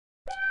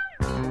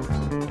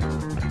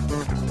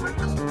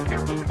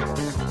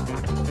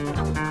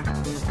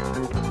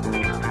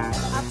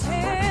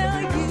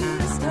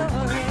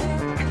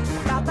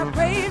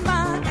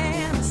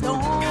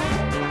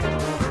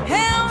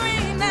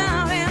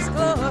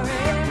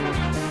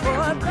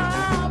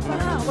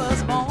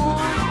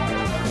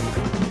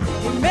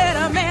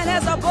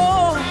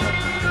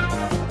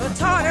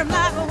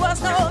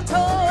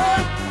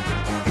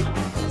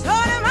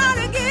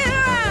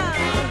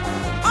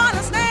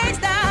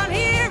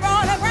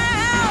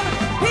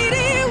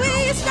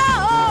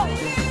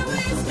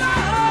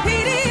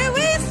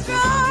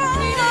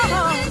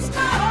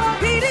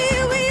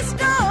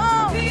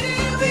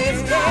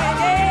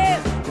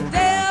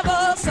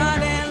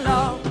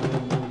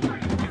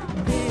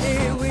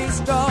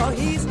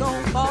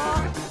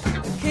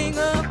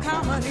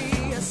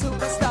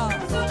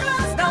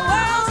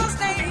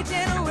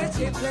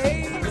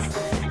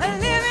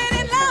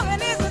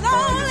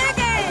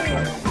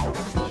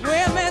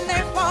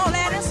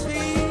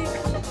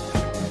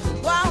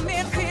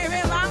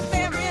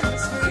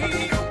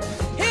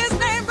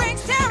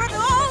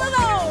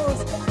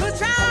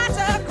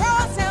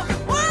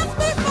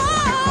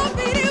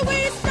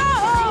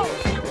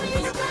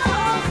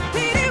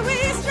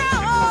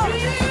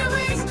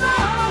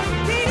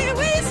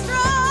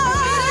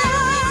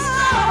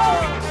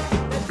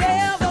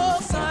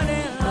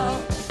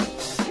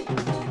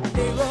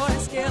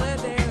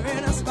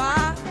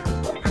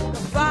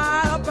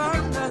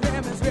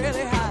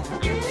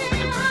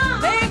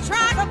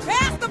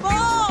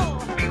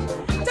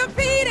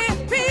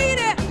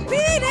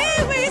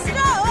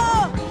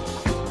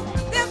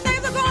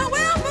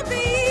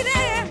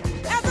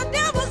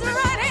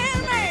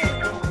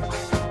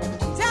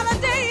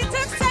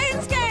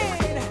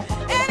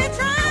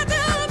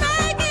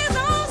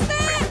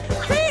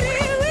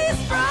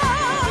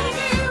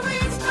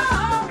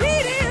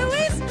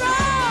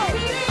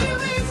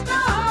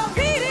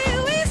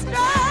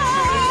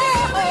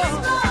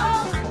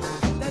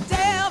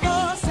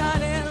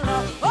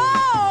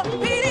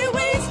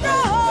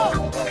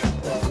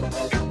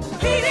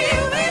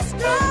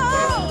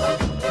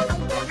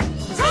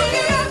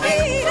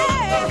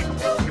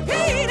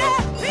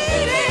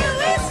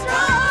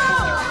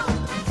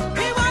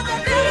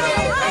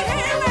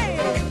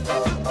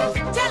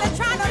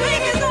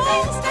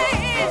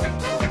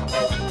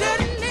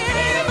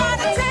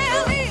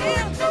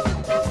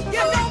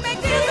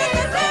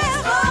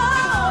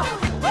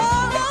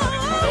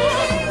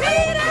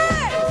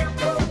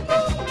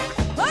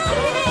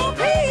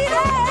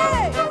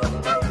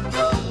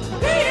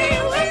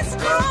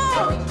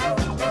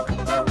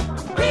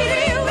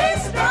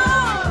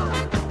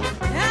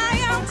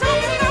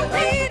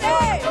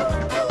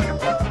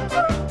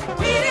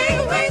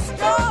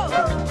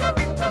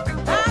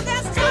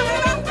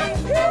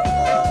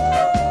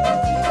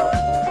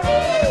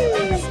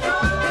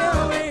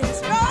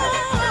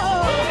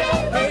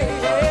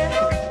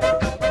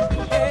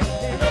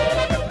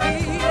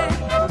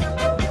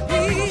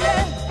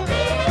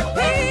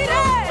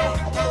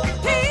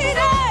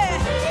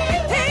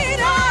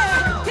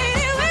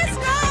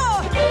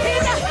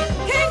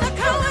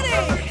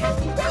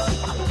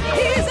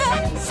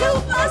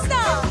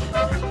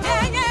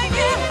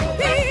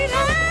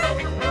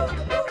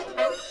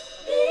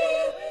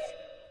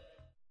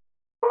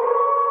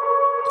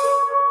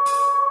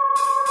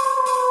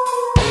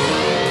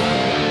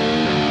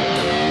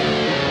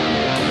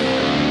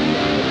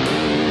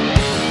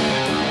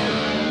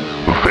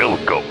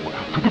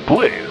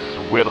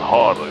where the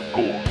harder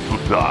goes to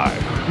die.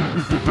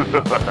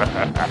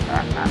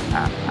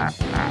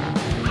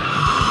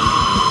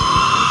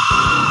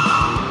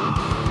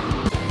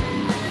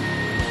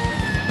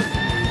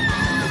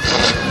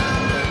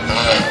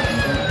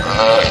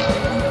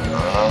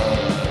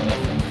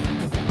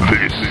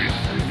 This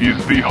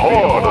is the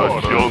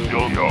Harder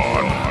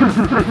Junkyard.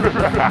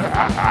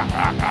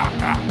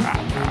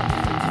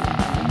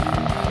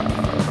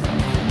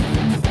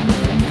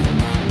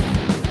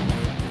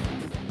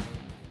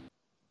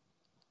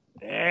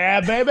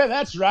 Yeah, baby,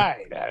 that's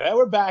right.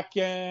 We're back,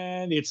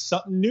 and it's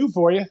something new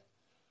for you.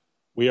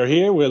 We are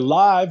here. We're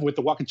live with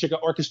the Waka Chicka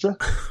Orchestra.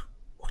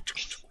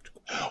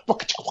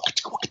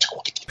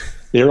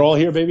 They're all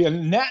here, baby,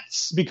 and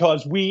that's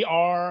because we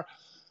are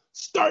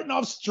starting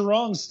off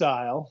strong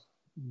style,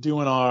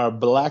 doing our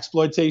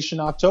Blaxploitation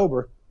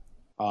October.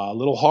 A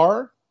little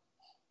horror,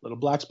 little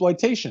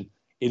Blaxploitation.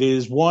 It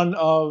is one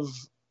of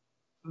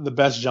the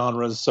best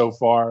genres so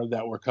far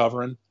that we're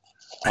covering.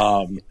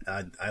 I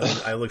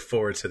look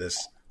forward to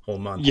this whole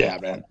month. Yeah,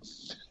 man.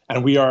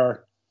 And we are,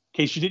 in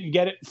case you didn't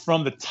get it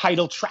from the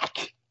title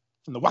track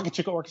from the Waka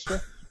Chicka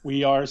Orchestra,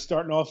 we are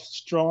starting off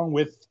strong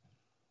with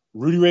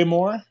Rudy Ray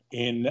Moore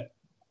in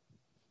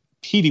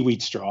Petey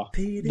Wheatstraw,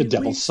 the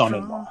Devil's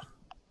Son-in-Law.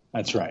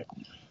 That's right.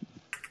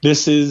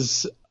 This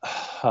is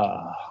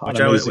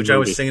which I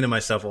was singing to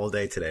myself all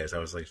day today as I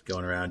was like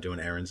going around doing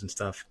errands and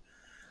stuff.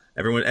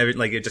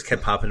 Like it just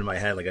kept popping in my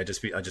head. Like I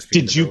just be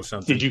did you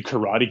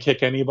karate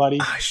kick anybody?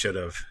 I should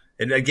have.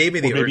 It gave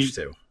me the urge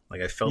to.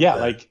 Like I felt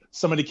like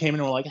somebody came in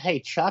and were like, "Hey,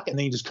 Chuck," and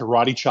then you just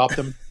karate chopped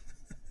them.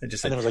 And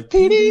then it was like,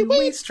 Petey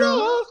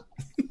Wheatstraw.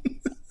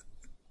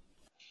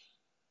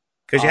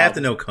 Because you have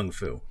to know Kung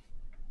Fu.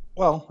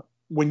 Well,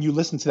 when you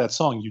listen to that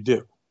song, you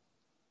do.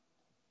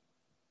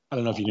 I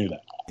don't know if you knew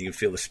that. You can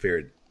feel the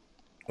spirit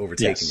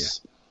overtaking you.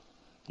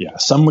 Yeah,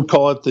 some would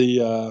call it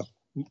the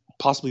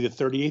possibly the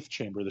 38th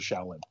chamber of the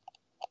Shaolin.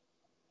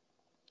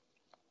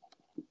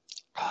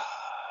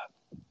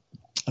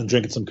 I'm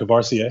drinking some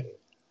Cavassier,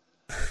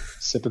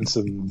 sipping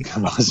some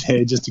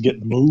Cavassier just to get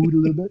in the mood a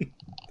little bit.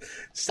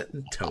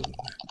 Setting the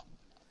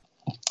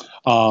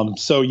tone.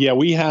 So yeah,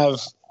 we have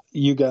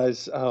you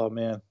guys. Oh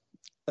man,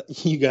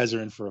 you guys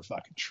are in for a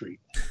fucking treat.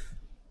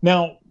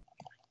 Now,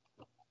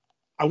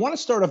 I want to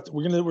start off.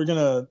 We're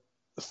gonna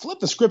flip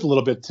the script a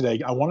little bit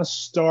today. I want to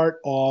start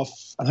off.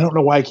 I don't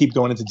know why I keep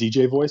going into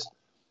DJ voice,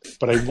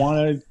 but I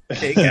want to.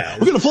 Hey guys,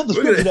 we're gonna flip the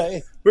script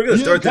today. We're gonna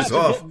start this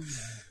off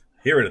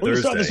here at a Thursday. We're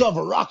gonna start this off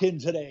rocking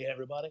today,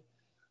 everybody.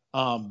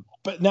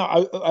 But now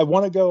I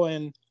want to go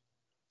in.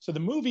 So the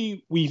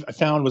movie I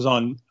found was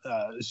on.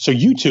 So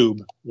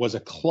YouTube was a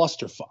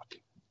clusterfuck.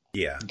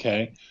 Yeah.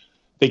 Okay.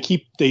 They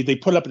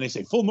put it up and they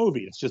say full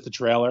movie. It's just a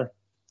trailer.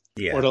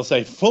 Yeah. Or they'll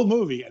say full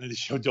movie and then they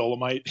show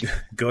Dolomite. You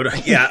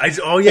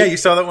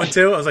saw that one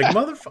too. I was like,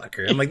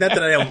 motherfucker. I'm like, not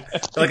that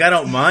I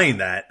don't mind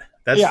that.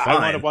 That's fine. I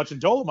wanted to watch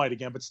Dolomite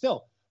again, but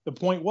still, the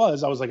point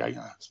was, I was like, I'm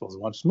supposed to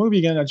watch this movie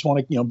again. I just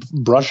want to,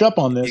 brush up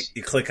on this.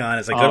 You click on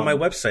it. It's like, go to my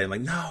website. I'm like,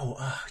 no,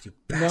 you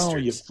bastards. No,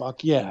 you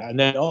fuck yeah. And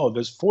then,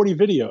 there's 40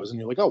 videos, and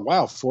you're like, oh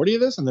wow, 40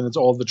 of this, and then it's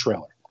all the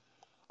trailer.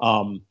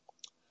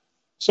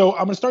 So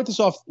I'm going to start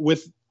this off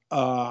with.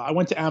 I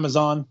went to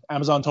Amazon.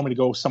 Amazon told me to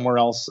go somewhere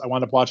else. I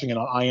wound up watching it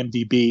on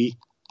IMDb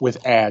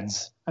with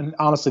ads. And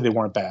honestly, they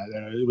weren't bad.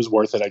 It was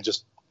worth it. I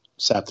just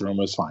sat through them.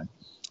 It was fine.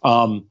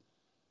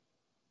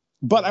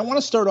 But I want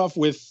to start off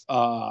with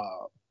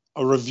a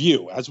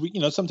review. As we,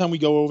 sometimes we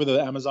go over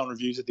the Amazon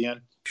reviews at the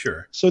end.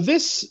 Sure. So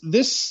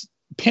this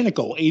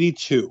Pinnacle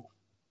 82,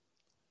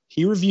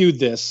 he reviewed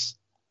this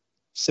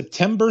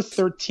September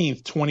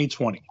 13th,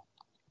 2020.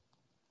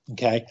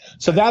 Okay,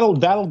 so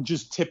that'll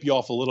just tip you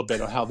off a little bit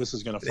on how this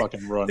is going to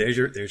fucking run. There's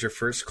your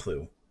first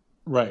clue.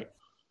 Right.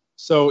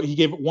 So he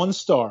gave it 1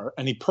 star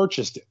and he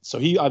purchased it. So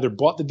he either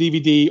bought the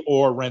DVD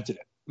or rented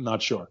it. I'm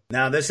not sure.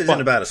 Now this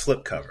isn't about a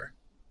slipcover.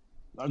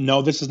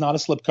 No, this is not a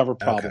slipcover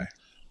problem. Okay.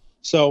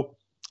 So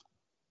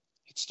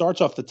it starts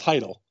off the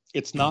title.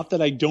 It's not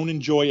that I don't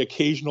enjoy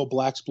occasional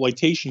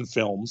blaxploitation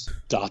films. ...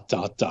 But...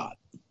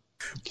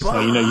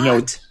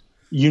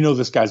 you know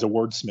this guy's a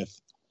wordsmith.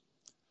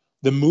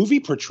 The movie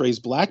portrays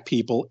black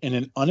people in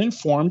an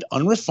uninformed,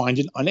 unrefined,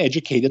 and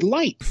uneducated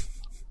light,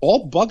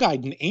 all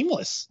bug-eyed and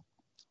aimless.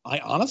 I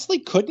honestly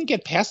couldn't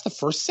get past the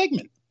first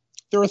segment.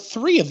 There are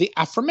 3 of the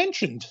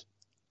aforementioned.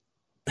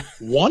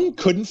 1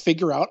 couldn't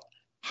figure out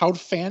how to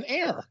fan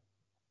air.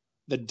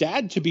 The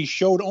dad-to-be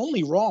showed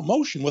only raw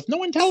emotion with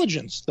no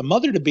intelligence. The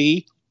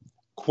mother-to-be,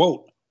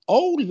 quote,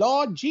 oh,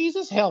 Lord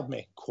Jesus, help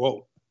me,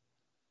 quote.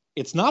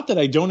 It's not that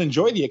I don't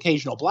enjoy the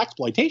occasional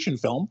blaxploitation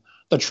film.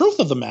 The truth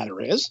of the matter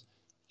is,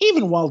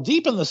 even while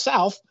deep in the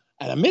South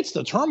and amidst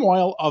the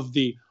turmoil of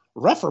the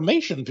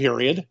Reformation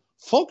period,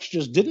 folks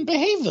just didn't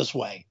behave this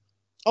way.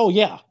 Oh,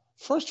 yeah.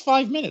 First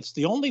 5 minutes,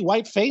 the only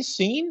white face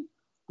seen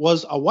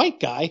was a white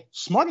guy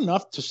smart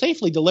enough to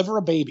safely deliver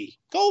a baby.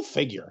 Go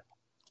figure.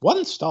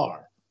 1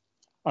 star.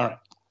 All right.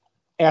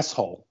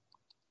 Asshole.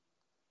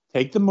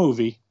 Take the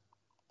movie.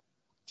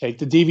 Take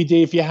the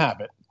DVD if you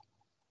have it.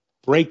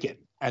 Break it.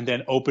 And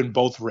then open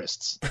both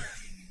wrists.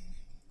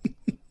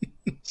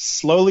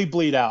 Slowly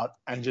bleed out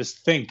and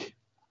just think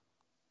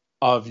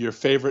of your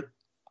favorite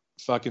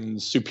fucking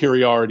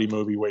superiority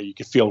movie where you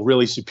could feel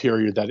really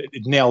superior, that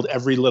it nailed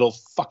every little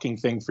fucking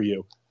thing for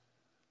you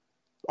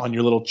on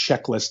your little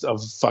checklist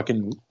of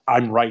fucking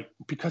I'm right,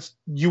 because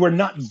you are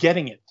not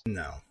getting it.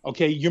 No.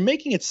 Okay, you're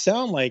making it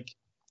sound like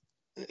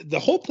the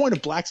whole point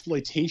of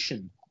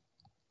blaxploitation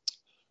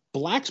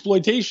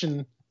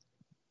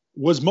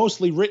was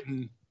mostly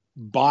written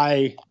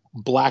by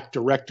black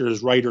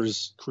directors,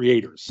 writers,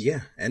 creators.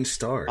 Yeah, and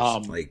stars.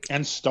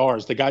 And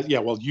stars. The guys,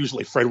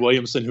 usually Fred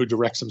Williamson, who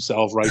directs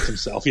himself, writes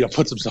himself,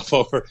 puts himself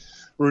over.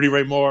 Rudy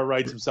Ray Moore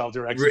writes himself,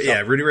 directs himself.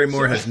 Yeah, Rudy Ray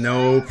Moore has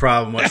no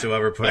problem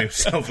whatsoever putting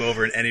himself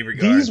over in any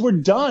regard. These were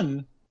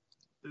done,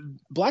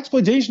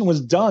 blaxploitation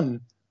was done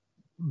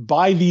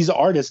by these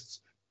artists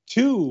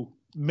to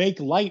make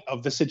light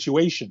of the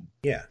situation.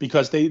 Yeah.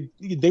 Because they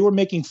were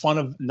making fun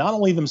of not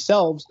only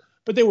themselves,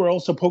 but they were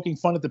also poking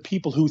fun at the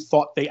people who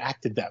thought they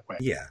acted that way.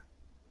 Yeah.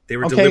 They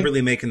were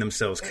deliberately making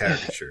themselves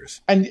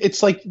caricatures. And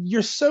it's like,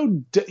 you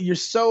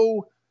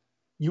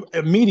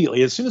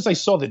immediately, as soon as I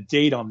saw the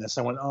date on this,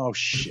 I went, oh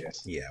shit.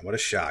 Yeah. What a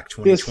shock.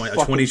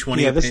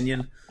 2020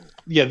 opinion.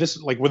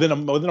 This like within a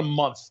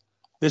month,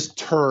 this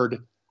turd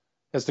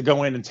has to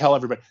go in and tell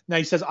everybody. Now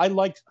he says, I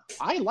like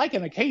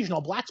an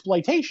occasional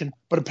blaxploitation,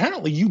 but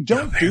apparently you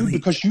don't, dude,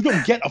 because you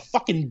don't get a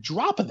fucking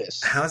drop of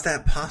this. How's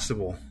that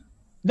possible?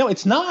 No,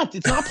 it's not.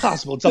 It's not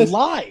possible. It's a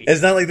lie.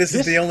 It's not like this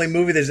is the only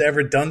movie that's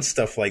ever done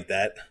stuff like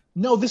that.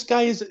 No, this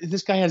guy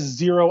has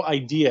zero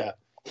idea.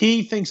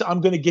 He thinks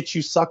I'm going to Get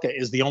You Sucker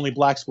is the only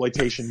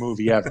blaxploitation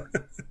movie ever.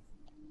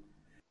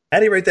 How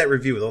do you write that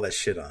review with all that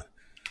shit on?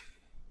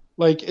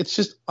 Like, it's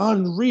just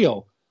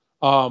unreal.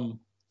 And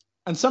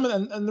some of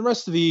them, and the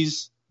rest of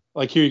these,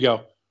 like, here you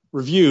go.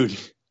 Reviewed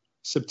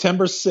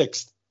September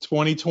 6th,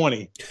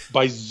 2020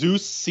 by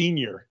Zeus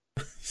Sr.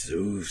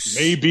 Zeus.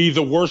 Maybe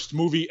the worst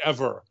movie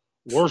ever.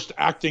 Worst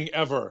acting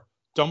ever.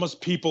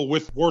 Dumbest people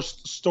with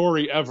worst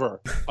story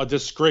ever. A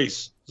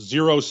disgrace.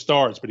 0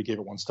 stars, but he gave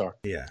it 1 star.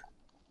 Yeah.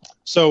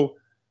 So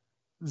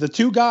the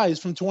two guys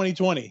from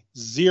 2020,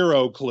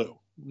 0 clue.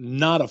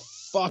 Not a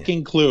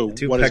fucking clue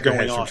what is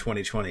going on. From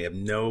 2020 have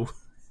no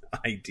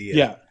idea.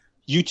 Yeah.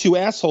 You two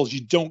assholes,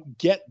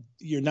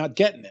 you're not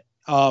getting it.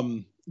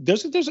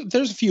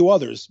 There's a few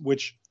others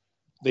which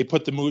they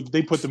put the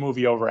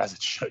movie over as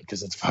it should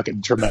because it's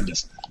fucking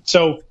tremendous.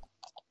 So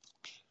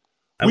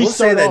I will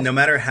say that no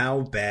matter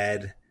how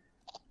bad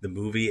the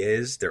movie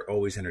is, they're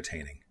always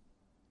entertaining.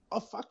 Oh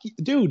fuck you,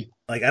 dude!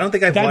 Like I don't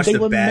think I've watched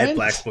a bad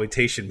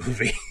blaxploitation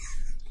movie.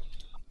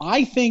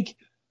 I think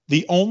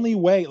the only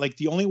way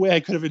I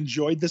could have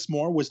enjoyed this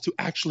more was to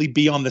actually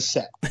be on the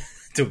set,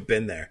 to have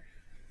been there,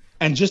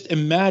 and just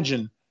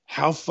imagine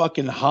how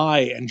fucking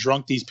high and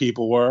drunk these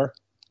people were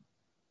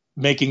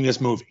making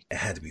this movie. It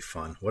had to be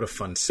fun. What a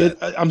fun set!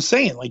 I'm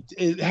saying, like,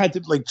 it had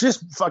to, like,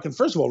 just fucking.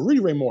 First of all, Rudy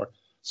Ray Moore.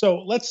 So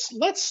let's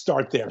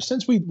start there.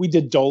 Since we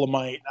did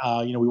Dolomite,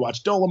 we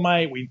watched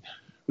Dolomite. We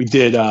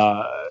did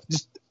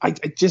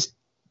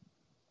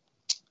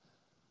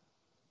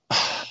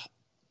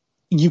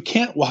you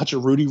can't watch a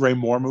Rudy Ray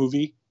Moore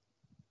movie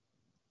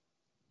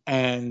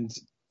and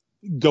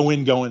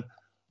going,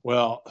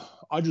 well,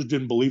 I just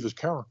didn't believe his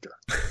character.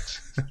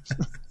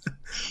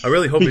 I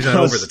really hope he's not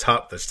over the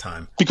top this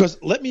time.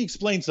 Because let me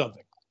explain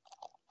something.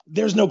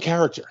 There's no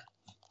character.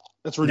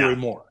 That's Rudy Ray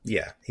Moore.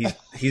 Yeah,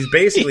 he's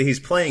basically he's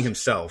playing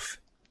himself.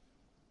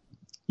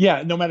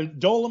 Yeah, no matter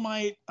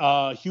Dolomite,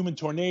 Human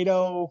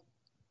Tornado,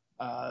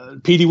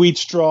 Petey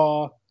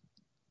Wheatstraw.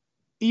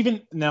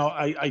 Even now,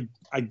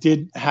 I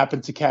did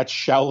happen to catch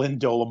Shaolin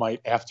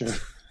Dolomite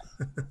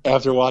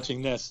after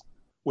watching this,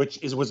 which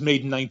was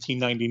made in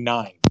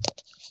 1999,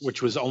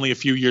 which was only a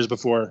few years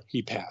before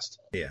he passed.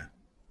 Yeah.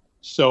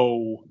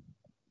 So,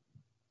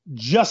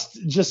 just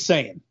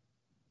saying,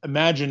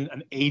 imagine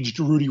an aged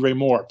Rudy Ray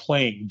Moore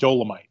playing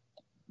Dolomite,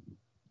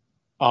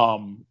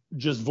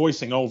 just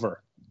voicing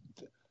over.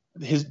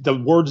 The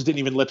words didn't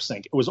even lip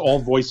sync; it was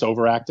all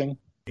voiceover acting.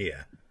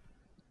 Yeah.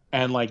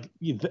 And like,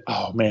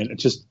 oh man,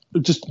 it's just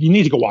you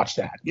need to go watch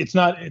that. It's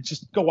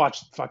just go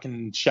watch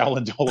fucking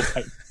Shaolin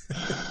Dolomite,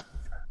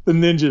 the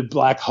Ninja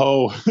Black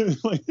Ho.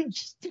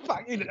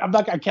 I'm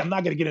not going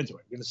to get into it.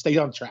 I'm going to stay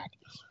on track.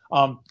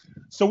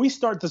 So we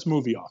start this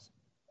movie off.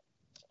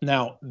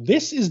 Now,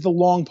 this is the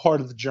long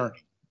part of the journey.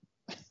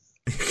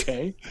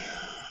 Okay,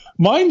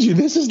 mind you,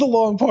 this is the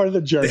long part of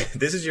the journey.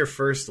 This is your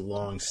first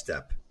long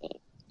step.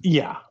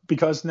 Yeah,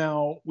 because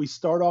now we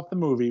start off the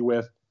movie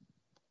with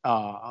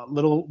a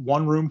little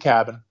one-room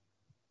cabin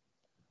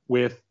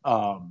with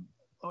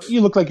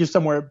you look like you're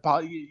somewhere,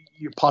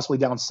 you're possibly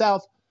down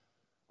south.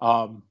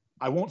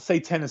 I won't say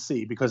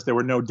Tennessee because there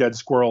were no dead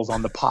squirrels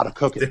on the pot of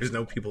cooking. There's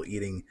no people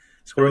eating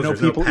squirrels.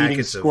 There's no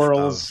packets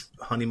of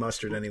honey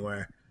mustard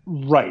anywhere.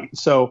 Right.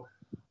 So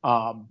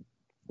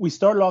we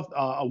started off,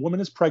 a woman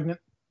is pregnant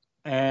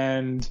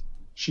and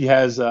she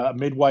has a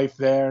midwife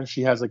there and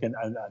she has like a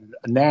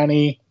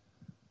nanny,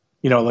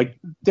 like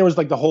there was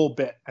like the whole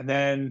bit. And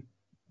then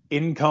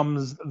in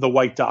comes the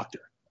white doctor.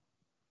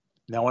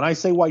 Now, when I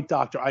say white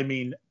doctor, I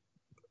mean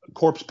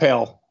corpse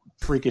pale,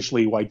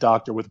 freakishly white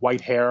doctor with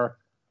white hair.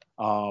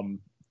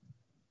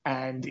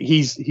 And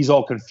he's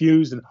all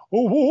confused and,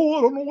 oh,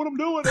 I don't know what I'm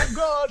doing. Oh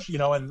gosh.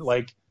 And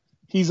like,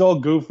 he's all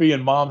goofy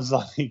and mom's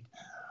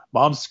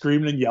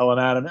screaming and yelling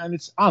at him. And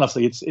it's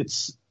honestly,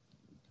 it's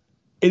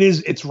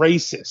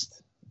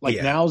racist.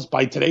 Like now's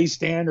by today's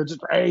standards,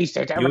 it's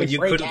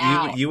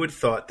racist. You would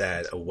thought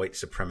that a white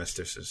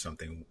supremacist or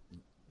something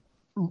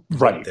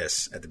right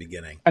this at the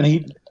beginning,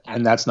 and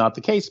that's not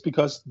the case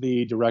because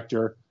the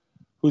director,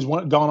 who's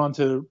gone on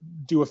to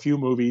do a few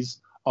movies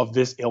of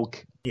this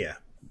ilk. Yeah,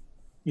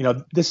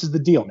 this is the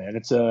deal, man.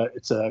 It's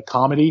a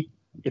comedy.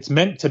 It's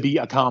meant to be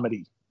a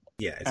comedy.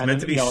 Yeah, it's meant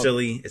to be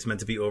silly. It's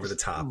meant to be over the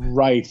top.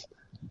 Right.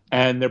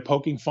 And they're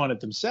poking fun at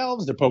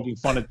themselves. They're poking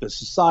fun at the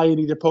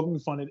society. They're poking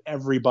fun at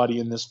everybody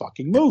in this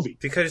fucking movie.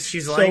 Because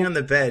she's lying on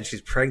the bed. She's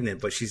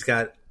pregnant, but she's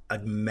got a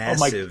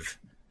massive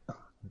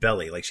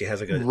belly. Like she has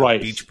like a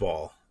beach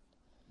ball.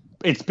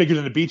 It's bigger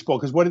than a beach ball.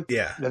 Because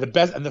the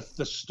best and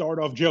the start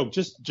off joke,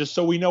 just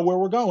so we know where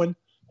we're going,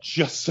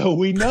 just so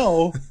we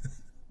know,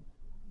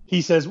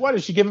 he says, "What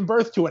is she giving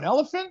birth to? An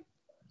elephant?"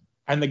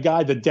 And the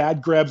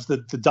dad grabs the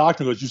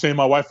doctor and goes, "You saying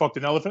my wife fucked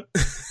an elephant?"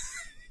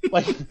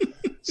 Like.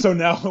 So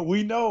now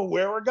we know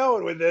where we're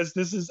going with this.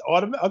 This is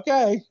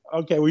okay.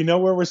 We know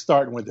where we're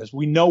starting with this.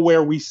 We know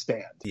where we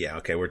stand. Yeah.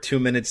 Okay. We're 2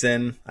 minutes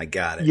in. I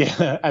got it.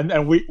 Yeah.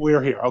 And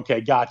we're here.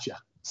 Okay. Gotcha.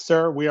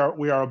 Sir, we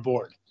are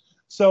aboard.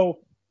 So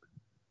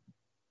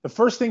the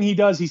first thing he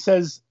does, he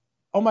says,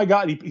 "Oh my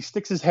God," he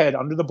sticks his head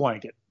under the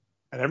blanket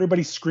and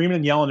everybody's screaming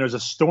and yelling. There's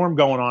a storm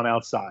going on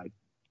outside.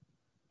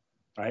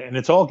 right? And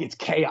it's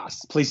chaos.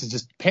 The place is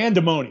just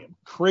pandemonium,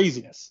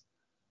 craziness.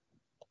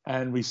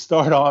 And we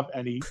start off,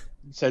 and he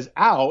says,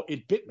 "Ow,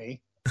 it bit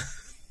me."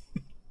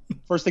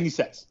 First thing he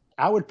says,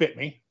 "Ow, it bit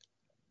me."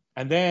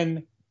 And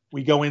then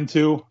we go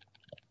into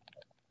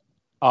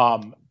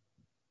a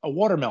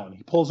watermelon.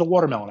 He pulls a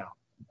watermelon out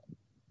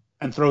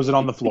and throws it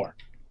on the floor.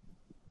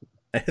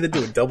 I had to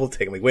do a double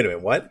take. I'm like, wait a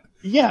minute, what?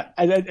 Yeah,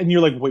 and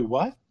you're like, wait,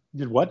 what? You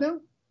did what now?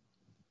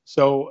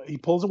 So he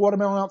pulls a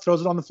watermelon out,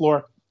 throws it on the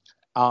floor.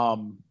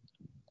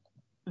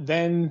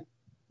 Then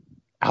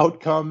out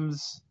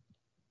comes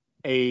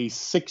a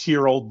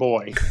 6-year-old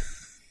boy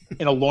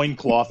in a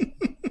loincloth.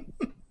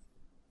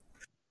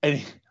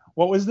 And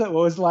what was the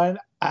line?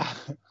 I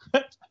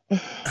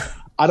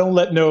don't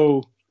let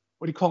no,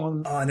 what do you call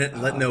him? Oh, I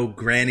didn't let no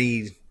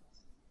granny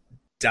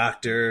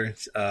doctor,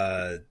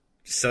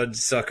 sud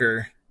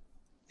sucker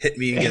hit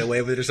me and get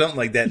away with it or something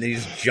like that. And then he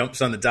just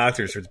jumps on the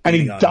doctor and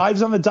he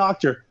dives on the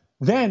doctor.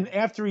 Then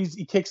after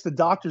he kicks the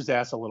doctor's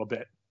ass a little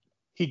bit,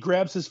 he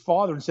grabs his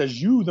father and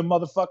says, "You, the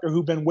motherfucker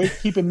who been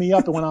keeping me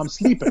up when I'm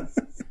sleeping."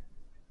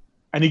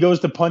 And he goes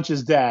to punch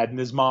his dad, and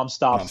his mom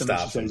stops him and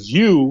she says,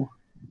 "You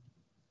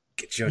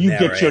get your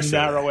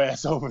narrow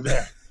ass over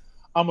there.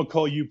 I'm going to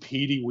call you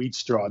Petey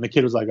Wheatstraw." And the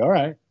kid was like, "All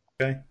right."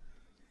 Okay.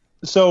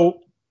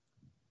 So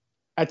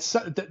at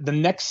the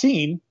next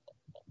scene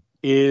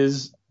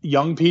is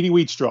young Petey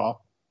Wheatstraw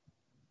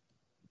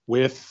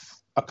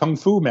with a kung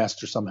fu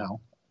master somehow.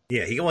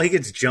 Yeah, he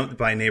gets jumped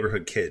by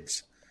neighborhood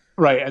kids.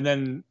 Right, and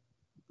then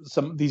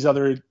these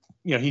other,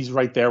 he's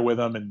right there with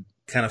them and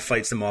kind of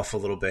fights them off a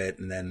little bit,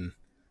 and then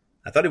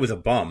I thought he was a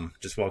bum.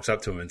 Just walks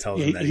up to him and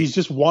tells him that he's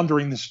just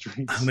wandering the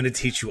streets. "I'm going to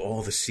teach you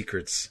all the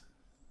secrets."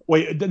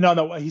 Wait,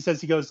 no.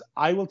 He goes,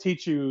 "I will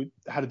teach you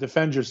how to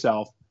defend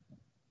yourself."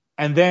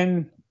 And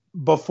then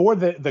before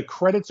the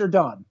credits are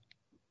done,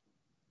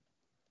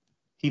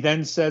 he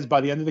then says,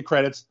 by the end of the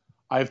credits,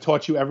 "I have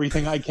taught you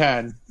everything I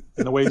can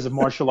in the ways of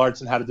martial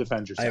arts and how to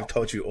defend yourself. I have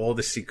taught you all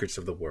the secrets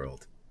of the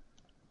world."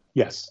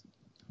 Yes.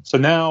 So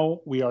now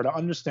we are to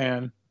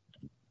understand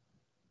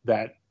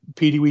that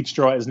Petey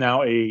Wheatstraw is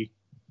now a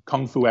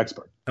kung fu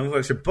expert.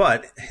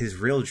 But his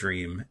real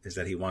dream is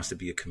that he wants to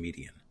be a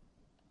comedian.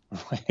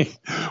 Right.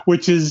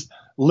 Which is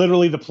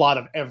literally the plot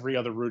of every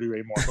other Rudy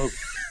Ray Moore movie.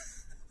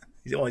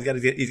 He's got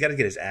to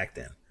get his act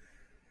in.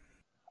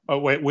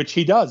 Which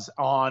he does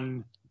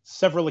on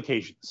several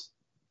occasions.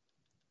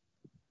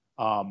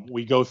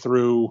 We go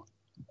through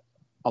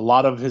a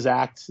lot of his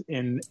act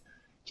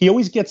he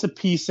always gets a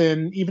piece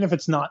in, even if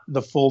it's not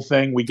the full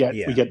thing. We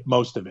get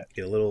most of it.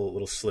 Get a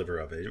little sliver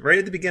of it right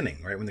at the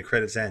beginning, right when the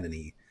credits end,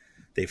 and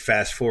they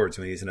fast forward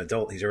to when he's an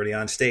adult. He's already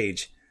on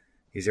stage.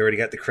 He's already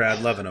got the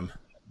crowd loving him.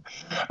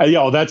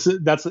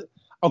 That's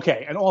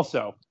okay. And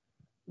also,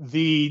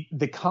 the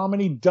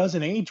comedy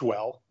doesn't age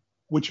well,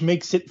 which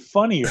makes it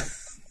funnier.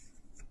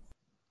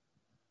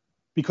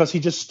 Because he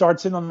just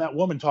starts in on that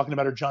woman talking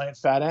about her giant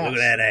fat ass. Look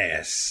at that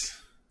ass.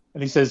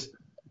 And he says,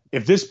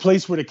 "If this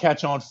place were to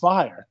catch on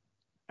fire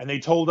and they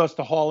told us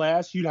to haul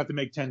ass, you'd have to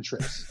make 10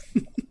 trips."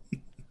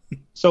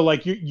 So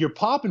like you're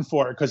popping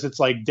for it because it's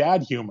like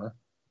dad humor,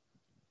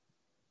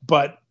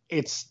 but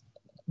it's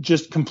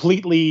just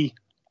completely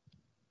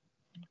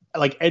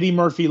like Eddie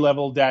Murphy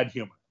level dad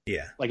humor.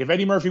 Yeah. Like if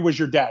Eddie Murphy was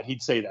your dad,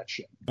 he'd say that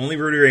shit. Only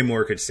Rudy Ray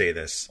Moore could say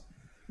this.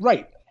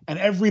 Right. And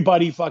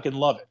everybody fucking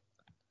love it.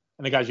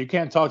 And the guys, "You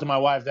can't talk to my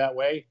wife that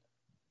way."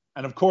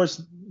 And of course,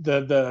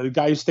 the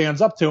guy who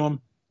stands up to him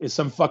is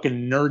some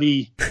fucking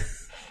nerdy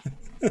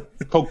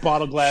Coke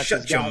bottle glasses.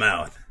 "Shut your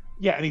mouth."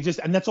 Yeah,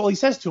 and that's all he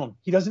says to him.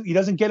 He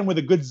doesn't get him with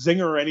a good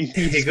zinger or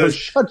anything. He goes,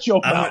 "Shut your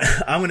mouth."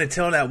 I'm going to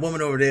tell that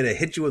woman over there to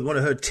hit you with one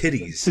of her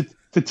titties.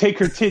 To take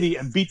her titty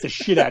and beat the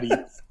shit out of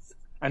you.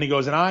 And he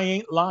goes, "And I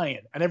ain't lying."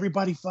 And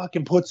everybody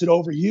fucking puts it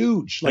over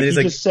huge. Like he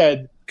just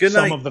said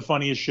some of the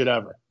funniest shit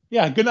ever.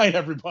 Yeah, good night,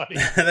 everybody.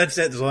 That's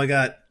it. That's all I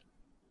got.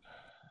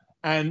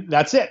 And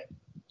that's it.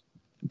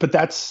 But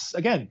that's,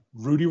 again,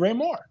 Rudy Ray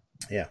Moore.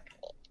 Yeah.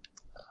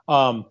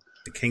 The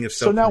king of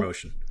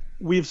self-promotion. So now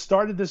we've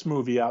started this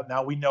movie out.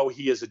 Now we know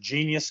he is a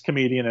genius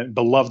comedian and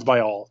beloved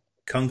by all.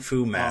 Kung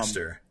Fu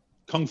master.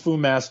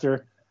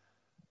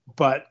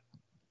 But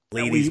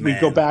we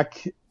go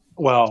back.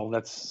 Well,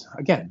 that's,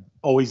 again,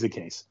 always the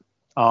case.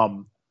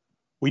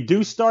 We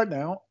do start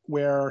now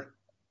where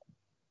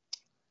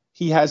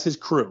he has his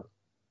crew.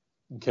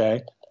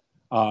 Okay.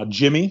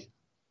 Jimmy.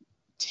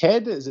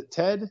 Ted, is it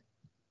Ted?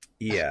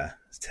 Yeah,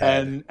 it's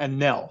Ted. And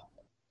Nell.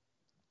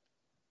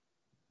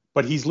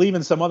 But he's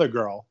leaving some other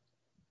girl.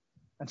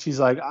 And she's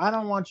like, "I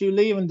don't want you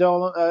leaving,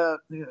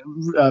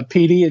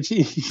 Petey." And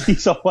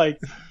he's all like,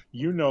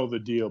 "You know the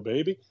deal,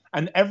 baby."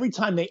 And every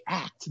time they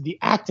act, the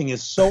acting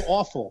is so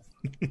awful.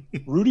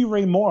 Rudy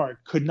Ray Moore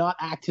could not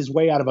act his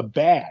way out of a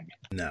bag.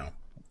 No.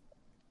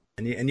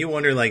 And you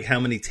wonder, like, how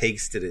many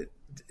takes did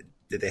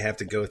they have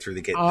to go through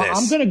to get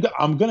this?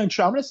 I'm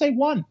gonna say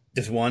one.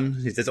 Just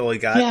one? That's all he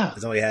got? Yeah.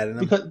 That's all he had in him?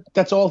 Because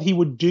that's all he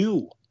would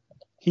do.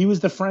 He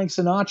was the Frank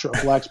Sinatra of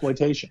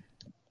blaxploitation.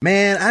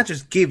 Man, I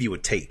just gave you a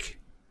take.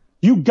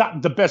 You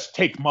got the best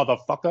take,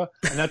 motherfucker.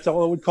 And that's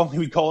all we'd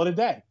call it a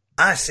day.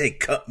 I say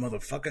cut,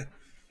 motherfucker.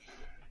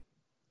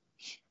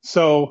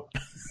 So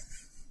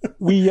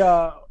we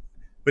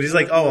but he's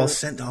like, oh, I'll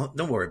send.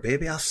 Don't worry,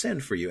 baby, I'll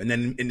send for you. And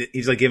then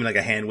he's like giving like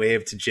a hand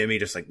wave to Jimmy,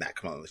 just like, nah,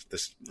 come on, let's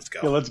go.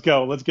 Yeah, let's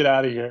go. Let's get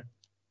out of here.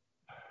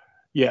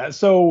 Yeah.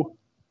 So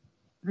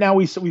now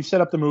we've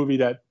set up the movie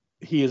that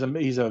he's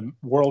a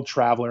world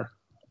traveler,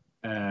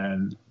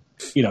 and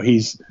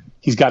he's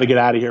got to get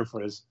out of here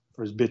for his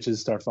bitches to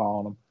start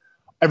following him.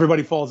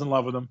 Everybody falls in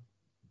love with him.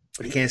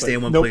 But he can't stay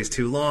in one place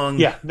too long.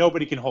 Yeah,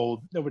 nobody can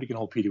hold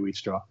Petey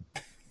Wheatstraw.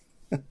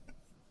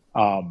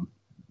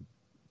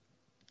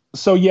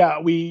 So yeah,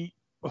 we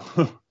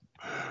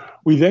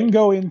then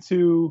go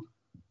into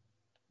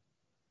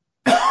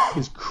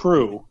his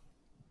crew.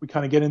 We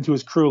kind of get into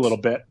his crew a little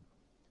bit,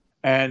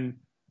 and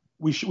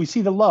we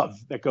see the love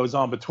that goes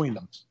on between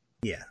them.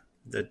 Yeah,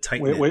 the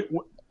tight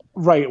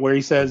right, where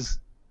he says,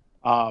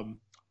 well,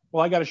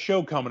 I got a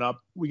show coming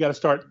up. We got to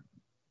start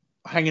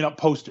hanging up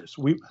posters.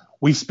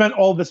 We spent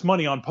all this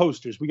money on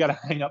posters. We got to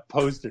hang up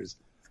posters.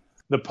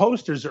 The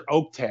posters are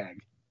oak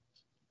tag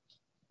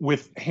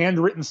with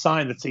handwritten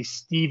sign that say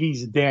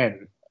Stevie's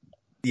Den,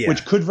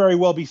 which could very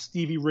well be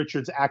Stevie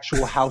Richards'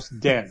 actual house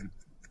den.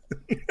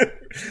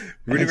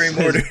 Rudy Ray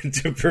Moore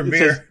to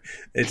premiere.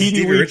 It's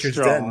Stevie Richards'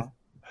 den.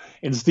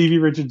 In Stevie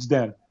Richards'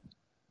 den.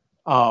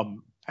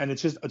 And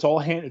it's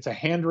a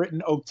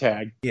handwritten oak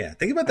tag. Yeah,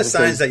 think about the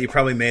signs that you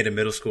probably made in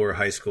middle school or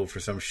high school for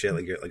some shit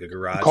like a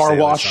garage car sale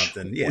wash or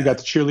something. Yeah, we got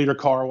the cheerleader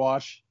car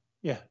wash.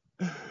 Yeah,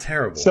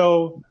 terrible.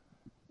 So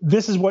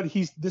this is what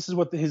his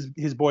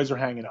boys are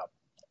hanging up.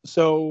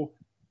 So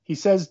he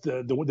says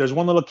there's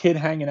one little kid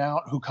hanging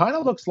out who kind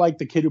of looks like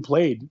the kid who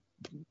played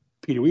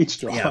Peter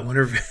Wheatstraw. Yeah,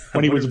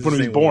 when he was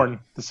born,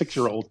 the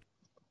 6-year-old.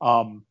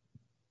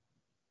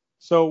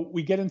 So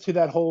we get into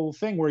that whole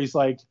thing where he's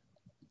like,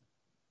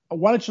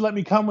 why don't you let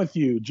me come with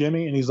you,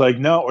 Jimmy? And he's like,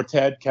 no, or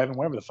Ted, Kevin,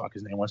 whatever the fuck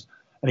his name was.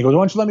 And he goes,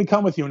 why don't you let me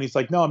come with you? And he's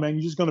like, no, man,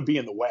 you're just going to be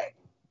in the way.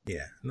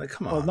 Yeah, I'm like,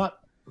 come on. Well,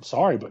 I'm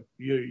sorry, but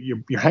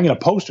you're hanging up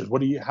posters.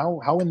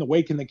 How in the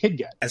way can the kid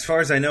get? As far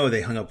as I know,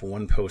 they hung up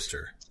one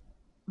poster.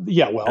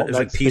 Yeah, well, it was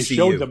like PCU. They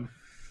showed them.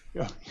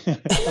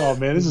 Oh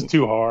man, this is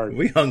too hard.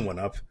 We hung one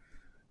up.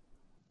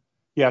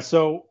 Yeah.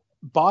 So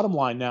bottom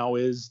line now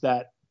is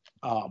that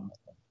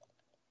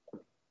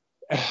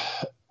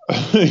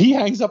he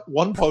hangs up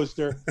one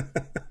poster,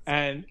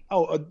 and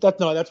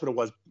that's what it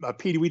was.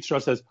 Petey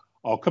Wheatstraw says,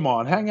 "Oh, come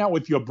on, hang out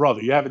with your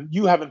brother. You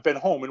haven't been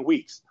home in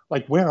weeks.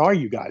 Like, where are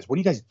you guys? What are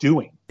you guys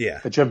doing? Yeah,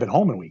 that you haven't been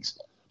home in weeks."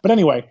 But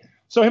anyway,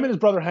 so him and his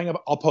brother hang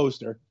up a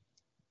poster,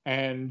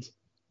 and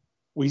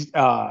we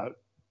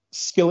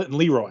Skillet and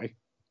Leroy,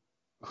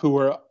 who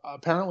were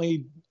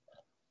apparently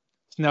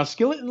now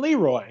Skillet and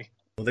Leroy.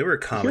 Well, they were a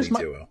comedy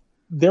duo.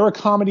 They're a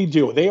comedy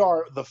duo. They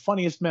are the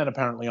funniest men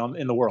apparently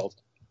in the world,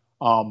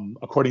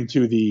 according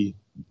to the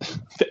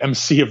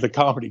MC of the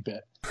comedy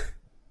bit.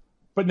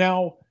 But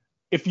now,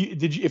 if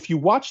you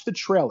watch the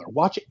trailer,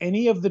 watch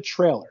any of the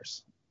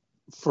trailers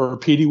for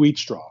Petey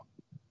Wheatstraw,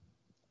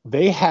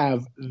 they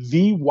have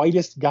the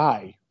whitest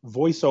guy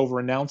voiceover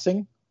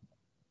announcing,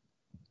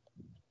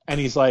 and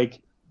he's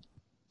like,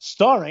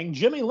 starring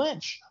Jimmy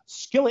Lynch,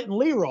 Skillet and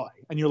Leroy,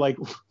 and you're like,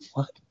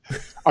 what?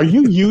 Are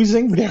you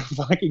using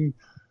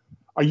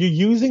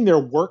their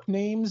work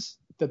names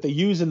that they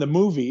use in the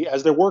movie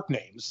as their work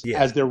names,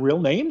 as their real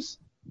names?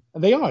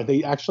 And they are.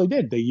 They actually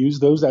did. They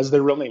used those as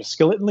their real names,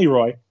 Skillet and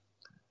Leroy.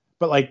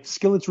 But like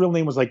Skillet's real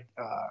name was like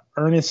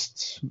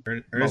Ernest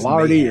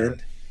Millardy or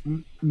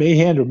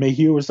Mayhand or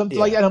Mayhew or something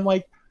like that. And I'm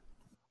like,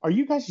 are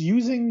you guys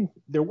using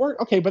their work?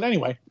 Okay, but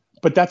anyway,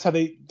 that's how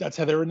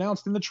they're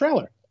announced in the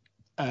trailer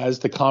as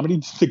the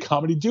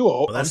comedy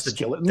duo. Well, that's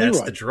Skillet and Leroy.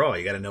 That's the draw.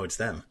 You got to know it's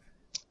them.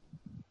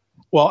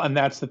 Well, and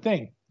that's the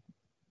thing.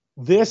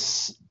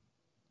 This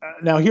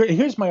now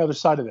here's my other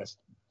side of this.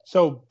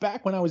 So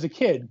back when I was a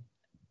kid,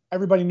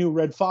 everybody knew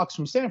Red Fox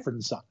from Sanford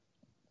and Son.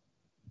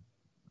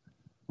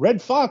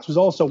 Red Fox was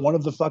also one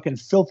of the fucking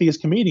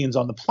filthiest comedians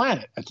on the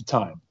planet at the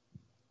time.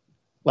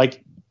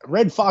 Like,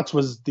 Red Fox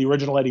was the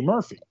original Eddie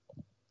Murphy.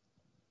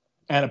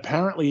 And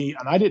apparently,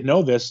 and I didn't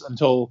know this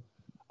until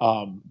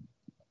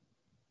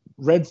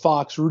Red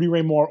Fox, Rudy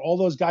Ray Moore, all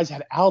those guys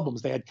had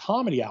albums. They had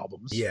comedy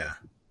albums. Yeah.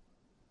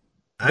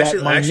 I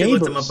actually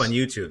looked them up on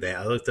YouTube.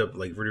 I looked up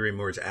like Rudy Ray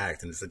Moore's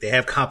act, and it's like they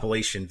have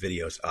compilation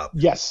videos up.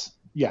 Yes.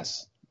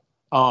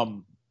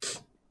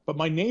 But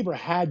my neighbor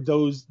had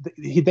those.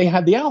 They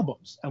had the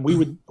albums, and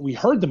we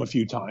heard them a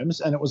few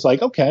times, and it was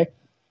like, okay.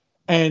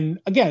 And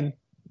again,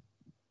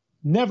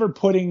 never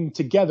putting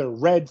together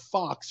Red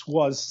Fox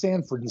was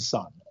Sanford and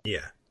Son.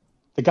 Yeah,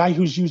 the guy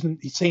he's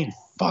saying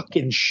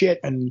fucking shit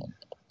and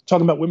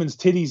talking about women's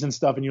titties and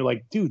stuff, and you're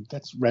like, dude,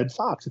 that's Red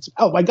Fox.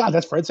 Oh my god,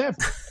 that's Fred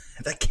Sanford.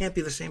 That can't be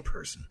the same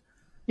person.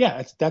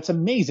 Yeah, that's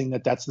amazing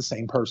that's the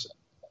same person.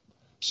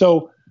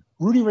 So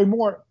Rudy Ray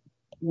Moore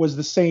was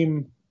the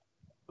same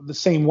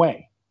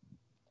way.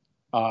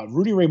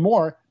 Rudy Ray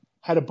Moore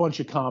had a bunch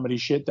of comedy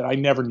shit that I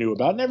never knew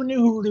about. Never knew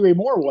who Rudy Ray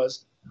Moore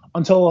was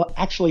until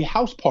actually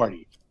House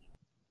Party.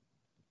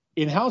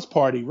 In House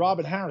Party,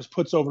 Robin Harris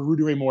puts over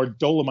Rudy Ray Moore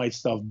Dolomite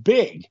stuff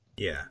big.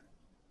 Yeah.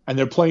 and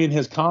they're playing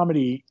his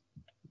comedy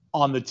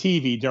on the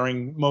TV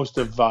during most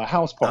of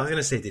House Party. I was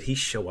gonna say, did he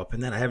show up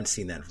in that? I haven't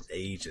seen that for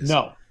ages.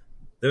 No,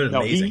 they're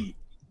amazing.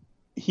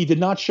 He did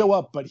not show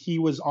up, but he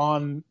was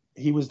on.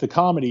 He was the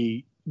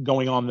comedy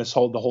going on the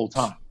whole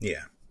time.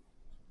 Yeah.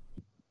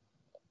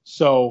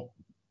 So,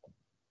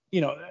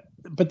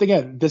 but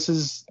again,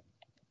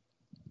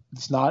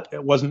 it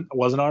wasn't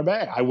our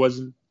bag. I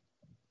wasn't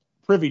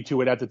privy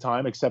to it at the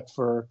time, except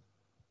for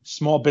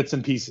small bits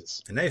and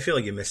pieces. And now you feel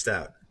like you missed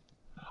out.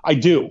 I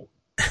do.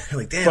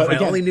 Like, damn, but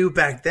if I only knew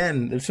back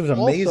then, this was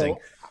amazing.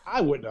 Also,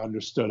 I wouldn't have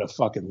understood a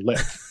fucking lick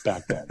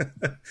back then.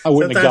 I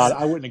wouldn't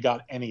have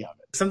got any of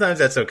it. Sometimes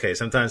that's okay.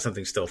 Sometimes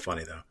something's still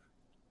funny though.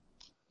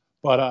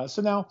 But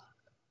so now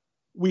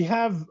we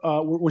have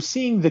we're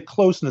seeing the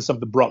closeness of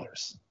the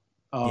brothers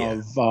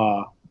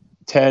of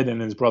Ted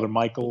and his brother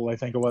Michael, I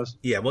think it was.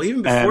 Yeah, well,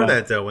 even before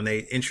that though, when they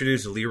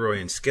introduced Leroy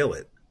and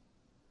Skillet,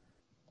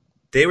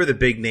 they were the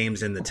big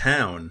names in the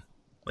town.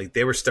 Like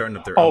they were starting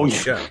up their own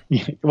show.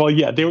 Well,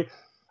 yeah, they were.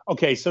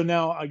 Okay, so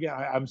now again,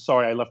 I'm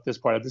sorry I left this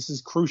part out. This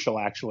is crucial,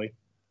 actually.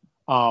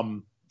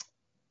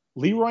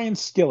 Leroy and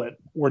Skillet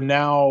were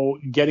now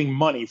getting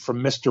money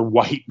from Mr.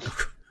 White,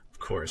 of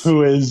course,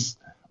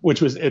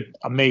 which was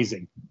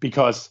amazing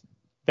because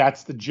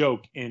that's the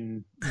joke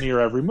in near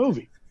every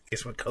movie.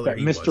 Guess what color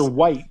he Mr. was?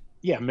 White,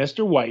 yeah,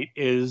 Mr. White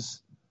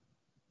is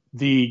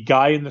the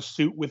guy in the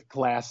suit with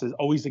glasses,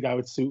 always the guy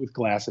with suit with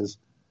glasses,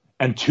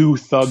 and two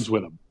thugs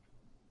with him.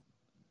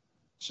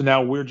 So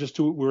now we're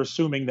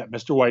assuming that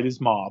Mr. White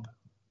is mob.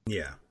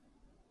 Yeah.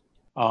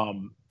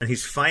 And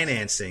he's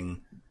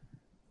financing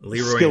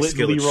Leroy's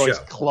Leroy's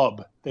show.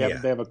 club. They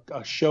have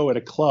a show at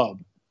a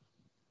club,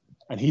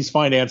 and he's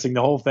financing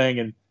the whole thing.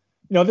 And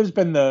there's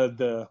been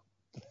the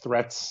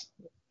threats.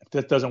 If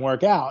this doesn't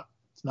work out,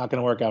 it's not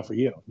going to work out for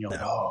you. And you're like,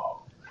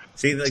 oh.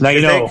 See,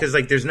 because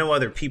there's no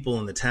other people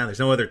in the town. There's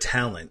no other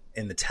talent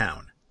in the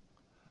town.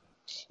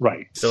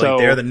 Right. So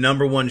they're the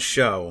number one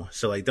show.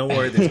 So don't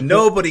worry, there's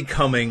nobody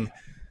coming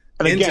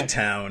into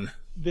town.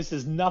 This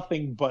is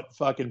nothing but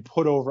fucking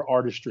put over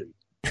artistry,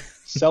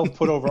 self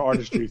put over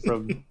artistry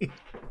from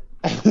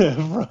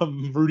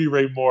Rudy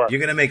Ray Moore. You're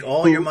gonna make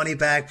all your money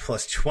back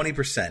plus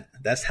 20%.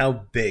 That's how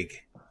big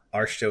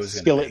our show is going to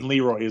be. Skillet and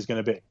Leroy is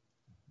going to be.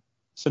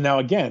 So now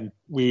again,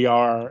 we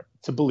are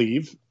to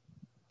believe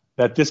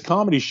that this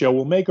comedy show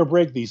will make or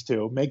break these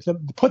two, make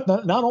them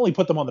not only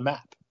put them on the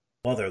map.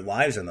 Well, their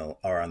lives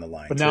are on the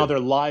line, but now their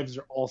lives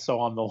are also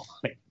on the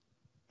line.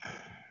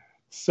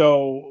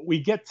 So we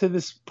get to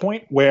this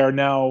point where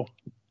now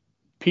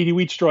Petey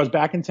Wheatstraw is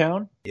back in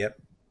town. Yep.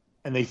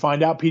 And they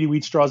find out Petey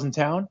Wheatstraw's in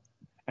town,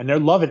 and they're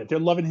loving it. They're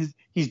loving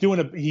he's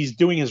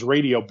doing his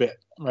radio bit,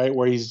 right,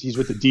 where he's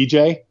with the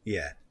DJ.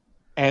 Yeah.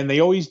 And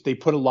they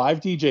put a live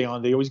DJ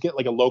on. They always get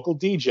like a local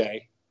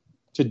DJ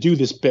to do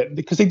this bit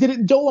because they did it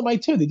in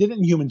Dolomite too. They did it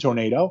in Human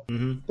Tornado.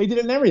 Mm-hmm. They did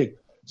it in everything.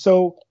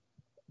 So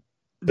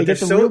they're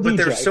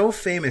so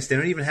famous. They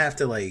don't even have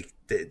to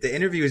the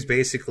interview is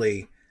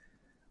basically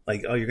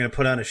like, oh, you're going to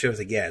put on a show. It's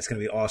like, yeah, it's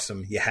going to be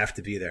awesome. You have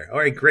to be there. All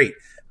right, great.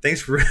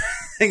 Thanks for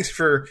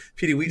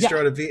Petey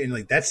Wheatstraw to be. And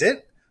that's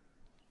it.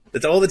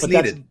 That's all that's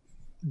needed.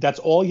 That's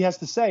all he has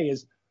to say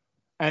is,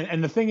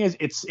 and the thing is,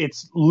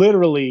 it's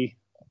literally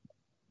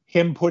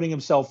him putting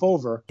himself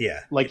over,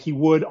 like he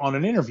would on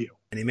an interview.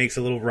 And he makes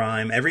a little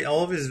rhyme.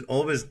 All of his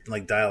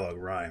dialogue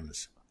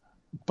rhymes.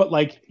 But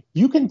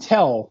you can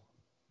tell,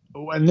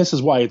 and this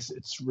is why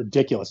it's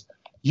ridiculous.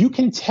 You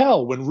can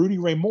tell when Rudy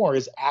Ray Moore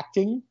is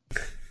acting,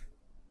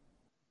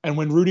 and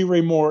when Rudy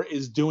Ray Moore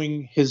is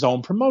doing his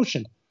own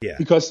promotion,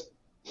 because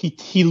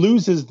he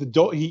loses the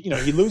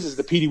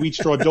Petey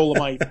Wheatstraw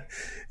Dolomite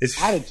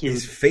attitude.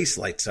 His face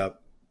lights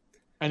up,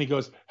 and he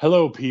goes,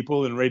 "Hello,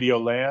 people in Radio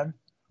Land.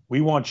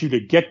 We want you to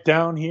get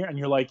down here." And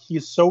you're like, he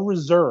is so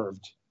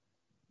reserved.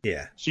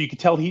 Yeah. So you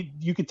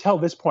could tell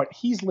this point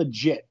he's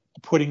legit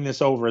putting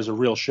this over as a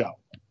real show.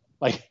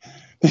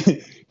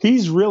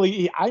 He's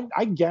really.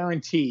 I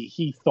guarantee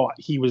he thought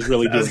he was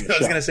really doing. I was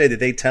going to say, did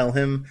they tell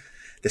him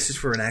this is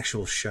for an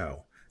actual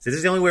show? So this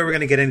is the only way we're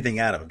going to get anything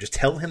out of him. Just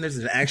tell him there's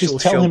an actual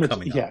show coming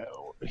up. Yeah,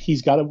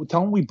 he's got to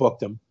tell him we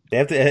booked him. They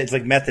have to. It's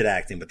like method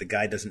acting, but the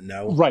guy doesn't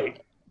know. Right.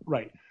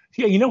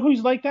 Yeah, you know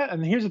who's like that?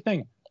 And here's the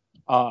thing,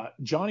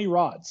 Johnny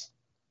Rods.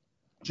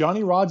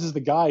 Johnny Rods is the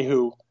guy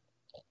who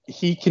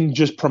he can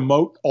just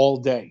promote all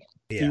day.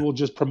 Yeah. He will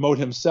just promote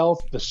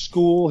himself, the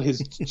school,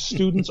 his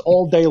students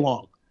all day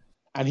long,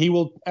 and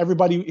he'll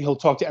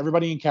talk to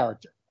everybody in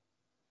character.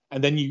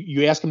 And then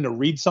you ask him to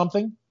read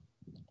something.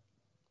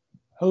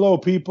 Hello,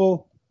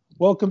 people.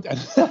 Welcome.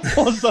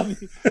 All of a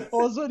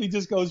sudden, he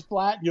just goes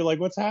flat. And you're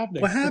like, "What's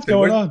happening? What happened? What's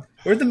going on?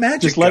 Where'd the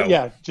magic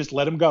go?" Just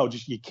let him go.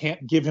 You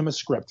can't give him a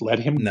script. Let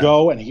him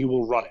go, and he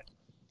will run it.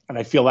 And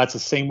I feel that's the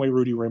same way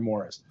Rudy Ray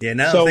Moore is. Yeah.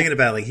 Now I'm thinking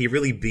about he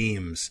really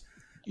beams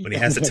when he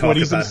has to talk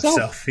about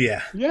himself.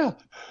 Yeah. Yeah.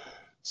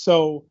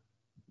 So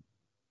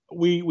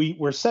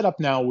we're set up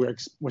now. We're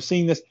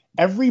seeing this.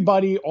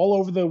 Everybody all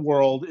over the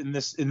world in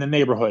the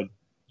neighborhood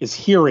is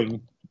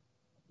hearing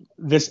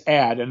this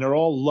ad, and they're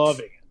all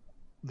loving it.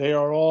 They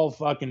are all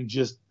fucking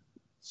just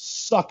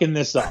sucking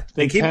this up.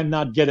 They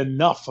cannot get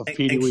enough of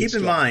Petey Wheatstraw. And keep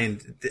in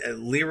mind,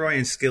 Leroy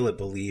and Skillet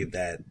believe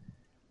that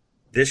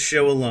this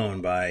show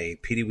alone by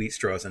Petey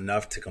Wheatstraw is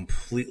enough to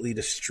completely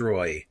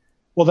destroy.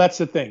 Well, that's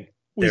the thing.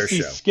 We their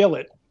see show.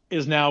 Skillet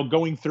is now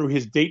going through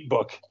his date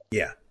book.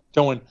 Yeah.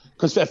 Going,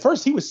 because at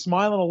first he was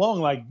smiling along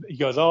like, he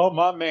goes, oh,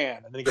 my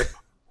man. And then he goes,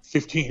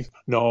 15th.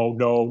 No.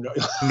 No.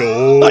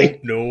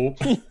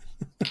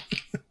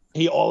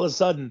 He all of a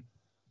sudden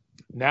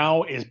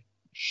now is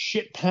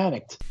shit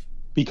panicked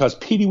because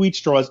Petey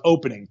Wheatstraw is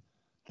opening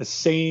the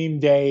same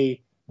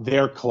day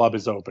their club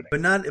is opening.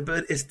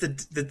 But it's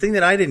the thing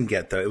that I didn't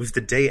get though. It was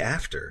the day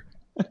after.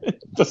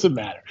 It doesn't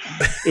matter.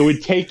 It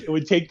would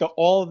take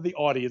all of the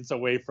audience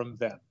away from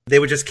them. They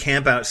would just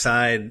camp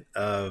outside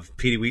of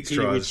Petey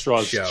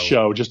Wheatstraw's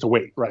show just to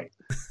wait, right?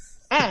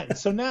 And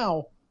so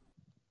now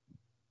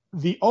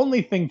the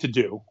only thing to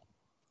do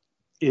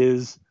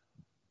is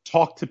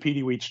talk to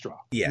Petey Wheatstraw.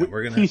 Yeah,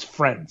 he's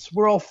friends.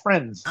 We're all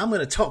friends. I'm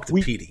gonna talk to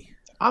Petey.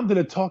 I'm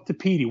gonna talk to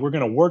Petey. We're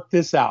gonna work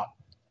this out.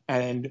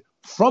 And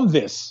from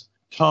this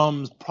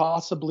comes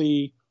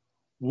possibly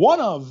one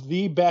of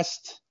the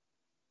best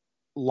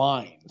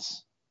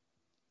lines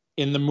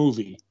in the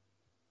movie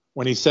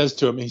when he says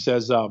to him, he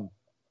says,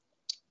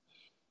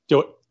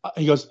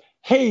 he goes,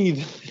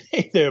 hey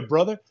there,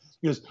 brother.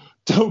 He goes,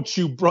 don't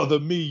you brother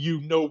me,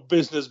 you no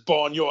business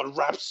barnyard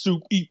rap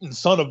soup eating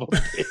son of a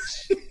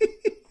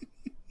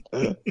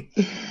bitch.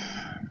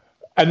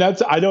 And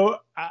that's,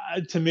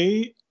 to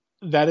me,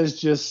 that is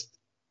just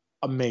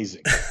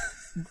amazing.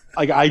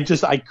 Like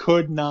I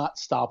could not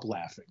stop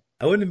laughing.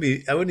 I wouldn't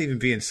even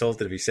be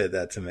insulted if he said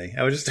that to me.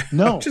 I would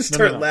just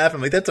start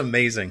laughing. Like, that's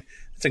amazing.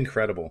 That's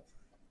incredible.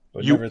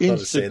 You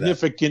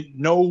insignificant,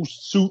 no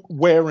suit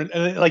wearing,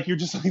 and like you're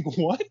just like,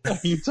 what are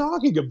you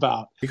talking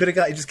about? He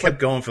just kept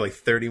going for like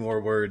 30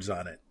 more words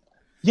on it.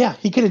 Yeah,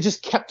 he could have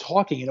just kept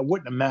talking and it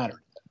wouldn't have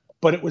mattered.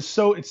 But it's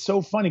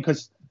so funny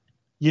because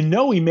he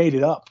made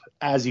it up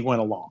as he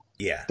went along.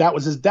 Yeah, that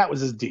was his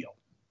deal.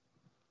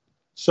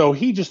 So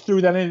he just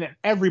threw that in, and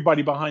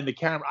everybody behind the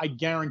camera, I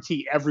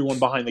guarantee everyone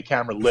behind the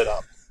camera lit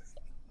up.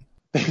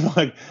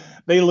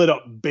 They lit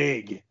up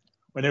big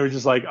when they were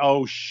just like,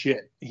 oh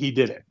shit, he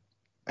did it.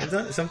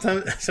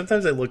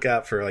 Sometimes I look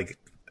out for like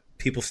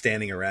people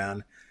standing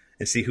around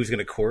and see who's going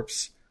to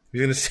corpse.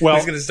 Who's going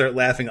to start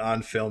laughing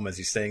on film as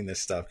he's saying this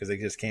stuff because they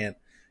just can't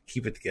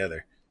keep it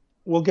together.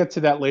 We'll get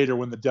to that later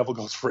when the devil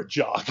goes for a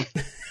jog.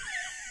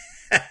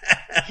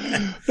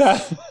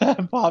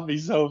 that popped me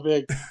so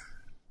big.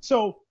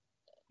 So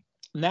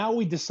now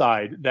we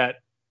decide that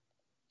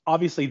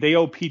obviously they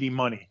owe Petey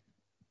money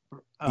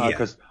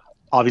because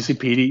obviously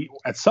Petey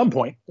at some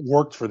point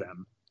worked for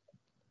them.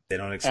 They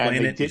don't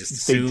explain it.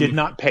 They did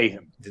not pay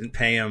him. Didn't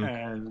pay him.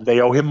 And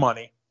they owe him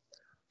money.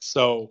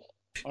 So,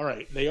 all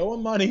right, they owe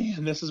him money,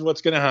 and this is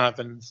what's going to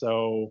happen.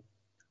 So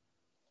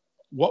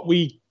what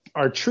we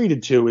are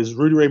treated to is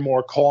Rudy Ray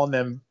Moore calling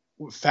them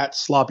fat,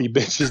 sloppy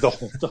bitches the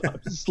whole time.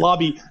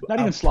 Slobby, not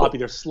even sloppy,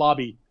 they're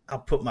slobby. I'll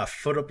put my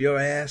foot up your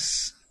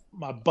ass.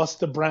 My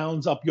Buster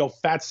Browns up your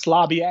fat,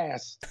 slobby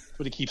ass. That's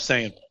what he keeps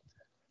saying.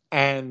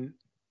 And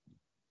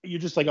you're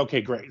just like,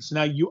 okay, great. So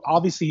now you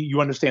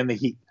understand the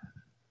heat.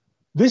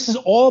 This is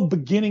all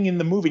beginning in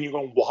the movie, and you're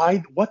going,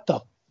 why? What the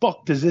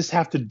fuck does this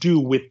have to do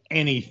with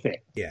anything?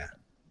 Yeah.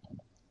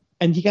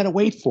 And you got to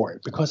wait for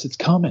it because it's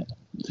coming.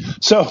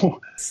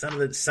 So,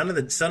 devil's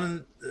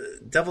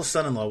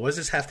son-in-law. What does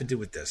this have to do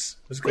with this?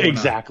 What's going on?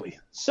 Exactly.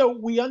 So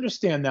we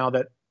understand now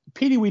that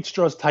Petey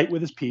Wheatstraw's tight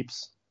with his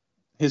peeps.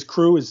 His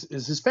crew is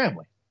his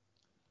family.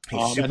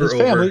 He's super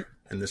over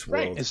in this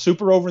world. Right, is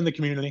super over in the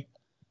community,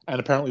 and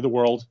apparently the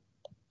world.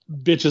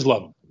 Bitches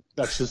love him.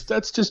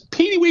 That's just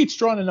Petey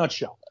Wheatstraw in a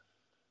nutshell.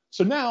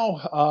 So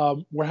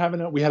now we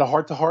had a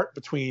heart-to-heart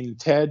between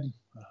Ted.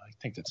 I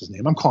think that's his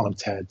name. I'm calling him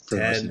Ted for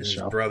the rest of the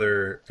show.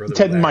 Brother Ted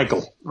Larry. and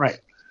Michael, right?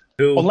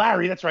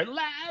 Larry. That's right,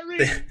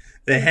 Larry.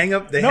 They hang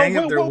up. Wait.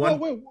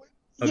 Okay.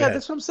 Yeah,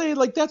 that's what I'm saying.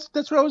 Like that's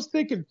what I was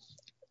thinking.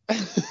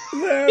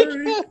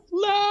 Larry.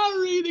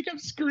 They kept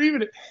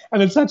screaming it,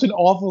 and it's such an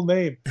awful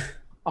name.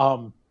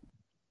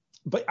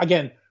 But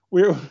again,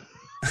 we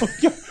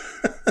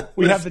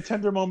have the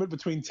tender moment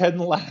between Ted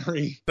and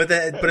Larry. But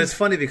it's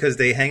funny because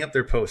they hang up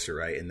their poster,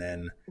 right? And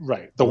then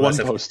the one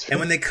post. And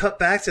when they cut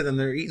back to them,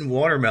 they're eating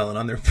watermelon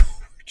on their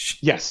porch.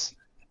 Yes.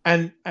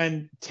 And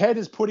Ted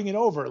is putting it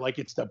over like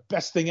it's the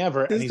best thing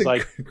ever. And he's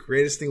like,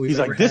 greatest thing we've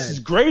ever had. This is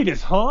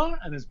greatest, huh?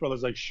 And his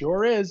brother's like,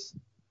 sure is.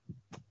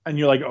 And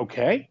you're like,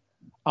 okay.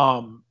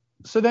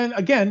 So then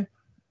again,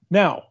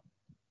 now,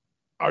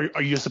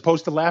 are you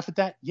supposed to laugh at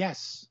that?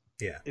 Yes.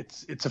 Yeah.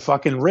 It's a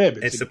fucking rib.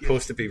 It's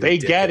supposed to be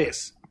ridiculous. They get it.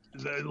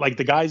 Like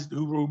the guys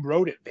who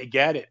wrote it, they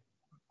get it.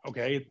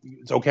 Okay.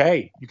 It's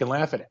okay. You can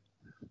laugh at it.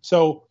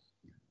 So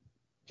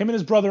him and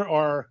his brother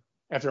are,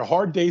 after a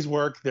hard day's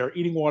work, they're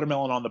eating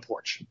watermelon on the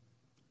porch.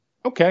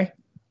 Okay.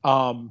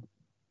 And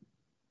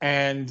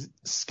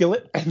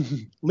Skillet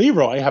and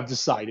Leroy have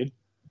decided,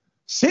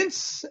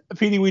 since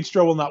Petey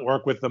Wheatstraw will not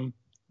work with them,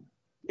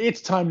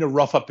 it's time to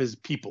rough up his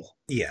people.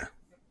 Yeah.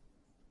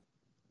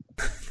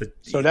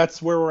 So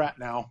that's where we're at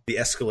now. The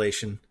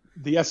escalation.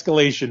 the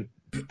escalation,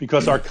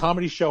 because our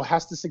comedy show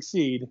has to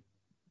succeed.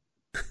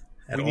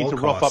 We need to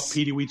rough up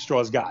Petey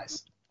Wheatstraw's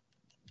guys.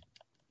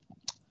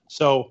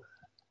 So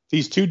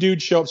these two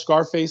dudes show up,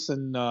 Scarface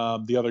and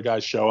the other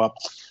guys show up,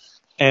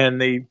 and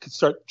they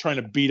start trying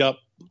to beat up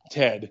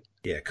Ted.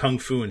 Yeah, kung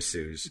fu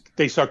ensues.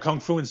 They start kung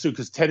fu ensues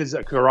because Ted is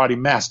a karate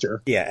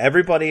master. Yeah,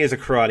 everybody is a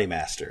karate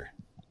master.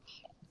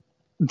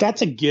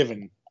 That's a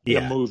given in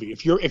a movie.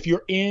 If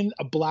you're in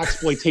a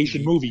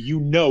blaxploitation movie,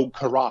 you know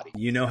karate.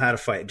 You know how to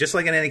fight. Just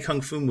like in any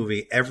kung fu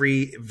movie,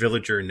 every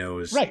villager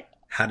knows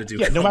how to do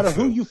kung fu. No matter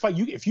who you fight,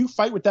 if you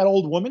fight with that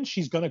old woman,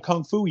 she's going to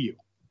kung fu you.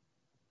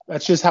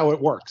 That's just how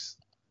it works.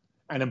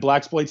 And in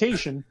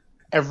blaxploitation,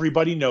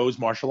 everybody knows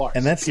martial arts.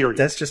 And that's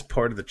just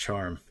part of the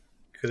charm.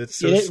 Because it's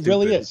so stupid. It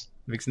really is.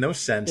 It makes no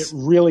sense. It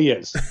really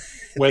is.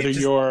 Whether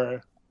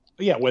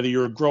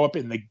you grow up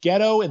in the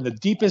ghetto, in the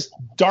deepest,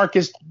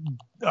 darkest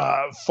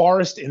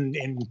forest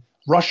in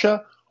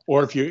Russia,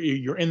 or if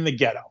you're in the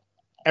ghetto,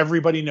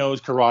 everybody knows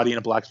karate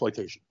and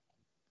blaxploitation.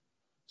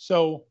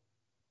 So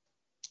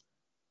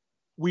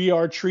we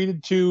are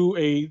treated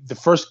to the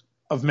first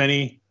of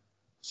many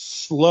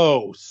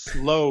slow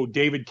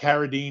David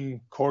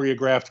Carradine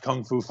choreographed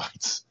kung fu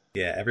fights.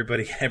 Yeah,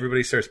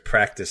 everybody starts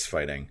practice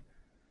fighting.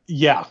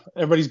 Yeah,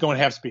 everybody's going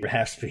half speed.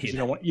 Half speed. You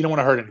don't want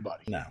to hurt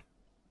anybody. No.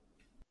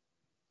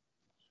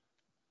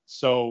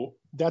 So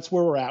that's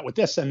where we're at with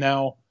this. And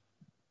now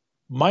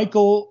Larry.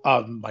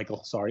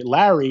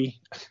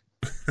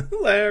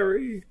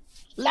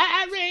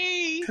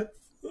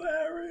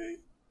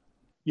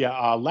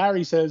 Yeah,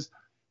 Larry says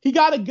he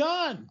got a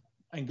gun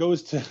and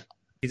goes to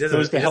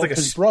help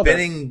his brother.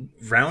 Spinning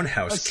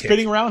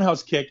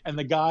roundhouse kick, and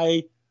the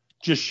guy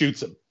just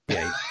shoots him.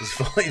 Yeah,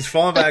 he's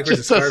falling backwards,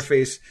 and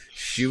Scarface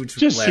shoots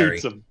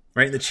him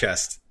right in the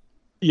chest.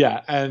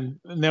 Yeah, and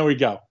there we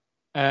go.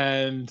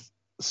 And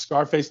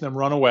Scarface and them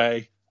run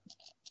away,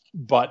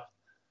 but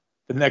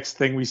the next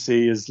thing we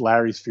see is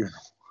Larry's funeral.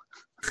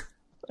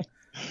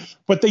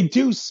 But they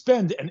do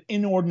spend an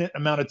inordinate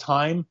amount of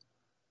time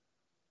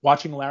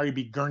watching Larry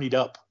be gurneyed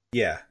up.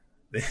 Yeah.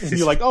 And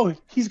you're like, oh,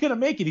 he's going to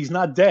make it. He's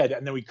not dead.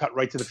 And then we cut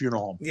right to the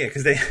funeral home. Yeah,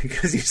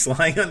 because he's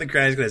lying on the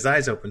ground. He's got his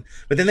eyes open.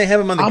 But then they have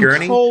him on the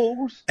gurney.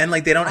 Cold. And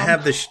like they don't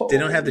have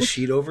the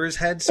sheet over his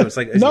head. So it's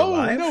like, is he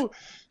alive? No.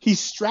 He's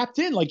strapped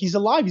in like he's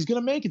alive. He's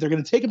going to make it. They're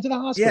going to take him to the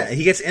hospital. Yeah,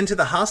 he gets into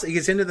the hospital. He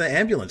gets into the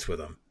ambulance with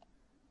him.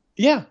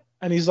 Yeah.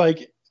 And he's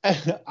like,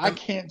 I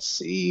can't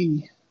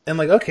see. And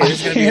like, okay,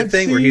 there's going to be a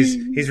thing where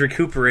he's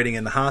recuperating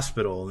in the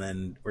hospital, and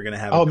then we're going to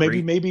have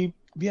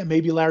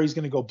maybe Larry's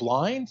going to go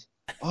blind.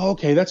 Oh,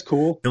 okay, that's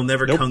cool. He'll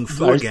never kung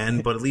fu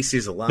again, but at least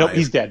he's alive. Nope,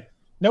 he's dead.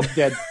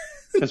 Dead.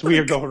 Because we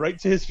are going right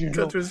to his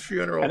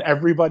funeral. And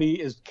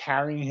everybody is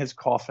carrying his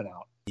coffin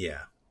out.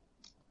 Yeah.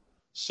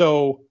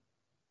 So,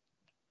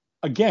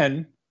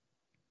 again,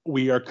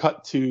 we are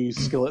cut to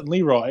Skillet and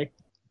Leroy,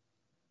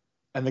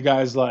 and the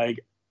guy's like,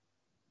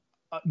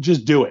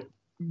 just do it.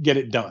 Get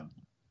it done.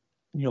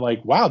 And you're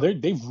like, wow,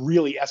 they've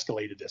really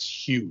escalated this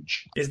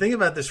huge. Think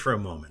about this for a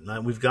moment.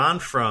 Now, we've gone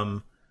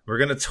from we're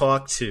going to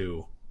talk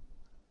to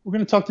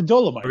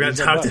Dolomite. We're going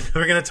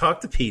to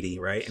talk to Petey,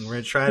 right? And we're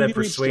going to try to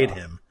persuade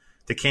him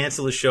to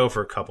cancel the show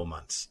for a couple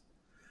months.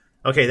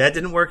 Okay, that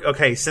didn't work.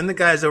 Okay, send the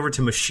guys over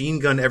to machine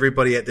gun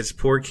everybody at this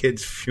poor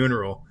kid's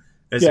funeral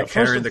as they're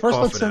carrying the coffin.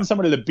 First, let's send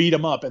somebody to beat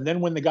him up, and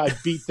then when the guy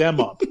beat them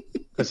up,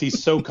 because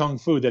he's so kung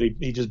fu that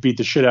he just beat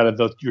the shit out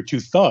of your two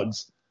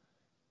thugs,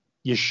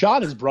 you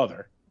shot his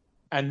brother,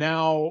 and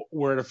now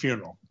we're at a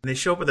funeral. And they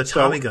show up with a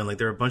Tommy gun like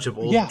they're a bunch of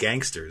old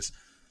gangsters.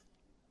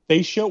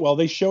 They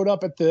showed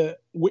up at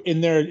in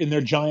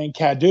their giant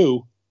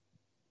Cadu,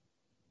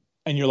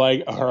 and you're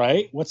like, all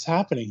right, what's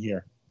happening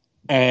here?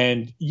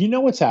 And you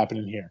know what's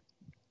happening here.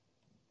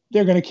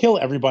 They're going to kill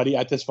everybody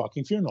at this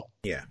fucking funeral.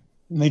 Yeah.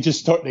 And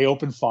they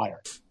open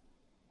fire.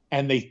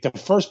 And the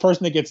first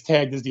person that gets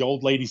tagged is the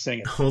old lady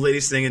singing. Old lady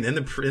singing, and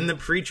the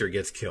preacher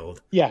gets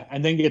killed. Yeah,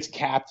 and then gets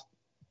capped.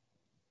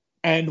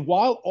 And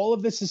while all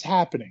of this is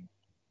happening,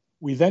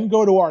 we then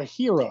go to our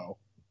hero,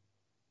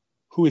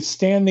 who is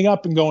standing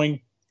up and going,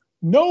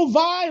 "No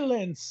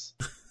violence,"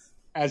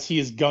 as he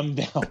is gunned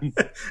down.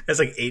 As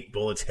like 8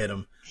 bullets hit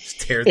him, just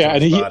tear through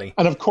his body.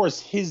 And of course,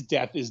 his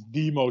death is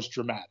the most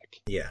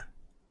dramatic. Yeah.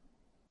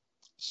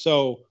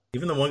 So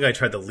even the one guy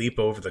tried to leap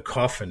over the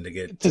coffin to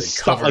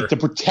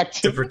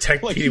protect him,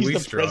 like Petey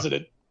Wheatstraw. The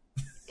president.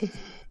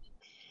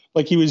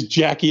 Like he was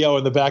Jackie O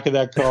in the back of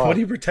that car. What are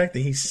you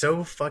protecting? He's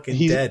so fucking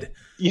dead.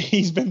 Yeah,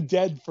 he's been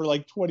dead for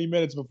like 20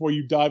 minutes before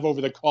you dive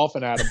over the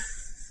coffin at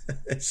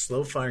him.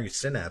 Slow firing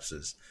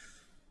synapses.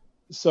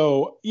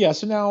 So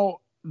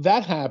now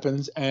that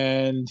happens,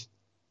 and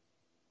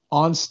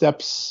on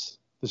steps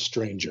the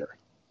stranger.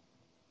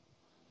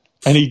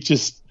 And he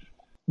just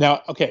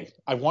now, okay,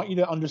 I want you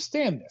to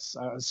understand this.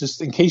 It's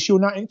just in case you're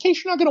not going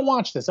to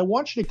watch this, I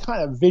want you to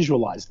kind of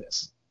visualize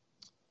this.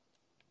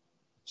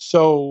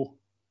 So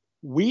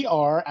we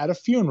are at a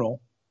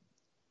funeral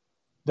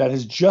that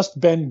has just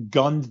been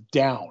gunned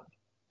down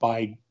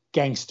by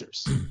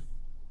gangsters,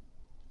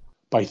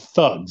 by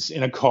thugs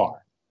in a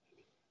car.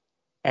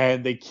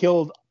 And they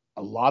killed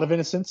a lot of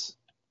innocents,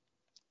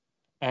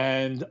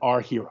 and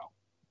our hero.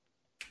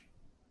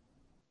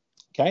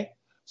 Okay,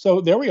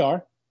 so there we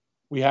are.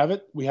 We have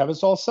it. We have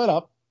this all set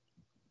up.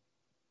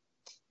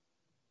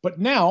 But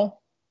now,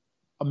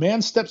 a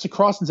man steps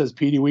across and says,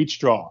 "Petey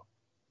Wheatstraw.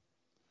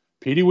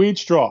 Petey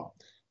Wheatstraw."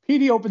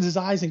 Petey opens his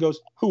eyes and goes,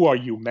 "Who are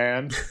you,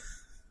 man?"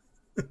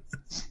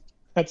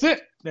 That's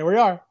it. There we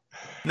are.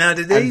 Now,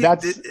 did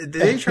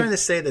they trying to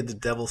say that the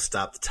devil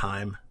stopped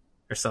time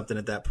or something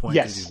at that point?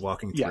 Yes. He's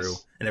walking through,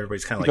 and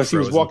everybody's kind of because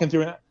frozen. He was walking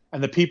through,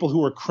 and the people who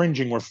were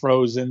cringing were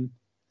frozen,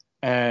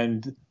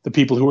 and the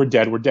people who were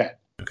dead were dead.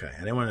 Okay, I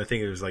didn't want to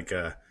think it was like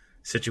a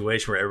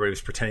situation where everybody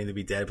was pretending to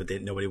be dead, but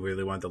nobody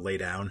really wanted to lay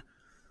down,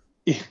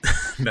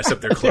 mess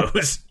up their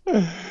clothes.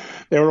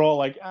 They were all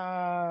like,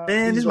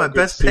 "Man, these are my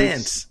best suits.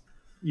 Pants."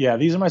 Yeah,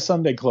 these are my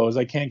Sunday clothes.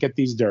 I can't get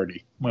these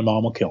dirty. My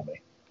mom will kill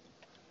me.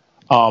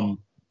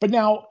 But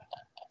now,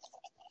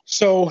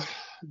 so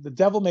the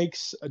devil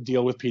makes a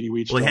deal with Petey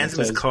Wheatstraw. Well, he hands him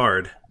his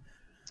card.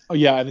 Oh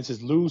yeah, and it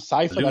says Lou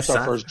Cypher. That's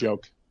our first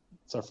joke.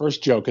 It's our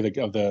first joke of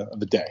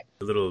the day.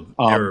 A little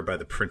error by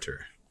the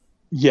printer.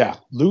 Yeah,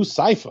 Lou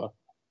Cypher.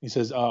 He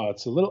says,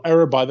 it's a little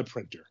error by the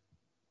printer.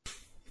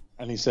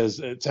 And he says,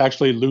 it's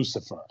actually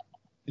Lucifer.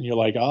 And you're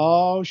like,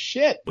 oh,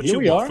 shit. What Here you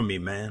we want are. from me,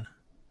 man?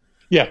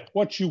 Yeah,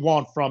 what you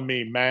want from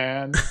me,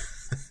 man?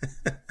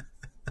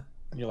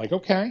 And you're like,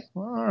 okay,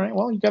 well, all right.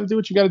 Well, you got to do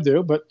what you got to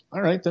do. But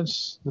all right,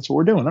 that's what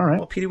we're doing. All right.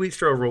 Well, Petey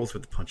Wheatstraw rolls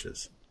with the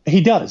punches.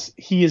 He does.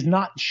 He is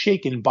not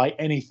shaken by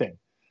anything.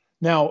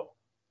 Now,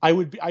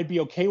 I'd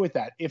be okay with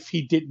that if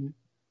he didn't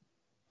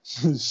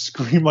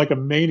scream like a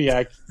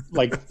maniac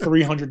like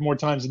 300 more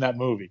times in that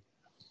movie.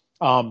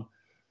 So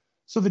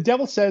the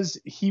devil says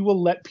he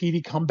will let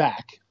Petey come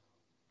back.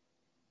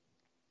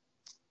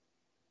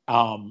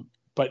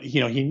 But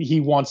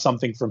he wants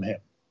something from him.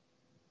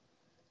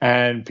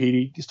 And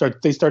Petey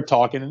they start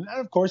talking, and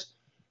of course,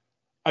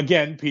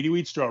 again, Petey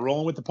Wheatstraw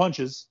rolling with the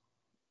punches.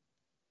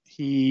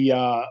 He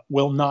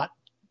will not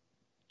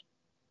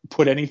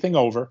put anything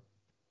over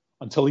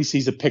until he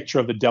sees a picture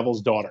of the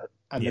devil's daughter,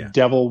 and the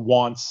devil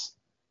wants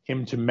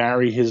him to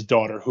marry his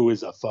daughter, who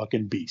is a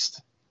fucking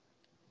beast.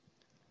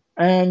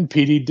 And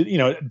Petey,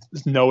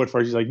 no at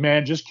first. He's like,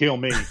 "Man, just kill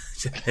me."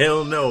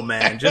 Hell no,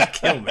 man, just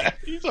kill me.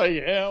 He's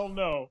like, "Hell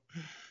no,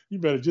 you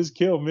better just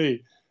kill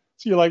me."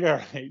 So you're like,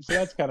 all right. So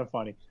that's kind of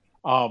funny.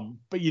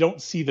 But you don't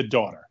see the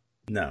daughter.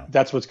 No,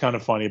 that's what's kind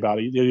of funny about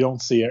it. You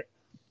don't see it,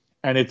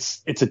 and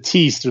it's a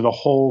tease through the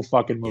whole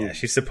fucking movie. Yeah,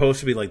 she's supposed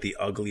to be like the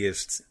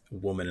ugliest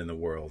woman in the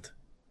world.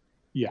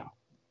 Yeah,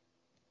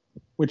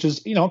 which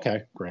is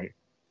okay, great,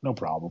 no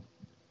problem.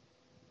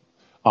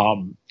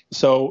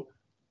 So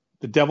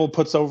the devil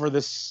puts over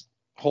this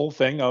whole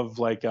thing of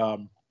like,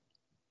 you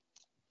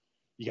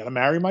got to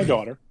marry my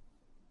daughter.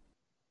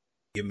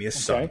 Give me a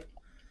son.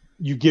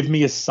 You give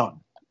me a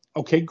son.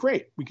 Okay,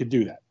 great. We could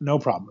do that. No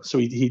problem. So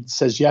he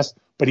says yes,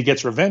 but he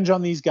gets revenge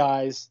on these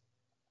guys.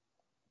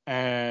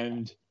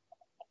 And,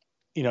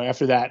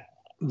 after that,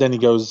 then he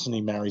goes and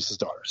he marries his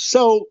daughter.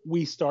 So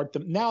we start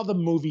now the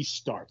movie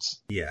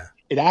starts. Yeah.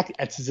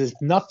 It's as if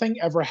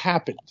nothing ever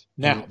happened.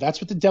 Now, that's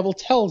what the devil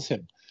tells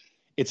him.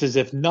 It's as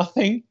if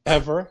nothing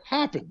ever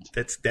happened.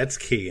 That's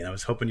key, and I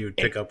was hoping you would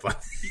pick up on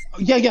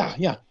it.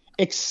 Yeah.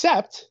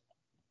 Except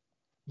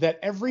that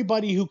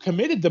everybody who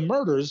committed the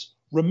murders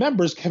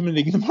remembers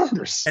committing the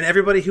murders. And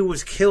everybody who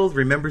was killed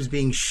remembers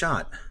being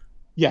shot.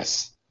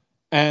 Yes.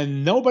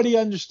 And nobody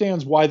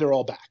understands why they're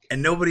all back.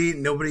 And nobody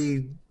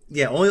only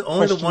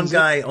the one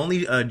guy,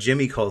 only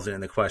Jimmy calls it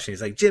in the question.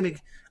 He's like, "Jimmy,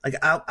 like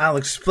I'll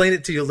explain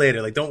it to you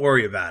later. Like, don't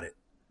worry about it."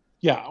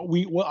 Yeah,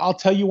 I'll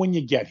tell you when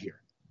you get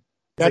here.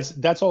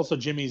 That's also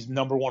Jimmy's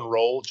number one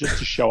role, just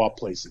to show up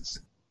places.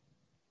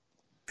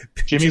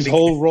 Jimmy's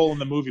whole role in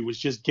the movie was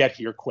just get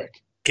here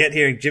quick. Get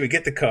here, Jimmy,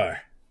 get the car.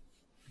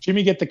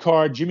 Jimmy, get the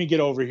car. Jimmy, get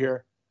over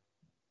here.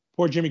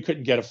 Poor Jimmy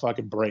couldn't get a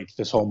fucking break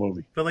this whole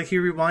movie. But like he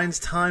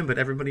rewinds time, but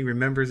everybody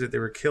remembers that they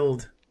were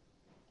killed.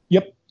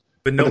 Yep.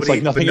 But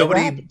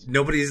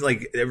nobody's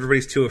like,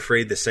 everybody's too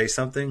afraid to say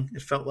something,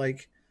 it felt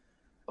like.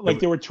 Like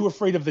they were too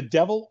afraid of the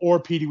devil or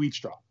Petey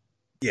Wheatstraw.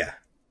 Yeah.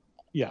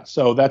 Yeah,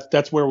 so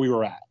that's where we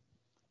were at.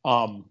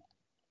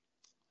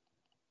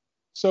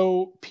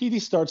 So Petey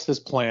starts this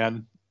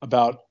plan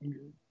about,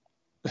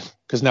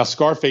 because now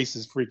Scarface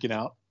is freaking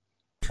out.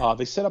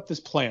 They set up this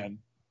plan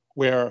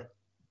where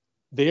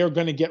they are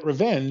going to get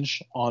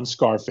revenge on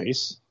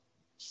Scarface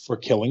for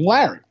killing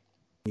Larry.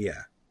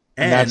 Yeah,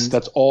 and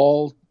that's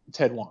all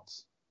Ted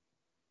wants.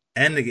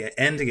 And to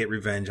get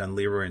revenge on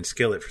Leroy and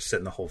Skillet for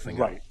setting the whole thing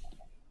up. Right.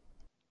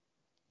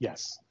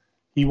 Yes,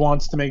 he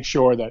wants to make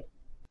sure that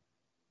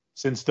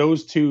since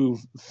those two,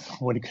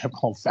 what do you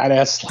call them, fat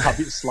ass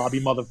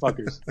slobby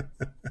motherfuckers,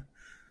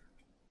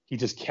 he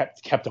just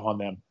kept on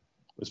them.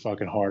 It was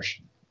fucking harsh.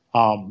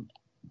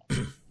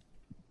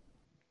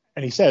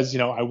 And he says,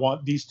 I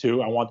want these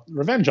two. I want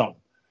revenge on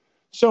them.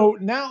 So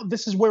now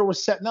this is where we're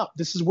setting up.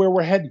 This is where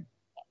we're heading.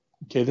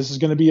 Okay, this is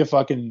going to be a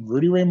fucking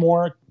Rudy Ray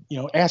Moore,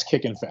 ass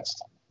kicking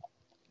fest.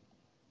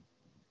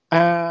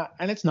 And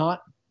it's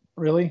not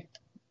really.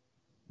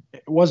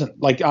 It wasn't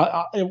like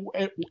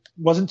it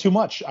wasn't too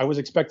much. I was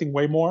expecting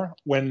way more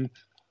when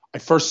I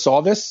first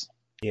saw this,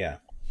 Yeah.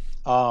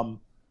 I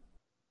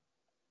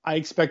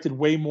expected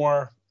way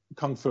more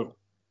kung fu.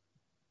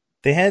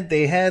 They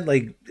had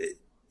like,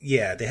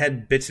 yeah, they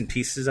had bits and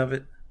pieces of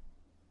it.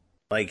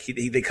 Like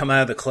they come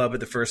out of the club at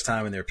the first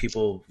time, and there are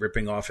people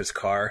ripping off his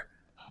car.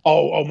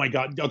 Oh my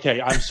God.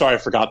 Okay, I'm sorry, I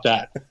forgot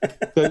that.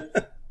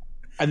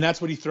 And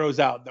that's what he throws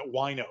out, that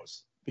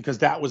winos, because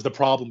that was the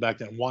problem back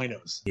then.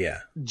 Winos, Yeah.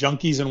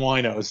 junkies and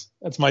winos.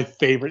 That's my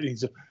favorite.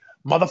 He's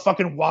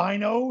motherfucking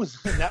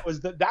winos. And that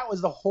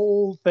was the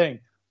whole thing.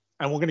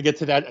 And we're gonna get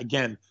to that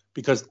again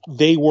because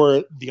they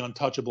were the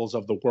untouchables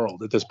of the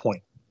world at this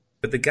point.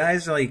 But the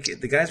guys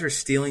were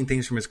stealing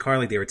things from his car,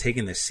 like they were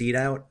taking the seat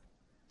out.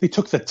 They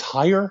took the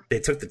tire. They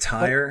took the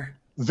tire.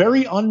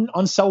 Very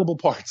unsellable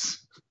parts.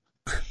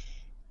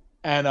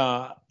 And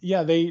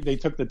they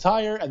took the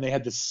tire and they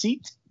had the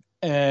seat.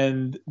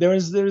 And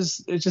there's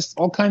just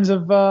all kinds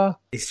of.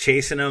 He's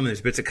chasing them.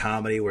 There's bits of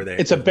comedy where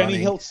it's a Benny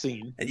Hill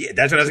scene. And yeah,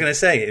 that's what I was gonna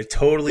say. It's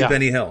totally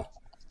Benny Hill.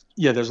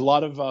 Yeah, there's a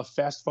lot of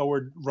fast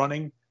forward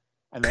running,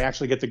 and they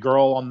actually get the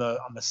girl on the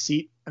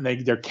seat, and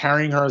they're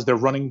carrying her as they're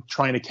running,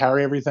 trying to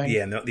carry everything.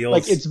 Yeah, the old,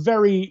 like it's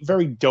very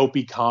very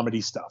dopey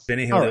comedy stuff.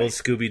 Benny Hill, the old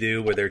Scooby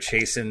Doo, where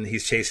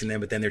he's chasing them,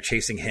 but then they're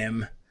chasing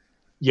him.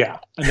 Yeah,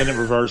 and then it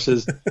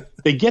reverses.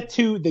 they get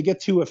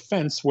to a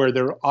fence where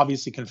they're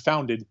obviously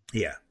confounded.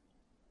 Yeah.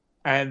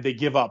 And they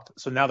give up.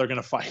 So now they're going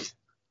to fight.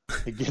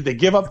 They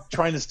give up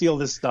trying to steal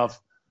this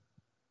stuff.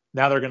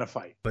 Now they're going to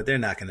fight. But they're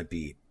not going to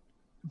beat.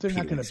 They're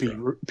not going to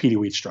beat Petey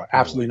Wheatstraw.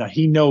 Absolutely not.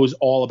 He knows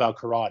all about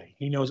karate.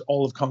 He knows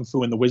all of kung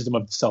fu and the wisdom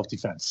of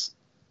self-defense.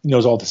 He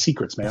knows all the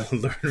secrets, man.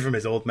 Learn from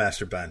his old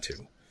master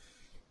Bantu.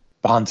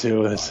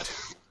 Bantu is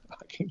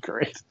fucking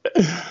great.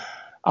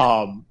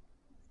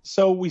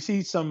 So we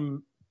see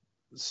some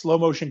slow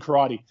motion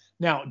karate.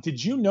 Now,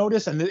 did you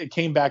notice, and it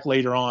came back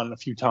later on a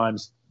few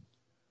times,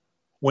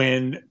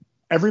 when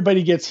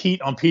everybody gets heat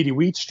on Petey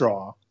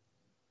Wheatstraw,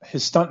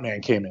 his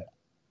stuntman came in.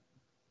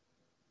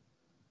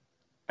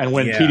 And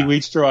when Petey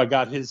Wheatstraw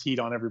got his heat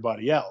on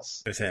everybody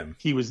else, it was him.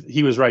 He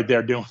was right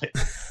there doing it.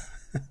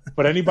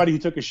 But anybody who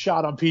took a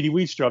shot on Petey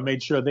Wheatstraw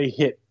made sure they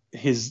hit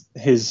his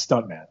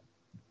stuntman.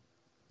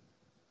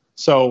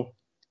 So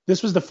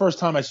this was the first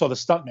time I saw the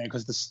stuntman,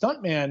 because the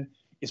stuntman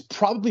is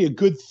probably a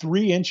good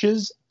 3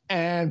 inches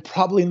and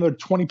probably another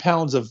 20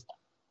 pounds of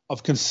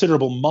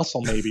considerable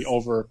muscle, maybe,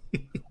 over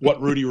what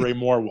Rudy Ray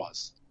Moore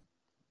was.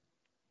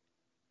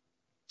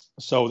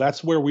 So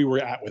that's where we were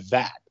at with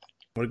that.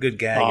 What a good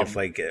gag if,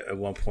 like, at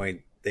one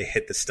point they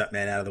hit the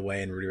stuntman out of the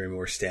way and Rudy Ray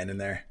Moore standing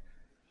there.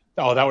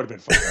 Oh, that would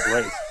have been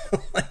fucking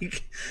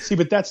great. See,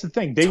 but that's the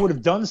thing. They would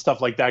have done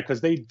stuff like that because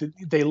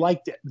they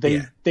liked it.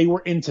 They were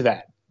into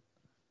that.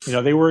 You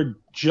know, they were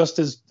just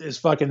as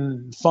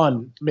fucking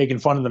fun making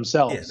fun of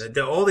themselves.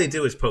 Yeah, all they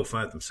do is poke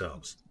fun at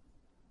themselves.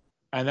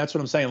 And that's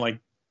what I'm saying.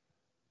 Like,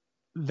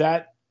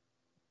 that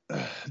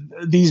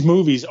these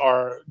movies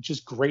are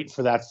just great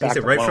for that fact.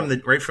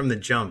 Right from the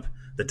jump,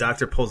 the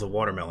doctor pulls a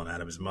watermelon out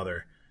of his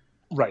mother,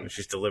 right? When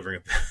she's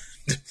delivering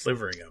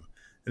him,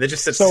 and that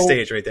just sets the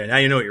stage right there. Now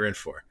you know what you're in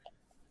for.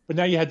 But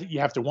now you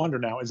have to wonder.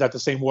 Now, is that the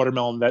same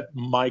watermelon that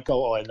Michael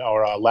or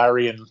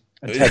Larry and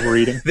Ted were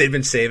eating? They've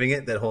been saving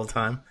it that whole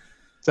time.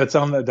 That's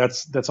on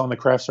the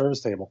craft service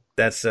table.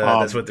 That's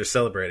what they're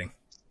celebrating.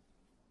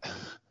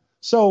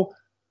 So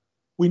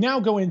we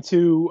now go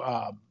into.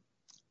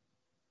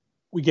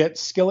 We get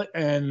Skillet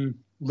and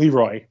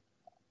Leroy,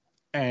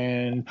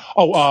 and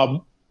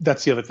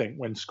that's the other thing,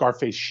 when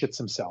Scarface shits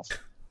himself.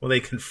 Well, they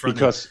confront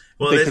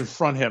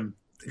him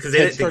because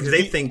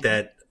they think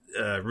that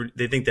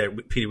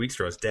Petey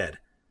Wheatstraw is dead,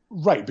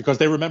 right? Because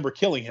they remember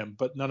killing him,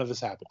 but none of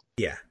this happened.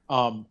 Yeah.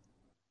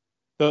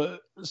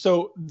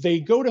 So they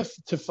go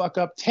to fuck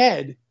up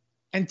Ted,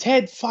 and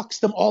Ted fucks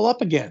them all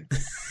up again.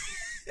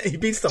 He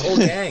beats the whole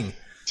gang.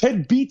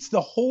 Ted beats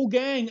the whole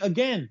gang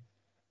again.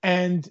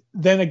 And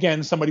then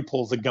again, somebody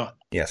pulls a gun.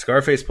 Yeah,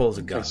 Scarface pulls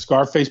a gun.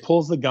 Scarface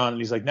pulls the gun,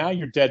 and he's like, "Now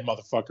you're dead,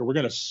 motherfucker. We're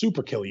gonna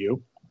super kill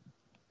you."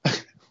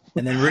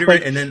 And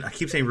then I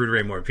keep saying Rudy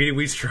Ray Moore. Petey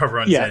Wheatstraw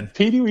runs in. Yeah,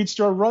 Petey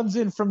Wheatstraw runs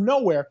in from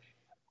nowhere.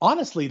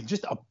 Honestly,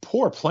 just a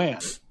poor plan,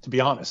 to be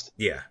honest.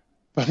 Yeah.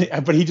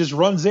 But he just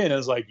runs in and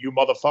is like, "You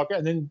motherfucker,"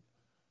 and then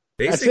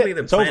basically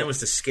the plan was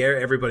to scare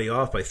everybody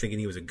off by thinking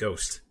he was a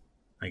ghost,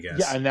 I guess.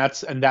 Yeah, and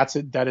that's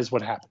it. That is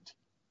what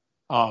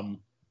happened.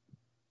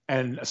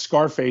 And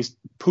Scarface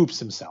poops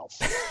himself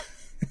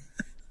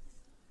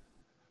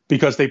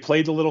because they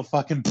played the little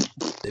fucking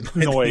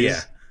noise.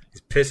 Yeah,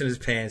 he's pissing his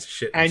pants,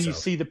 shit. And himself.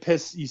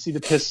 You see the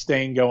piss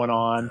stain going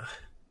on.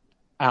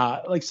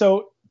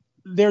 So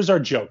there's our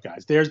joke,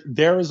 guys.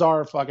 There is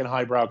our fucking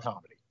highbrow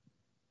comedy.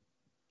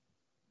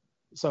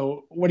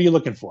 So what are you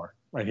looking for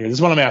right here? This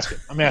is what I'm asking.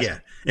 Yeah.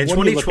 In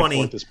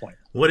 2020, at this point,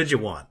 what did you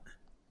want?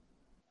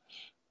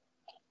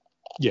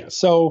 Yeah.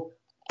 So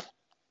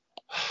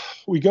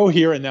we go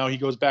here, and now he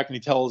goes back and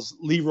he tells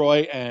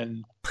Leroy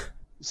and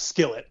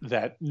Skillet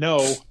that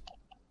no,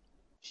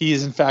 he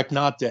is in fact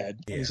not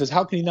dead. Yeah. And he says,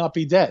 "How can he not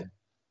be dead?"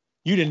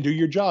 you didn't do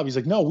your job. He's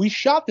like, no, we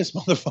shot this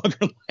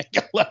motherfucker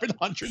like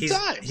 1,100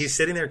 times. He's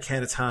sitting there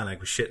catatonic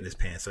with shit in his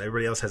pants, and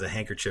everybody else has a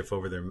handkerchief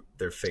over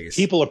their face.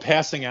 People are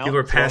passing out. People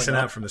are passing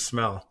out from the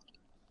smell.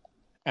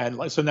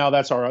 And so now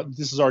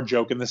this is our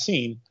joke in the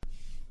scene.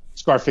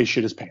 Scarface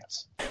shit his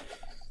pants.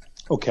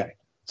 Okay.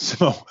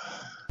 So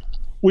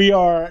we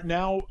are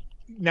now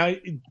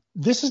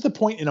this is the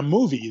point in a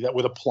movie that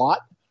with a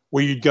plot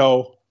where you'd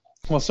go,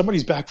 well,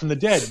 somebody's back from the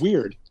dead.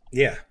 Weird.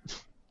 Yeah.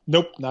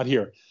 Nope, not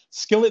here.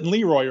 Skillet and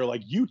Leroy are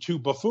like, you two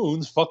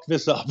buffoons fuck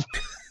this up.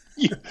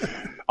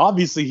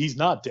 Obviously, he's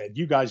not dead.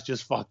 You guys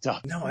just fucked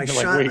up. No, I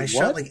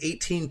shot like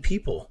 18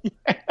 people.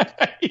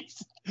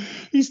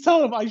 He's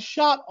telling him, I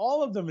shot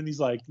all of them. And he's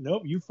like,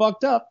 nope, you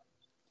fucked up.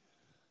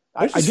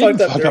 I didn't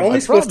fuck up. They're only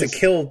supposed to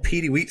kill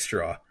Petey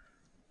Wheatstraw.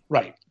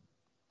 Right.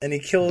 And he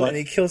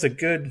kills a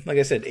good, like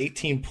I said,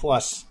 18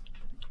 plus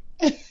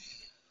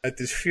at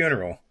this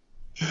funeral.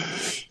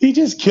 He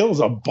just kills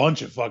a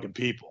bunch of fucking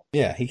people.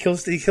 Yeah, he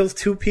kills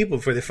 2 people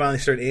before they finally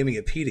start aiming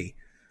at Petey.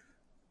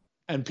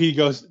 And Petey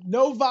goes,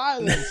 no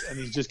violence, and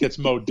he just gets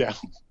mowed down.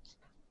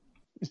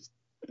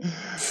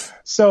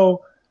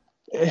 So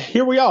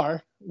here we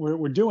are.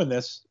 We're doing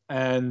this,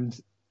 and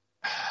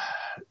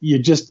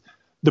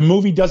the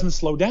movie doesn't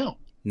slow down.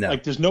 No.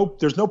 Like there's no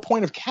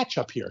point of catch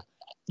up here.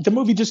 The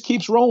movie just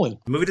keeps rolling.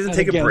 The movie doesn't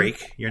take a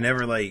break. You're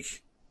never like,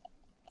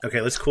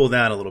 okay, let's cool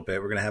down a little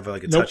bit. We're gonna have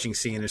like a touching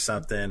scene or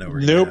something.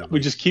 Or we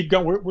just keep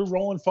going. We're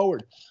rolling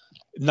forward.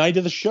 Night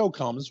of the show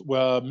comes.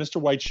 Mr.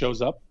 White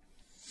shows up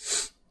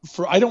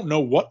for I don't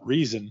know what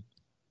reason.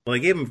 Well,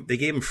 they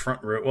gave him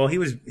front row. Well, he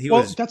was.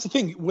 That's the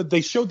thing.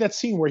 They showed that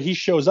scene where he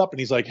shows up and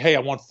he's like, "Hey, I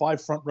want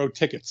 5 front row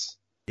tickets."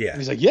 Yeah. And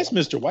he's like, "Yes,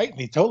 Mr. White," and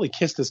he totally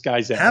kissed this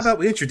guy's ass. How about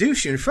we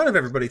introduce you in front of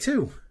everybody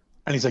too?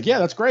 And he's like, "Yeah,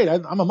 that's great.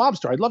 I'm a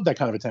mobster. I'd love that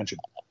kind of attention."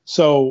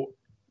 So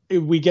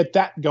we get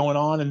that going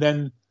on, and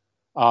then,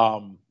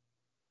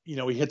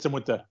 he hits him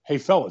with the, "Hey,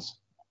 fellas,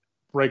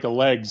 break a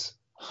legs,"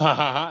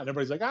 and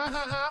everybody's like, "Ah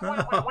ha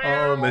ha!"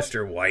 Oh,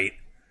 Mr. White.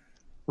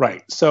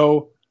 Right.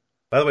 So,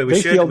 by the way,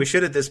 we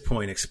should at this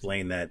point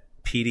explain that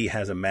Petey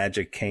has a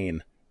magic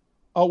cane.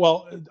 Oh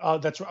well,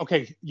 that's right.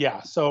 Okay,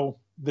 yeah. So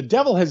the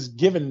devil has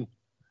given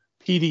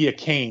Petey a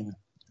cane,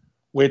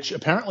 which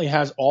apparently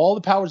has all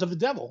the powers of the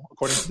devil,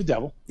 according to the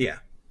devil. Yeah.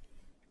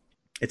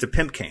 It's a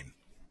pimp cane.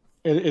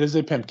 It is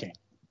a pimp cane.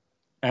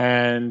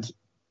 And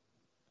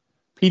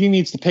Petey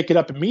needs to pick it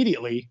up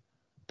immediately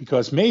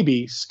because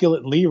maybe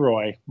Skillet and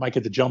Leroy might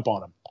get the jump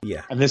on him.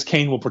 Yeah. And this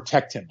cane will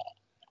protect him.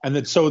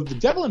 And so the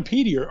devil and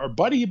Petey are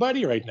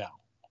buddy-buddy right now.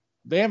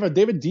 They have a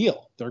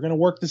deal. They're going to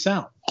work this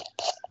out.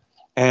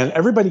 And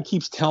everybody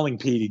keeps telling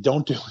Petey,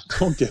 don't do it.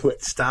 Don't do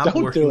it. Stop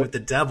working with the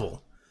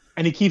devil.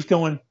 And he keeps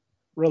going,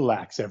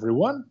 relax,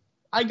 everyone.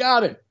 I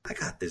got it. I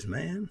got this,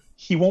 man.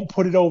 He won't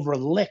put it over a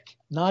lick.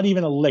 Not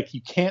even a lick.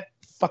 You can't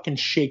fucking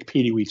shake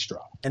Petey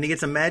Wheatstraw. And he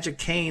gets a magic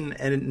cane,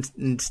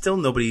 and still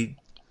nobody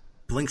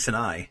blinks an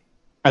eye.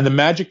 And the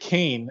magic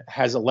cane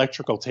has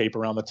electrical tape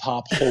around the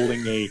top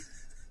holding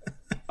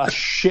a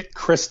shit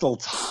crystal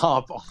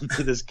top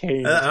onto this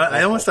cane.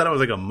 I almost thought it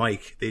was like a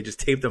mic. They just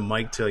taped a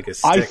mic to like a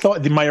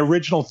stick. My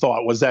original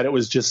thought was that it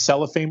was just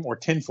cellophane or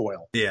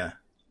tinfoil. Yeah.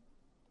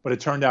 But it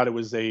turned out it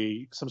was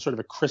some sort of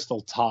a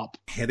crystal top.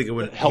 He had to go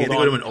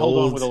to an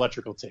old with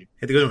electrical tape. He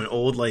had to go to an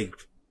old like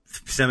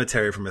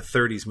cemetery from a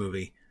 30s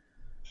movie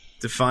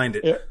to find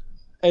it.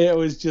 It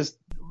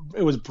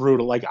was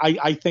brutal. Like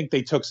I think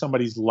they took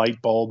somebody's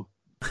light bulb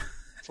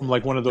from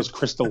like one of those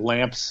crystal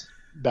lamps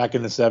back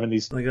in the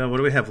 70s. Like, what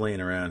do we have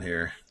laying around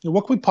here?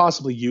 What could we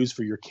possibly use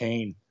for your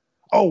cane?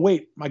 Oh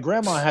wait, my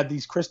grandma had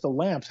these crystal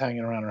lamps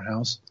hanging around her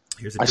house.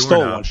 I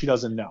stole one. She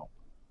doesn't know.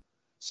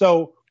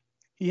 So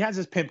he has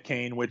his pimp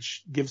cane,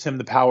 which gives him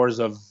the powers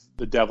of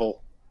the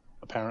devil,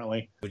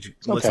 apparently. Which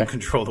lets him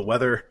control the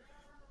weather.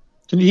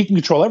 He can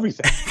control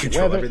everything.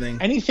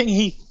 Everything. Anything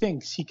he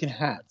thinks he can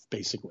have,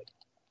 basically.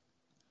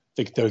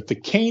 The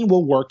cane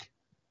will work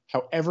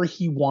however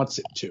he wants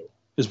it to,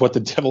 is what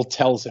the devil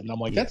tells him. And I'm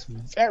like, that's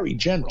very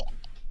general.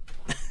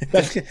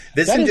 This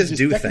can just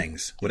do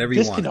things, whatever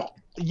you want.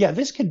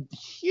 This could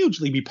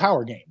hugely be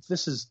power games.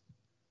 This is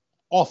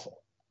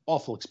awful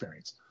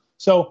experience.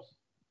 So,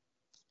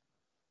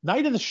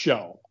 night of the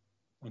show,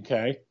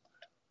 okay,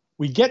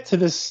 we get to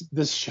this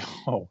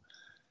show,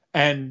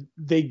 and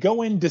they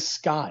go in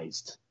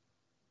disguised.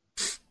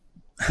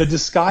 The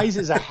disguise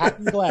is a hat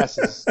and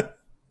glasses,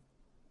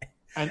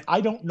 and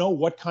I don't know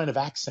what kind of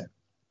accent.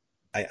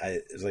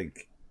 It's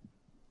like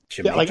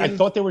Jamaican? Yeah, like I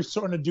thought they were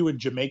sort of do a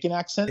Jamaican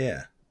accent.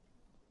 Yeah,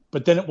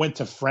 but then it went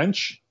to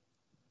French,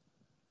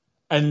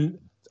 and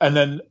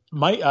then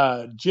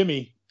my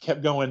Jimmy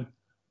kept going,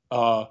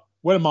 well,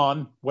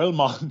 man.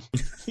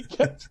 He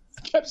kept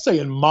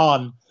saying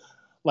 "man"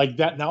 like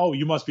that. Now,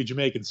 you must be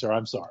Jamaican, sir.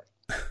 I'm sorry.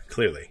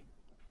 Clearly.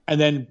 And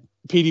then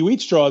Petey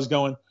Wheatstraw is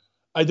going,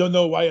 I don't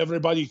know why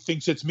everybody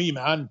thinks it's me,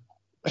 man.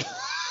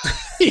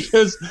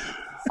 Because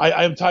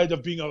I am tired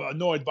of being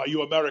annoyed by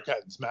you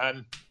Americans,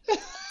 man.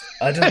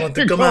 I just want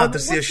to come out to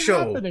see a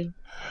show. Happening?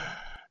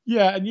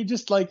 Yeah, and you're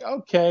just like,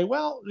 okay,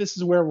 well, this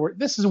is where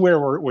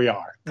we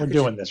are. We're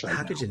doing this right now.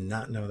 How could you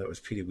not know that was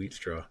Petey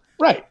Wheatstraw?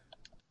 Right.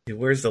 He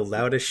wears the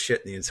loudest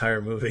shit in the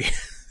entire movie.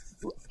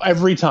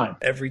 Every time.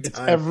 It's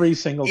every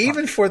single time.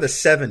 Even for the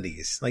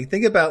 70s. Like,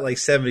 think about, like,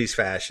 70s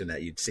fashion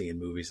that you'd see in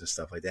movies and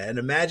stuff like that. And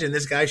imagine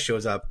this guy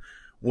shows up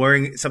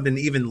wearing something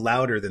even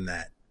louder than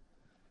that.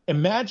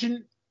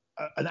 Imagine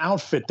an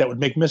outfit that would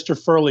make Mr.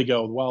 Furley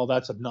go, well,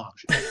 that's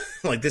obnoxious.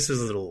 Like, this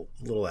is a little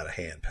out of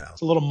hand, pal.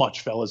 It's a little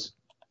much, fellas.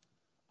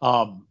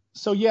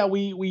 So yeah,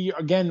 we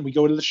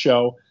go to the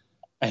show,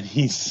 and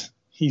he's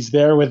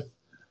there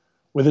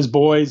with his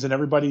boys, and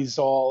everybody's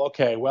all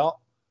okay.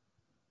 Well,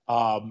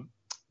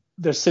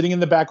 they're sitting in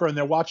the back row and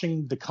they're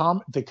watching the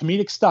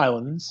comedic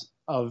stylings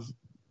of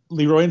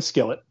Leroy and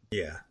Skillet.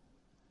 Yeah.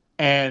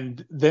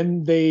 And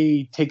then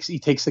he takes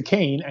the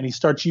cane and he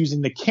starts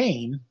using the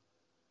cane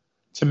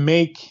to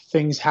make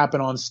things happen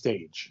on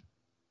stage.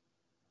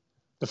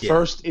 The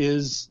first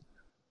is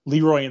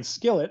Leroy and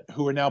Skillet,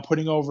 who are now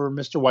putting over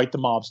Mr. White, the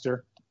mobster,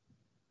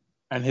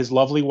 and his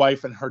lovely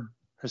wife and her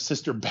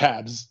sister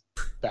Babs.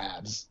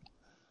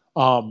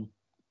 And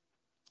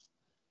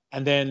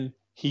then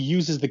he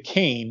uses the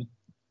cane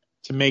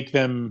to make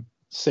them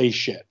say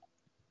shit.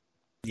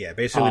 Yeah,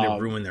 basically to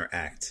ruin their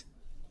act.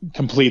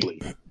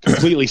 Completely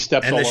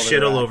steps and all the over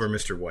shit all over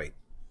Mr. White.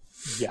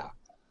 Yeah.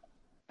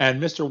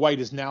 And Mr. White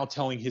is now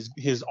telling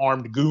his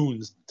armed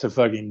goons to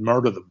fucking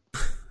murder them.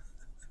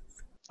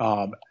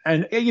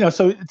 And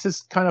so it's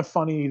just kind of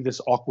funny,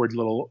 this awkward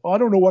little, I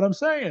don't know what I'm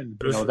saying,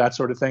 that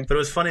sort of thing. But it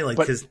was funny, like,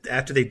 because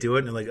after they do it,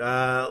 and they're like,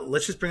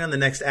 let's just bring on the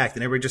next act,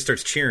 and everybody just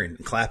starts cheering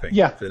and clapping.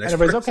 Yeah, and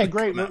everybody's, okay,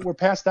 great, we're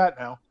past that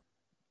now.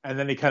 And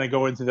then they kind of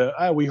go into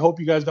we hope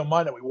you guys don't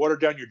mind that we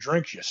watered down your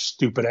drinks, you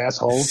stupid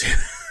assholes.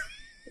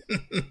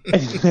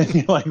 And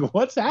you're like,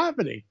 what's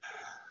happening?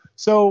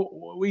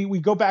 So we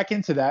go back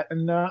into that,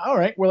 and all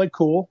right, we're like,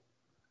 cool.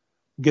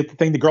 Get the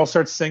thing, the girl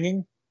starts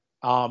singing.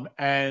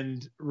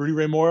 And Rudy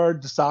Ray Moore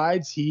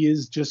decides he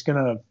is just going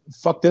to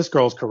fuck this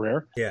girl's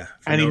career. Yeah.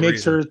 And he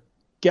makes her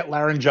get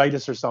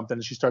laryngitis or something.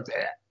 And she starts,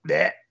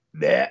 bleh.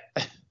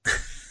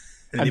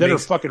 And then her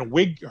fucking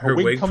wig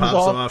comes pops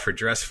off. Her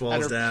dress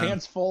falls down. And her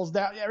pants falls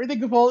down.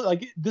 Everything falls.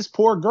 Like, this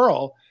poor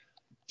girl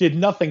did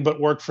nothing but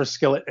work for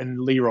Skillet and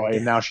Leroy,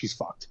 and now she's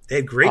fucked. They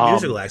had great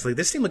musical acts. Like,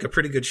 this seemed like a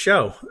pretty good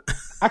show.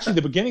 Actually,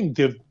 the beginning,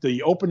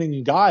 the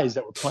opening guys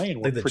that were playing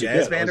were like pretty the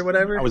jazz good. band or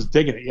whatever? I was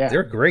digging it, yeah.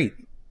 They're great.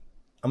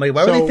 I'm like,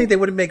 why would they think they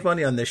wouldn't make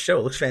money on this show?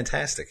 It looks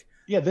fantastic.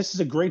 Yeah, this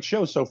is a great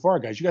show so far,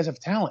 guys. You guys have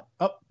talent.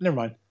 Oh, never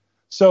mind.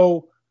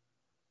 So,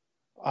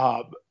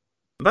 by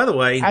the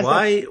way,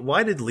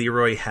 why did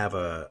Leroy have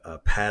a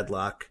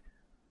padlock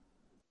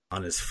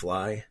on his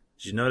fly?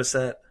 Did you notice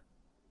that?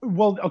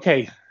 Well,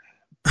 okay,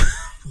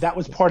 that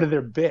was part of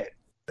their bit.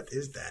 What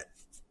is that?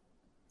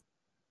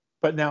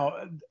 But now,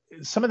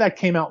 some of that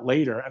came out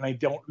later, and I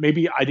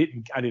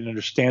didn't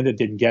understand it,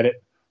 didn't get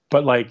it,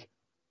 but like.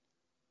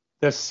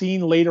 The scene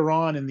later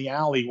on in the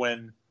alley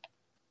when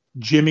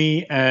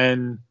Jimmy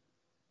and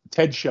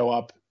Ted show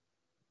up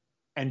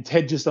and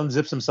Ted just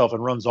unzips himself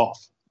and runs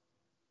off.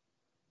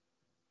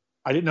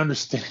 I didn't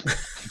understand.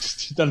 I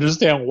just didn't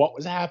understand what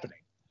was happening.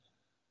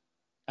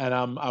 And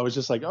I was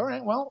just like, all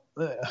right, well,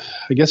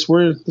 I guess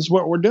this is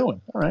what we're doing.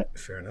 All right.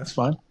 Fair enough. That's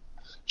fine.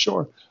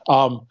 Sure.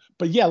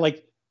 But yeah,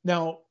 like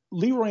now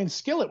Leroy and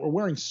Skillet were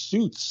wearing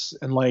suits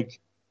and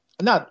like,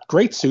 not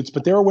great suits,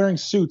 but they were wearing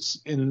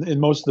suits in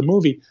most of the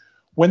movie.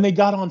 When they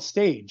got on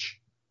stage,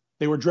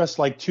 they were dressed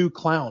like two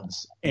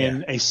clowns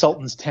in a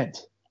sultan's tent.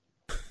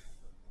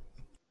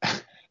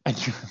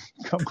 And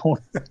I'm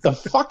going, what the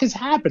fuck is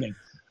happening?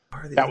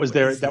 That was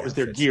their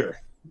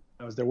gear.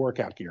 That was their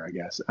workout gear, I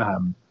guess.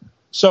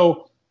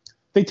 So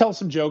they tell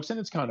some jokes, and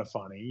it's kind of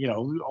funny,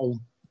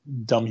 old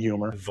dumb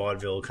humor.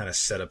 Vaudeville kind of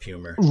setup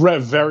humor.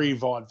 Very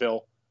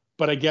vaudeville.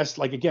 But I guess,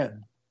 like,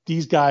 again,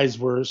 these guys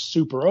were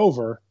super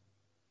over,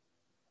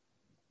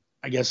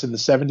 I guess, in the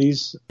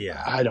 70s.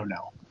 Yeah. I don't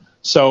know.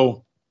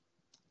 So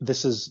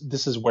this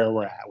is where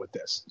we're at with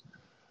this.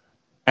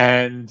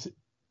 And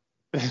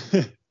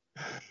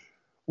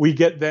we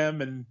get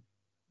them, and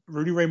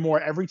Rudy Ray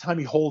Moore, every time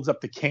he holds up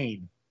the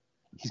cane,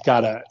 he's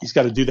got to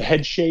do the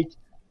head shake,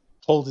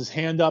 hold his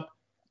hand up,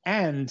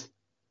 and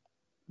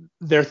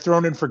they're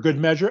thrown in for good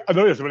measure.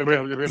 He's making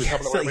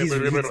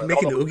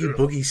the oogie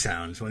boogie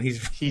sounds when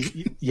he's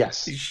shaking.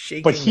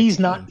 But he's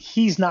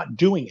not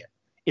doing it.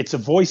 It's a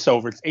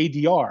voiceover. It's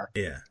ADR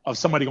of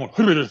somebody going,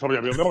 and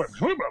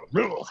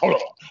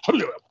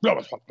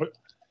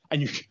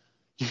you're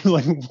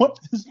like, what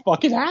the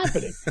fuck is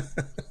happening?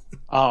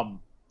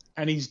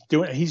 And he's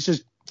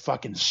just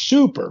fucking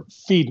super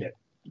feeding it,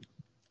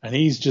 and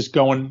he's just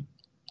going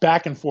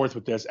back and forth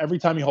with this. Every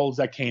time he holds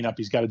that cane up,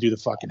 he's got to do the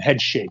fucking head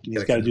shake, and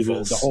he's got to do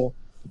the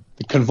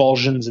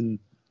convulsions and.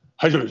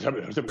 All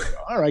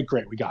right,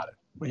 great, we got it.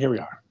 Well, here we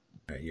are.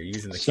 All right, you're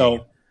using the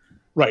cane.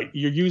 Right,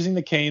 you're using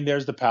the cane.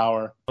 There's the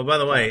power. Oh, by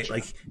the way,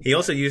 like he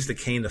also used the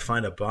cane to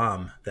find a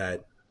bomb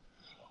that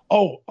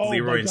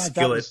Leroy and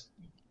Skillet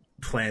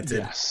planted.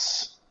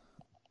 Yes.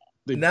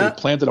 They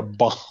planted a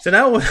bomb. So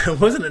now it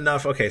wasn't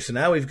enough. Okay, so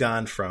now we've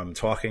gone from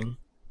talking,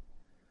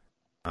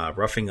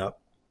 roughing up,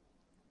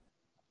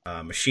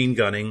 machine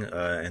gunning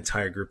an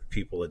entire group of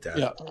people to death.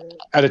 Yeah,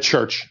 at a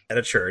church.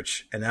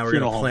 And now we're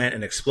going to plant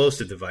an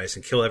explosive device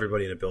and kill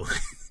everybody in a building.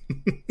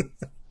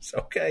 It's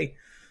okay.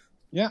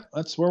 Yeah,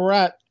 that's where we're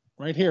at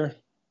right here.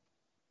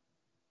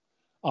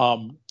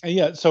 And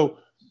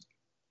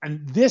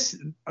this,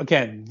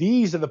 again,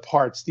 these are the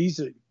parts, these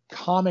are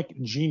comic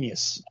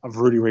genius of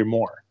Rudy Ray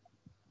Moore.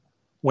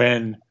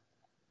 When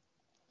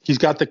he's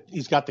got the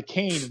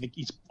cane and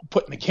he's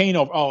putting the cane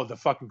over the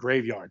fucking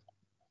graveyard.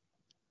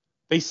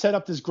 They set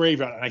up this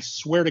graveyard, and I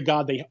swear to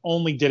God, they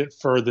only did it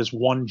for this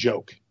one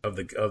joke of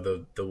the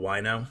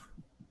wino.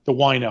 The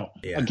wino.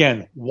 Yeah.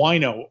 Again,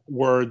 wino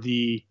were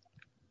the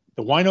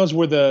winos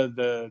were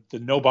the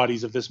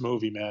nobodies of this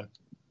movie, man.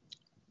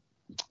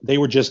 They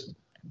were just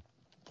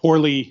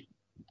poorly.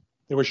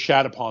 They were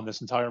shat upon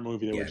this entire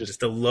movie. They were just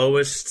the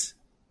lowest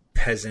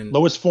peasant,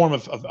 lowest form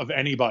of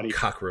anybody.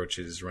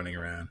 Cockroaches running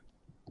around.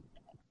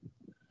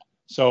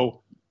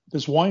 So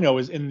this wino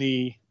is in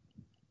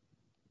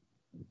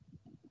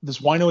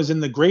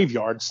the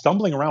graveyard,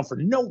 stumbling around for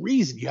no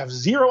reason. You have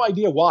zero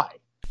idea why.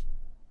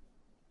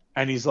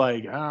 And he's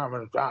like,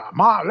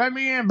 "Mom, let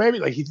me in, baby."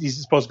 Like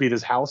he's supposed to be at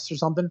his house or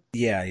something.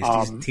 Yeah,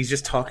 he's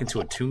just talking to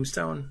a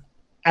tombstone.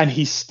 And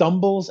he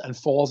stumbles and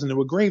falls into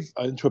a grave,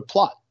 into a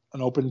plot,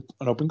 an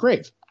open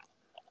grave.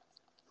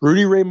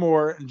 Rudy Ray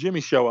Moore and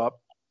Jimmy show up,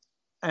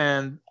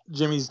 and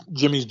Jimmy's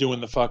doing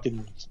the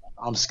fucking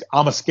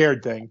I'm a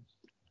scared thing,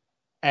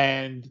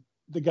 and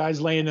the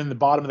guy's laying in the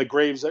bottom of the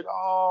grave. He's like,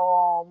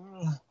 oh,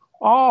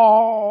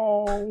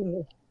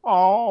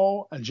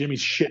 and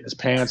Jimmy's shitting his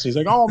pants. He's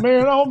like, oh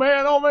man.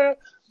 And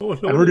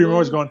Rudy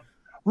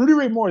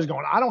Ray Moore is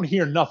going, I don't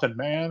hear nothing,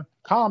 man.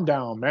 Calm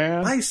down,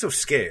 man. Why are you so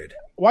scared?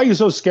 Why are you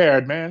so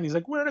scared, man? He's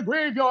like, we're in a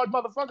graveyard,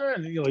 motherfucker.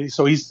 And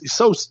so he's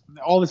so,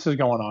 all this is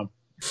going on.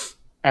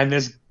 And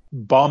this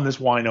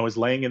wino is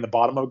laying in the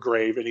bottom of a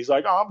grave, and he's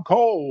like, I'm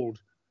cold.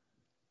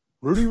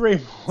 Rudy Ray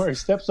Moore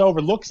steps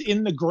over, looks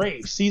in the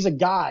grave, sees a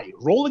guy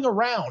rolling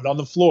around on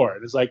the floor,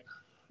 and is like,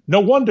 no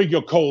wonder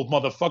you're cold,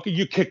 motherfucker.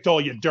 You kicked all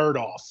your dirt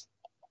off.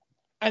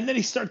 And then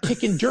he started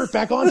kicking dirt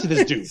back onto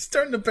this dude. He's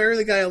starting to bury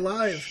the guy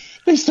alive.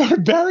 They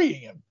started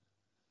burying him.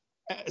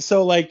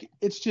 So, like,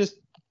 it's just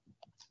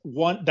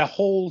the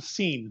whole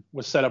scene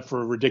was set up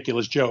for a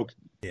ridiculous joke.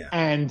 Yeah.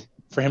 And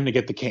for him to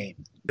get the cane.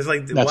 It's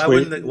like, why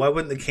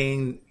wouldn't the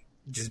cane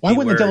just why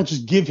wouldn't the devil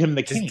just give him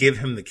the cane? Just give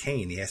him the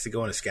cane. He has to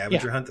go on a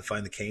scavenger hunt to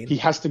find the cane. He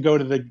has to go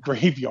to the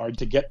graveyard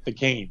to get the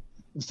cane.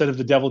 Instead of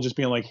the devil just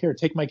being like, here,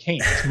 take my cane.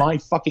 It's my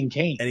fucking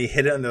cane. And he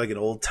hid it under like an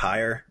old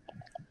tire.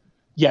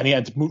 Yeah, and he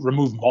had to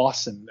remove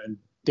moss and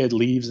dead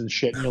leaves and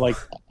shit. And you're like,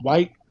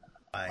 why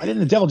didn't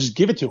the devil just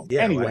give it to him?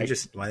 Yeah, anyway,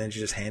 why didn't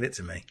you just hand it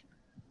to me?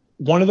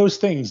 One of those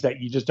things that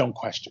you just don't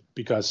question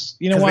because,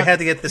 you know what? We had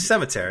to get to the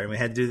cemetery and we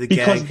had to do the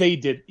because gag. They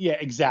did. Yeah,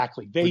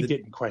 exactly. They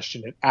didn't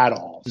question it at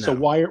all. No. So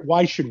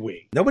why should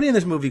we? Nobody in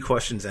this movie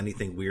questions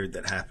anything weird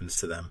that happens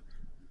to them.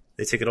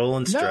 They take it all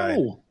in stride.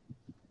 No.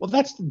 Well,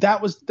 that's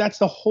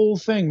the whole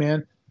thing,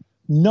 man.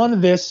 None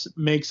of this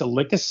makes a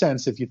lick of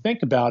sense if you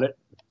think about it.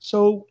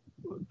 So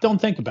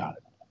don't think about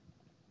it.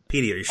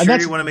 Petey, are you sure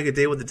you want to make a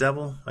deal with the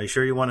devil? Are you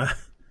sure you want to?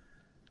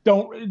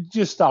 Don't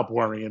just stop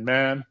worrying,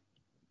 man.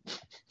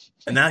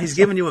 And now he's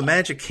giving you a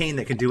magic cane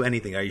that can do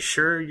anything. Are you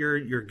sure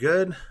you're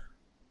good?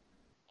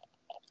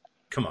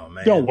 Come on,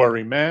 man. Don't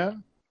worry,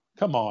 man.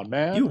 Come on,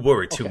 man. You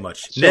worry too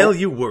much. Nell,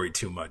 you worry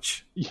too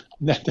much.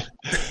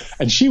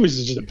 And she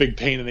was just a big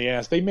pain in the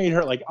ass. They made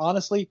her, like,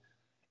 honestly,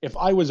 if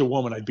I was a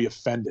woman, I'd be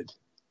offended.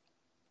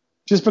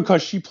 Just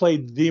because she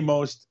played the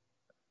most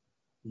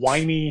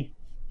whiny,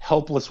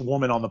 helpless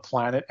woman on the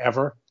planet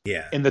ever.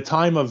 Yeah. In the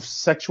time of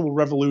sexual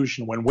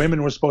revolution, when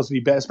women were supposed to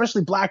be bad,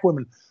 especially black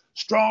women,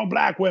 strong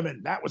black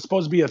women, that was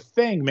supposed to be a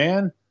thing,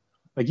 man.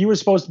 Like, you were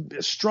supposed to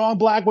be, strong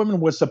black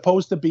women was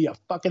supposed to be a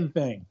fucking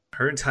thing.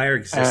 Her entire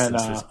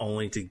existence was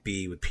only to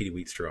be with Petey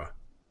Wheatstraw.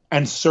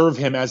 And serve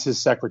him as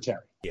his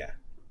secretary. Yeah.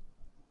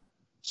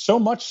 So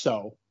much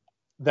so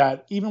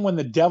that even when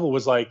the devil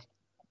was like,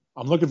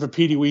 I'm looking for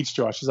Petey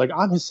Wheatstraw, she's like,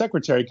 I'm his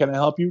secretary. Can I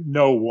help you?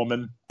 No,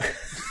 woman.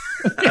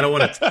 I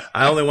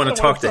only want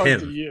to talk to him.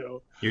 To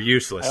you. You're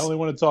useless. I only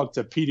want to talk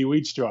to Petey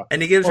Wheatstraw.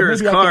 And he gives her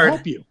his card. I can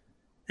help you.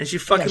 And she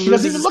fucking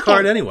loses his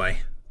card anyway.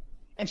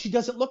 And she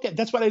doesn't look at it.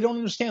 That's what I don't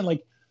understand.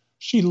 Like,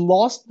 she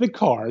lost the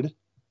card.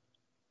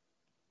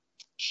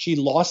 She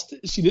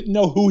didn't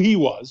know who he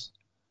was.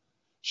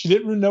 She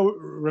didn't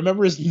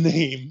remember his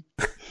name.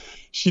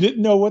 She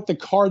didn't know what the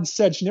card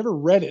said. She never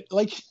read it.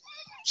 Like,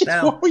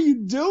 now, what were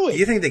you doing?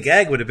 You think the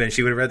gag would have been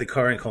she would have read the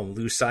card and called him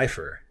Lou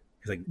Cipher.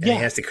 He's like, and he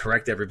has to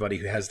correct everybody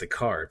who has the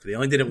card. But they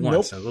only did it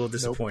once. So I'm a little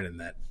disappointed in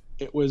that.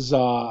 It was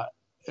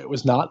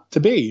not to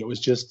be. It was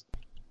just,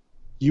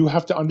 you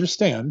have to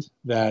understand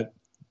that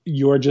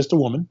you are just a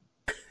woman.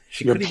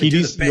 You're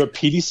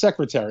Petey's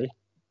secretary.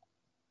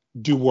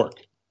 Do work.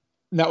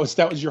 And that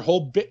was your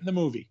whole bit in the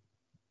movie.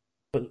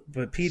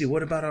 But Petey,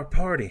 what about our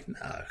party?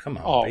 Nah, come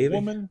on, baby.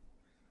 Woman,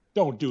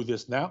 don't do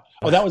this now.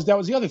 Oh, that was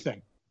the other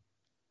thing.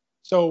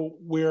 So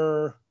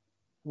we're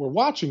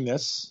watching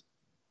this.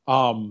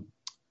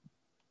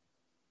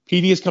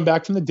 Petey has come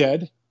back from the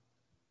dead.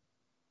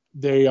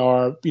 They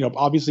are,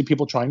 obviously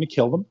people trying to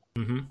kill them.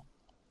 Mm-hmm.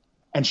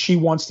 And she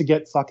wants to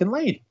get fucking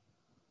laid.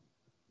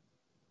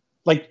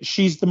 Like,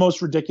 she's the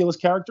most ridiculous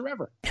character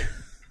ever.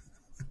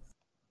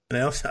 And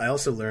I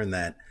also learned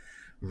that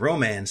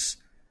romance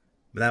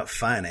without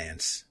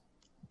finance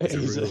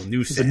is a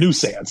nuisance. It's a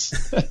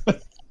nuisance.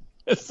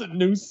 It's a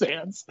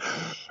nuisance.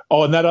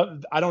 Oh, and that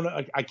I don't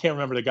know. I can't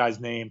remember the guy's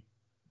name.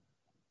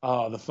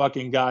 The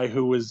fucking guy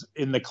who was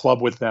in the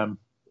club with them.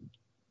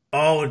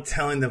 Oh,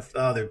 telling they're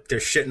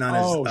shitting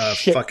on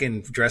his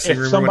fucking dressing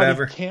room or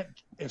whatever.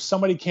 If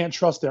somebody can't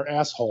trust their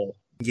asshole.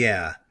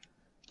 Yeah.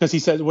 Because he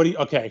says,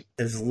 okay.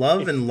 Is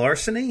love and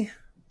larceny?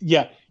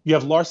 Yeah. You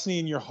have larceny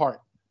in your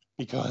heart.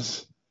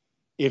 Because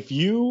if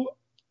you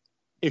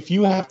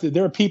have to,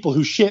 there are people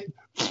who shit.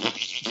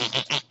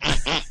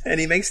 And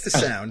he makes the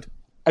sound.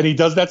 And he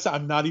does that.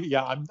 I'm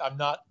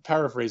not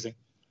paraphrasing.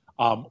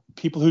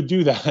 People who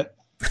do that.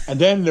 And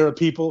then there are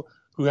people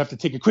who have to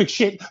take a quick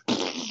shit.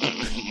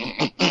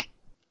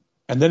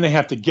 And then they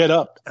have to get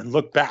up and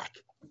look back.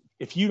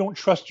 If you don't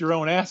trust your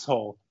own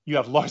asshole, you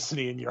have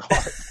larceny in your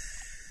heart.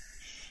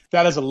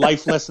 That is a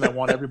life lesson I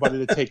want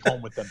everybody to take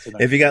home with them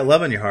tonight. If you got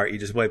love in your heart, you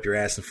just wipe your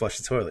ass and flush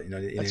the toilet.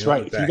 That's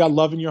right. If you got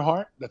love in your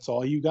heart, that's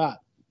all you got.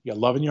 You got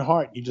love in your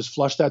heart. You just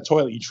flush that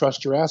toilet. You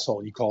trust your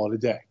asshole. You call it a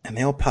day. And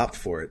they all popped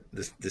for it.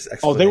 This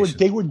explanation. Oh,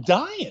 they were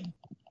dying.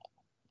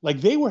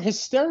 Like, they were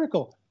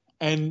hysterical.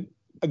 And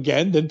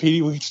again, then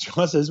Petey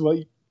Wheatstraw says,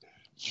 well,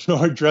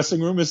 our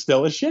dressing room is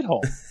still a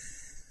shithole.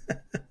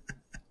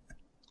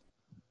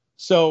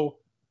 So,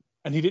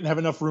 and he didn't have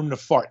enough room to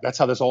fart. That's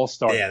how this all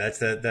started. Yeah,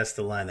 that's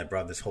the line that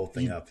brought this whole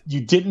thing up.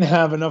 You didn't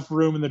have enough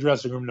room in the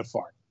dressing room to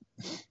fart.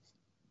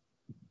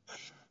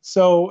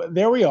 So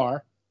there we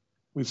are.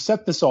 We've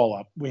set this all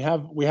up. We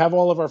have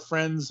all of our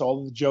friends, all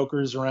of the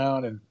jokers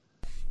around, and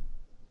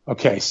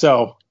okay,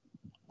 so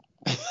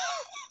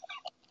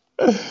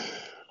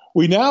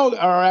we now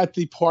are at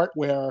the part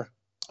where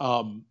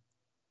I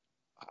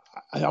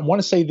want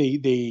to say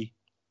the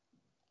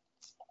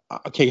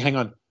okay, hang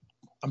on.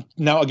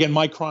 Now again,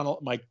 my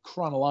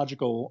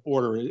chronological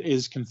order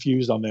is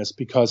confused on this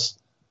because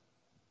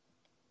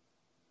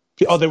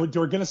they were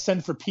going to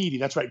send for Petey.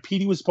 That's right.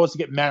 Petey was supposed to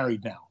get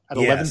married now at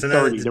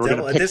 11:30. They were going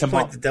to pick him up. At this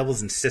point, the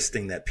devil's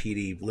insisting that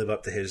Petey live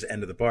up to his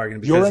end of the bargain.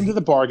 Because your end of the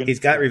bargain. He's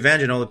got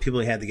revenge on all the people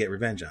he had to get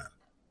revenge on.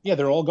 Yeah,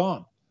 they're all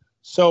gone.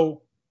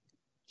 So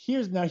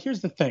here's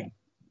the thing.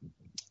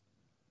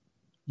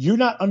 You're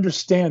not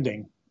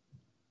understanding.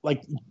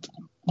 Like,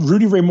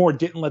 Rudy Ray Moore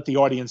didn't let the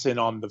audience in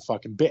on the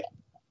fucking bit.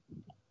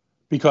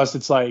 Because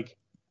it's like,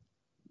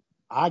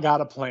 I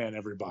got a plan,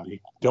 everybody.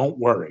 Don't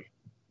worry.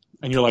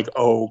 And you're like,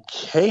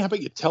 okay, how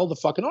about you tell the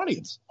fucking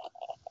audience?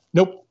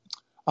 Nope.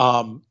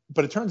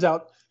 But it turns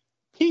out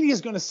Petey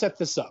is going to set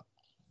this up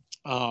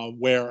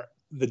where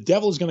the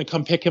devil is going to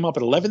come pick him up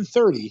at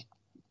 11:30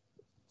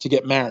 to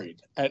get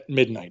married at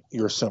midnight,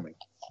 you're assuming.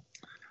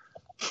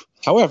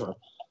 However,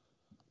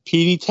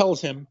 Petey tells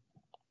him,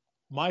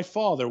 my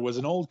father was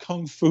an old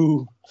kung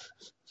fu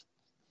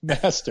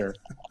master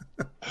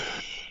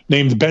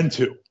named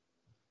Bentu.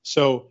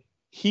 So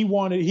he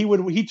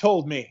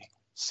told me,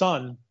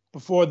 son,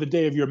 before the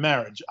day of your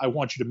marriage, I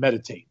want you to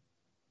meditate.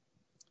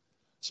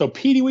 So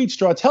Petey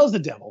Wheatstraw tells the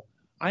devil,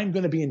 I'm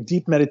going to be in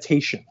deep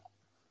meditation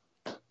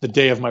the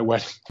day of my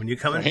wedding. When you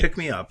come and pick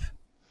me up,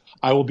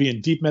 I will be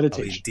in deep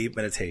meditation. I'll be deep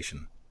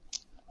meditation.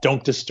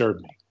 Don't disturb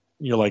me.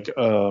 And you're like,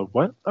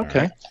 what? Okay.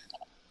 Right.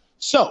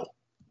 So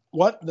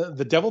what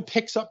the devil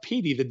picks up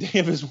Petey the day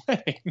of his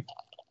wedding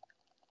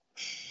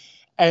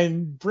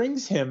and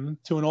brings him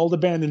to an old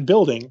abandoned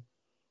building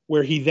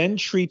where he then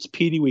treats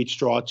Petey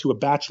Wheatstraw to a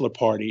bachelor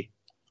party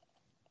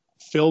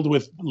filled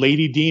with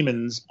lady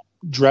demons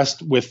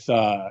dressed with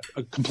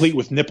complete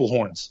with nipple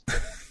horns.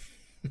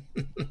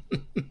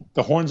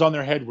 The horns on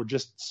their head were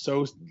just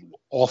so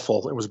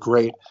awful. It was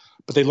great,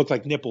 but they looked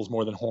like nipples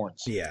more than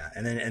horns. Yeah,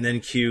 and then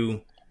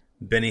cue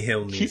Benny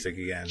Hill music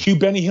again. Cue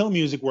Benny Hill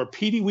music where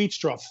Petey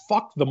Wheatstraw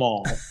fucked them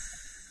all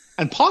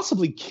and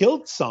possibly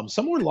killed some.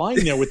 Some were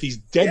lying there with these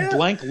dead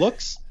blank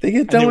looks. They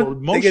get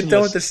done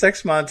with the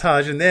sex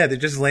montage and they're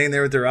just laying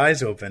there with their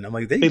eyes open. I'm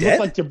like, they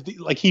dead? Look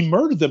like he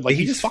murdered them. Like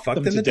he just fucked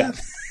them to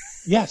death.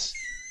 Yes.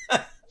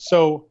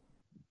 So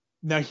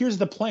now here's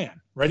the plan.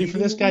 Ready for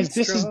this, guys?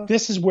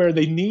 This is where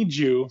they need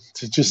you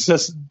to just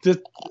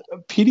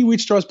Petey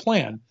Wheatstraw's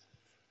plan.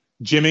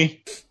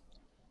 Jimmy,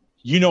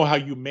 you know how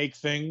you make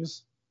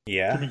things.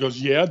 Yeah. Jimmy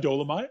goes, yeah,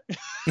 Dolomite.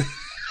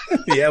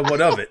 Yeah,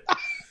 what of it?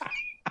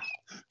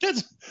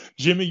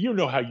 Jimmy, you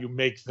know how you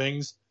make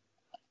things.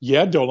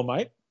 Yeah,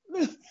 Dolomite.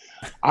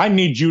 I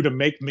need you to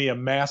make me a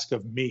mask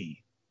of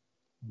me.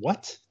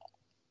 What?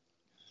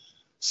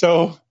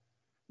 So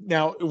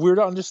now we're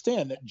to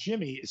understand that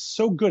Jimmy is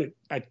so good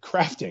at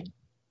crafting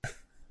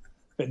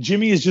that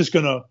Jimmy is just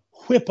going to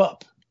whip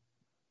up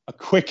a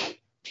quick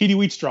Petey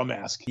Wheatstraw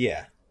mask.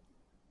 Yeah.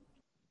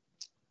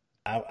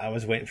 I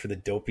was waiting for the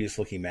dopiest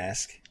looking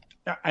mask.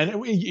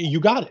 And you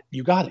got it.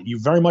 You got it. You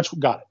very much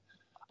got it.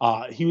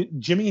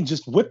 Jimmy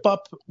just whip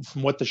up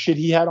from what the shit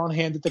he had on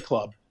hand at the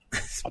club,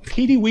 a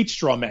Petey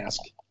Wheatstraw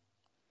mask.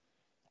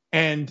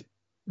 And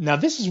now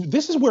this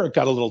is where it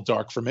got a little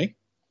dark for me.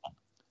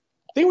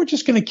 They were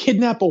just going to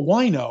kidnap a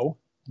wino,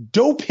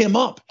 dope him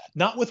up,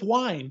 not with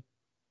wine,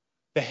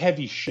 the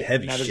heavy shit.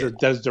 That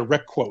is a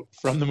direct quote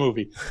from the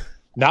movie.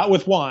 Not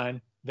with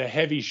wine, the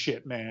heavy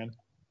shit, man.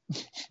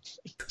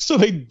 So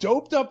they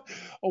doped up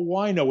a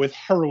wino with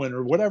heroin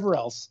or whatever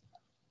else,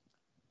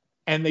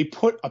 and they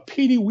put a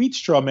Petey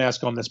Wheatstraw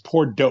mask on this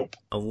poor dope.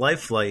 A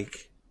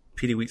lifelike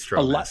Petey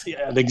Wheatstraw mask.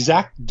 Yeah, the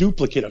exact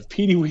duplicate of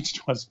Petey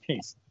Wheatstraw's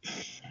face.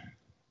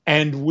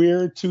 And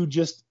we're to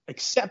just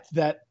accept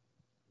that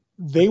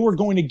they were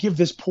going to give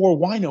this poor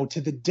wino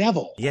to the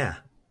devil. Yeah.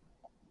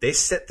 They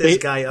set this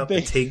guy up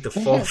to take the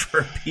fall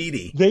for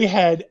Petey. They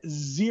had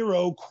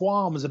zero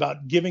qualms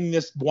about giving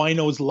this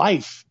wino's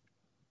life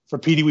for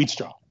Petey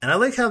Wheatstraw. And I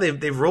like how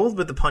they've rolled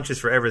with the punches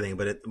for everything,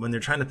 but when they're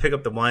trying to pick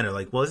up the wino,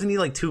 like, well, isn't he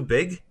like too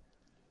big?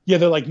 Yeah,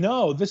 they're like,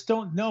 no, this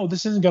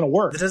isn't going to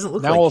work. This doesn't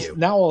look like you.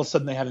 Now all of a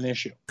sudden they had an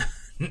issue.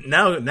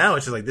 now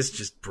it's just like, this is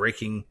just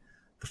breaking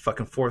the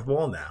fucking fourth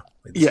wall now.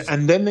 Like,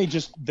 and then they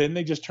just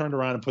turned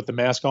around and put the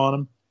mask on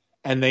him.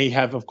 And they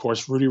have, of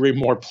course, Rudy Ray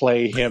Moore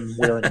play him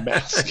wearing a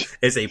mask.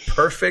 As a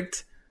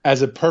perfect,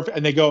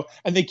 and they go,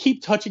 and they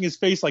keep touching his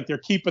face like they're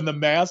keeping the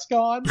mask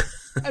on.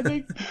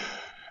 and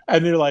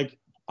they're like,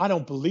 I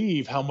don't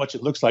believe how much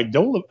it looks like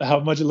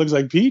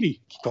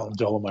Petey. Keep calling him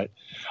Dolomite.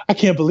 I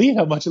can't believe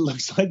how much it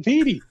looks like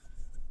Petey.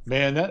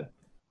 Man,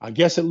 I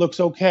guess it looks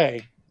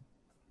okay.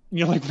 And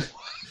you're like,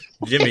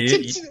 Jimmy,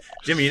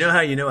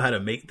 you know how to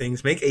make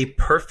things? Make a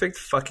perfect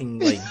fucking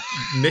like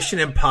Mission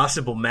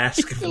Impossible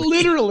mask.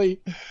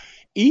 Literally.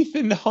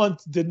 Ethan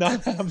Hunt did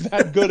not have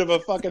that good of a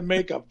fucking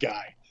makeup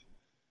guy.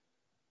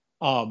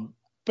 But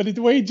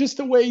the way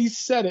he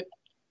said it.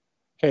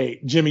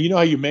 Hey, Jimmy, you know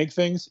how you make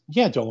things?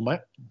 Yeah,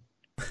 Dolomite.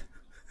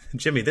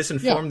 Jimmy, this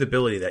informed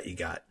ability that you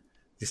got.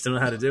 You still know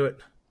how to do it?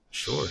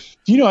 Sure.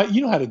 You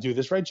know how to do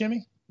this, right,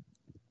 Jimmy?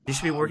 You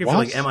should be working for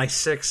like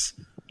MI6.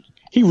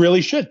 He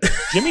really should.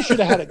 Jimmy should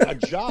have had a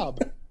job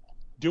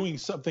doing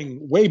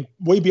something way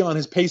beyond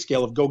his pay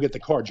scale of go get the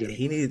car, Jimmy.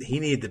 He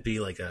needed to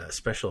be like a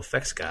special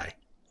effects guy.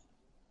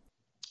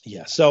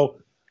 Yeah.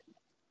 So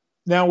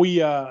now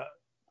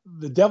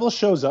the devil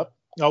shows up.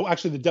 Oh,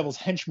 actually, the devil's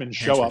henchmen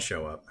show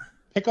up.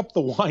 Pick up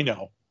the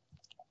wino.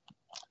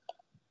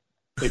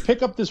 They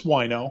pick up this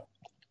wino,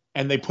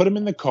 and they put him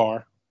in the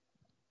car.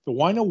 The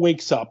wino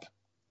wakes up.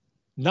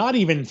 Not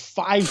even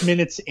 5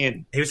 minutes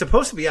in. He was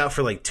supposed to be out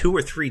for like 2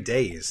 or 3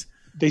 days.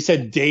 They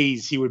said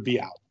days he would be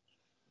out.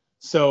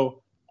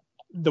 So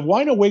the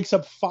wino wakes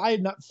up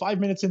 5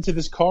 minutes into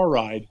this car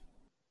ride,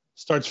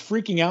 starts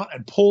freaking out,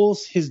 and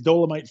pulls his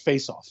Dolomite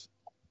face off.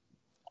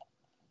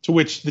 To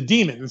which the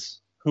demons,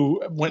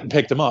 who went and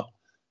picked him up,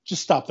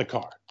 just stop the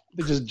car.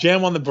 They just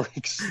jam on the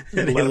brakes.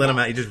 And they let him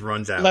out. He just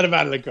runs out. Let him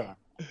out of the car.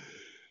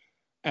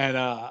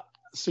 And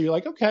so you're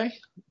like, okay,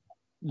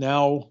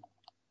 now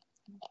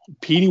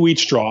Petey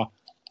Wheatstraw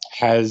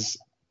has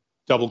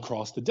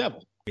double-crossed the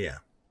devil. Yeah.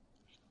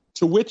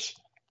 To which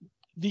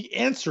the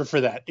answer for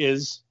that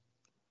is,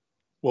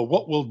 well,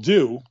 what we'll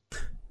do,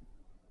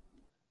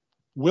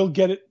 we'll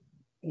do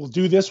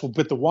this, we'll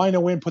put the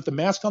wino in, put the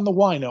mask on the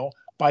wino.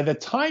 By the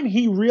time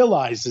he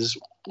realizes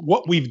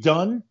what we've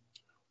done,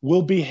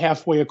 we'll be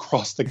halfway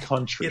across the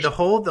country. Yeah, the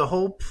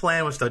whole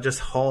plan was to just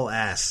haul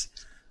ass.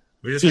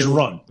 We're just gonna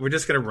run. We're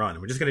just going to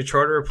run. We're just going to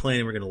charter a plane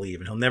and we're going to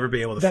leave, and he'll never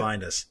be able to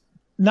find us.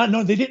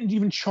 No, they didn't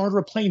even charter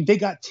a plane. They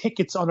got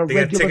tickets on a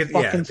regular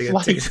fucking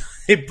flight.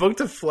 They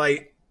booked a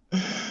flight.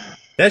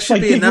 That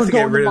should be enough to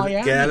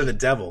get out of the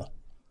devil.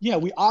 Yeah,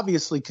 we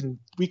obviously can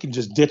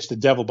just ditch the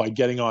devil by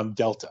getting on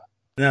Delta.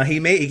 No, he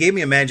gave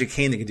me a magic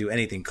cane that can do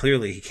anything.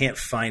 Clearly, he can't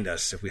find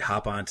us if we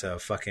hop onto a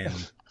fucking,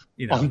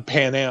 on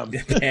Pan Am.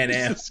 Pan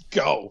Am. Let's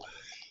go.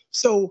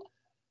 So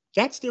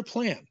that's their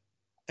plan.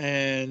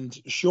 And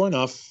sure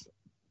enough,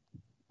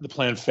 the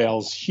plan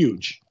fails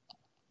huge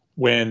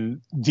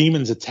when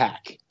demons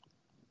attack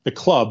the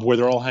club where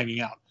they're all hanging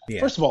out. Yeah.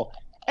 First of all,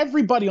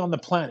 everybody on the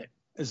planet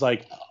is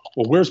like,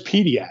 well, where's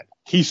Petey at?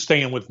 He's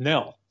staying with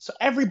Nell. So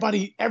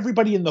everybody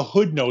in the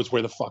hood knows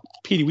where the fuck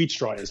Petey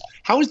Wheatstraw is.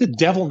 How is the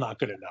devil not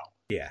going to know?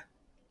 Yeah.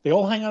 They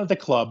all hang out at the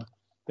club.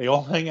 They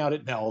all hang out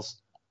at Nell's.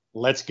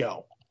 Let's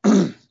go.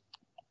 There's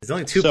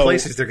only two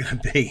places they're going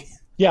to be.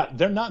 Yeah,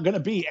 they're not going to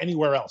be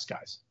anywhere else,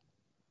 guys.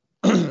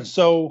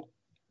 So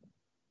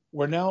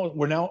we're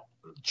now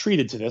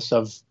treated to this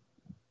of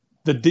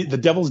the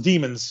devil's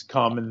demons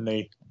come and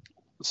they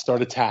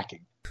start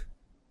attacking.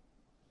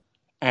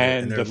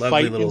 And their the lovely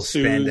fight little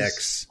ensues.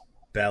 spandex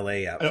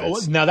ballet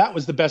outfits. Now that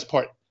was the best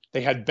part.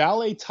 They had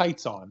ballet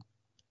tights on.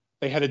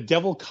 They had a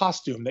devil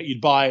costume that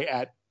you'd buy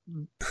at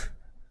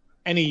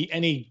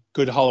any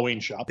good Halloween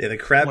shop. Yeah, the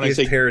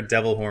crappiest pair of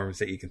devil horns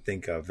that you can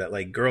think of that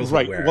like girls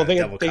would wear. Well, they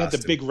had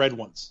the big red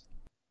ones.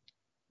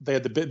 They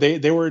had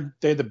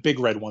the big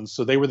red ones,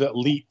 so they were the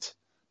elite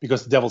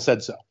because the devil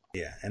said so.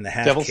 Yeah, and the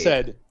half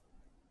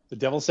the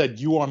devil said,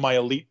 "You are my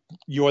elite.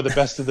 You are the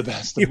best of the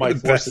best of my the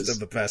forces." Best of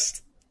the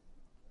best.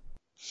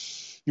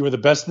 You were the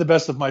best of the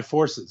best of my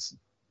forces.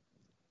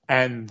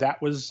 And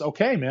that was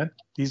okay, man.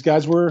 These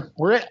guys were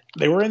it.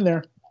 They were in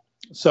there.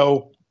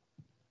 So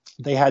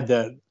they had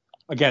they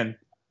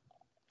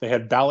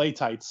had ballet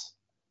tights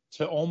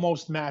to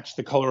almost match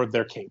the color of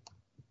their cape.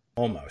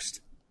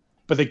 Almost.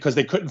 But because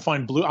they couldn't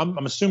find blue,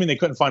 I'm assuming they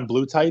couldn't find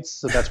blue tights,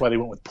 so that's why they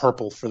went with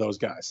purple for those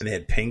guys. And they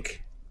had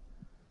pink.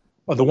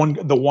 Oh, the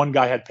one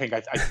guy had pink.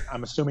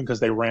 I'm assuming because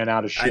they ran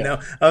out of shit. I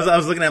know. I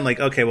was looking at him like,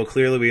 okay, well,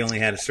 clearly we only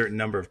had a certain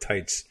number of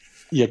tights.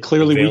 Yeah,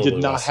 clearly we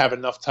did not have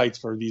enough tights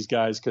for these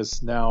guys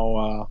because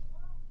now,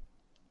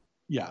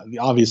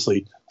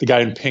 obviously the guy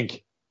in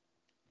pink.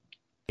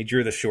 He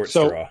drew the short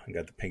straw and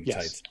got the pink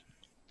tights.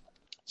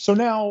 So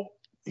now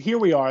here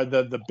we are,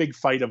 the big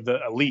fight of the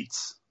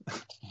elites.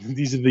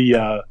 These are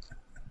the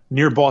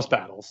near boss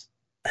battles.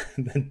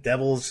 The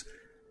Devil's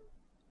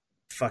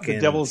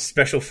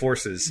special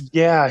forces.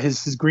 Yeah,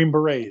 his Green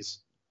Berets.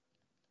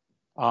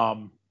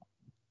 So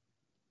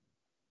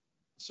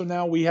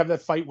now we have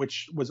that fight,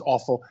 which was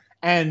awful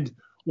and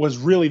was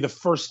really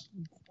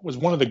was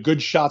one of the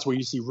good shots where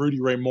you see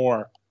Rudy Ray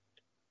Moore,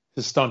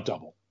 his stunt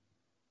double.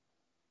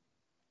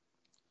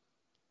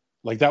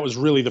 Like that was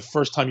really the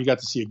first time you got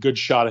to see a good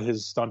shot of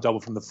his stunt double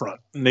from the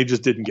front, and they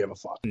just didn't give a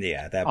fuck.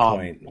 Yeah, at that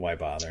point, why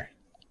bother?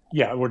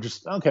 Yeah, we're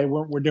just okay.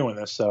 We're doing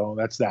this, so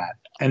that's that.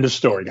 End of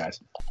story, guys.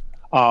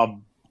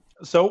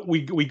 So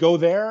we go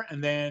there,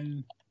 and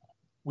then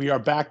we are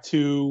back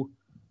to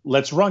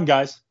let's run,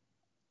 guys.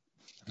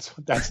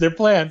 That's their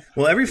plan.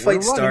 Well, every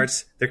fight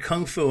starts, they're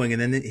kung fuing,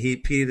 and then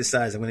Petey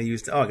decides, I'm going to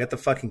use. I got the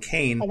fucking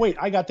cane. Oh wait,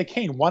 I got the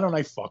cane. Why don't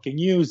I fucking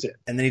use it?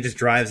 And then he just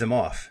drives him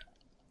off.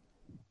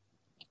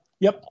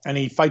 Yep, and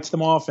he fights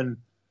them off, and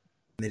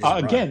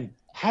again,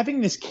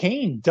 having this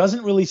cane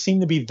doesn't really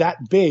seem to be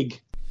that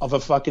big of a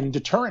fucking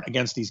deterrent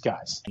against these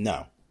guys.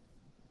 No,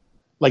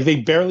 like they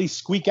barely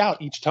squeak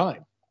out each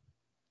time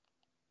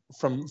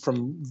from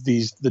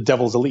the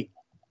Devil's Elite.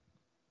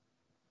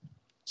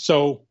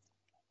 So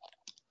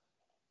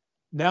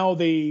now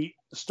they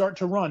start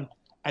to run,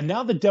 and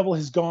now the Devil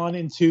has gone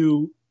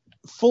into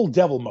full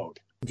Devil mode.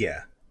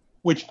 Yeah,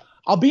 which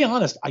I'll be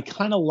honest, I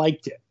kind of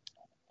liked it.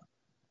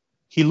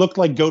 He looked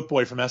like Goat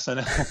Boy from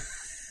SNL.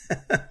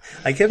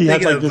 I kept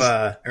thinking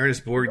of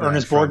Ernest Borgnine.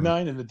 Ernest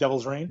Borgnine in The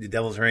Devil's Reign. The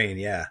Devil's Reign,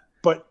 yeah.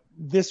 But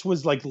this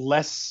was like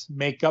less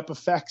makeup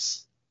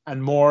effects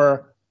and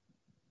more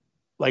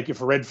like if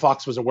a red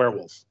fox was a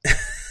werewolf.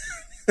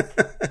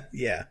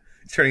 Yeah.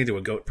 He's turning into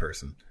a goat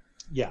person.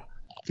 Yeah.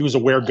 He was a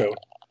weregoat.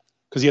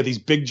 Because he had these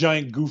big,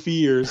 giant,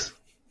 goofy ears.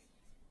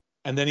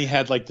 And then he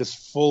had like this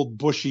full,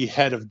 bushy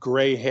head of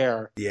gray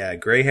hair. Yeah,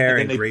 gray hair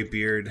and gray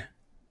beard.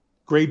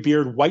 Gray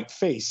beard, white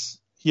face.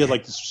 He had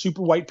like this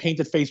super white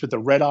painted face with the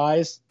red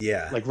eyes.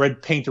 Yeah. Like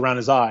red paint around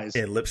his eyes.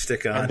 He had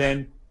lipstick on. And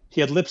then he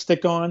had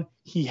lipstick on.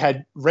 He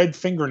had red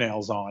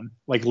fingernails on,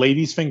 like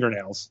ladies'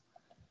 fingernails.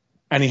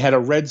 And he had a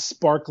red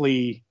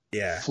sparkly,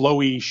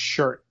 flowy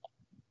shirt.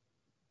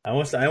 I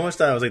almost thought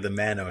it was like the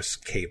Manos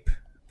cape.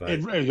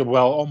 But...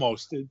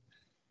 almost. It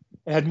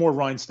had more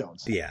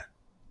rhinestones. Yeah.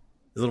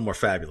 It was a little more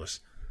fabulous.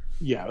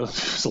 Yeah, it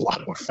was a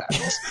lot more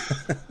fabulous.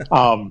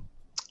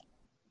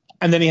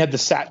 And then he had the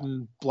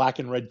satin black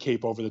and red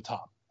cape over the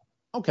top.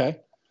 Okay.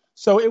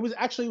 So it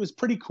was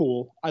pretty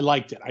cool. I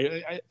liked it.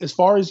 I as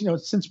far as,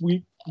 since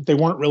they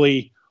weren't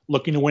really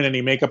looking to win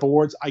any makeup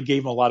awards, I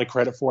gave him a lot of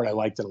credit for it. I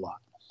liked it a lot.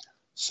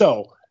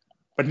 So,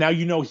 but now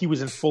he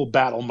was in full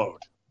battle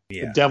mode.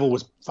 Yeah. The Devil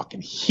was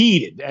fucking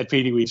heated at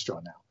Petey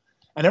Wheatstraw now.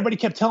 And everybody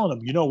kept telling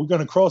him, we're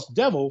going to cross the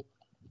Devil.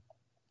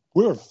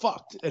 We're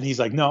fucked. And he's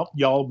like, no,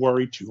 y'all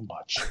worry too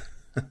much.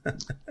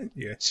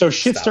 Yeah. So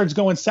shit starts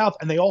going south,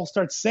 and they all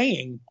start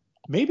saying,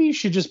 maybe you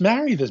should just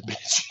marry this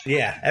bitch.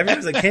 Yeah.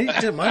 Everyone's like,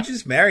 why don't you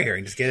just marry her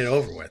and just get it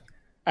over with?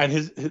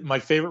 And my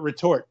favorite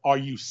retort, are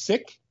you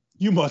sick?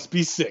 You must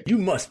be sick. You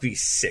must be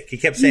sick. He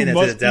kept saying that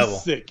to the Devil.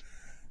 Sick.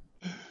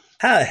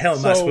 How the hell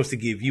am I supposed to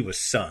give you a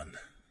son?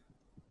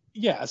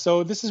 Yeah,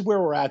 so this is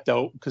where we're at,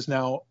 though, because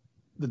now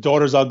the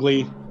daughter's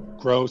ugly,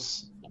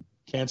 gross,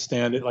 can't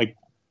stand it. Like,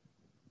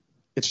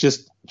 it's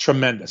just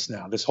tremendous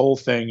now. This whole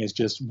thing is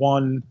just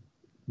one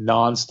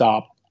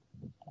nonstop,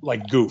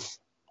 like, goof.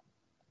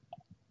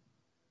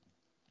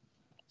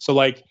 So,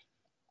 like,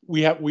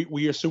 we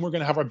assume we're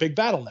going to have our big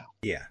battle now.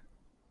 Yeah.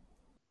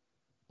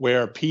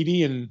 Where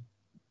Petey and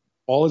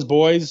all his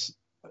boys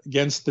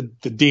against the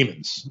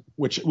demons,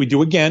 which we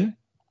do again.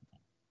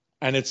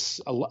 And it's,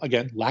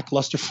 again,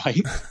 lackluster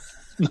fight.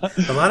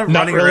 A lot of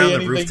running around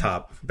the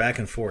rooftop, back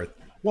and forth.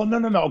 Well,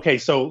 no. Okay,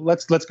 so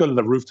let's go to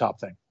the rooftop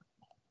thing.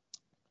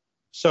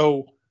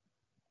 So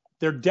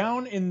they're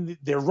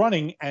they're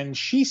running, and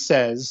she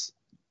says,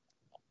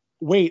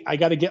 wait, I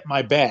got to get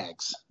my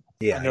bags.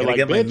 Yeah, I got to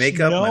get my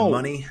makeup, my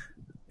money.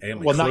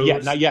 Well,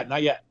 clothes. not yet.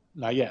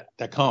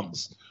 That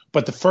comes.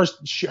 But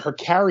her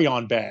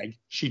carry-on bag,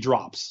 she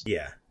drops.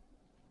 Yeah.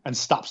 And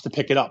stops to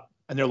pick it up.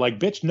 And they're like,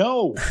 bitch,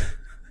 no.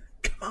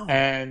 Come on.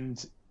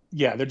 And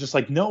yeah, they're just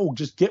like, no,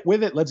 just get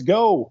with it. Let's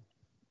go.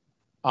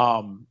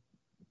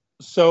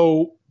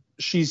 So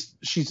she's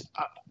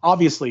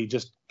obviously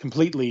just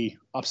completely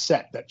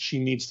upset that she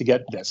needs to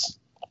get this.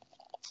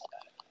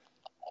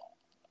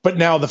 But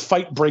now the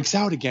fight breaks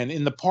out again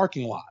in the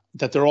parking lot.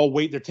 That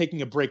they're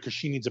taking a break because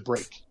she needs a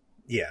break.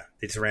 Yeah,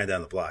 they just ran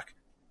down the block.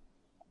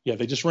 Yeah,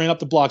 they just ran up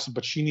the blocks,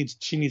 but she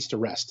needs to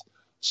rest.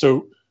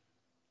 So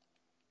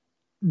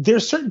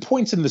there's certain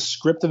points in the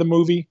script of the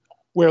movie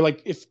where,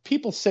 like, if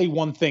people say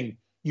one thing,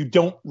 you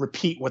don't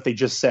repeat what they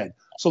just said.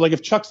 So, like,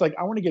 if Chuck's like,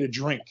 I want to get a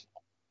drink,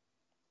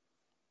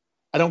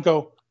 I don't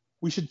go,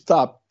 we should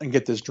stop and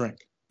get this drink.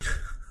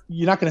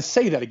 You're not going to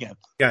say that again.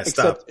 Yeah,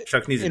 stop.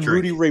 Chuck needs a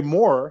drink. In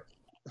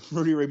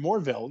Rudy Ray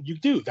Mooreville, you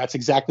do. That's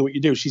exactly what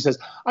you do. She says,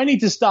 I need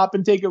to stop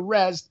and take a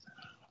rest.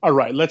 All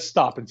right, let's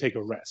stop and take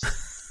a rest.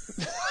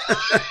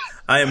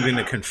 I am going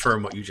to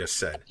confirm what you just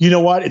said. You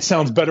know what? It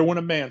sounds better when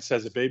a man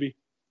says it, baby.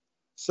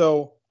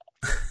 So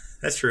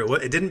that's true.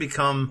 It didn't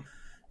become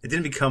a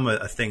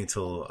thing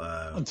until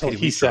Petey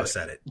Wheatstraw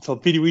said it. Until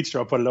Petey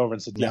Wheatstraw put it over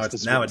and said,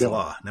 yes, now it's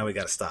law. Now we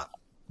got to stop.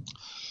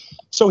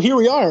 So here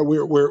we are.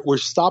 We're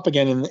stopping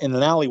in an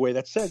alleyway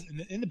that says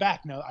in the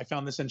back. Now I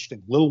found this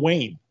interesting. Lil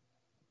Wayne.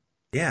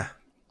 Yeah,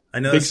 I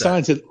know. Big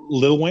sign said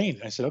Lil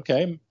Wayne. I said,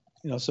 okay,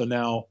 so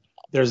now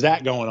there's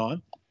that going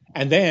on,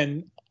 and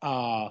then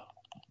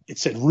it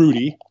said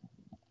Rudy,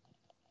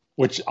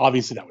 which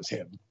obviously that was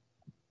him.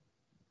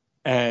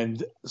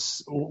 And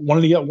some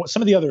of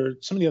the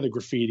other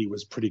graffiti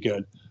was pretty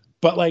good,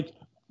 but like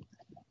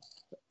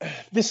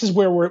this is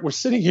where we're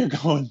sitting here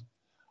going,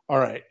 all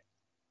right,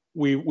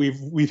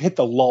 we've hit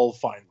the lull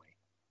finally.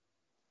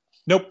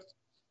 Nope,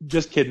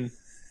 just kidding,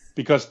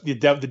 because the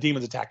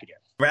demons attack again.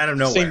 Out of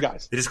nowhere. Same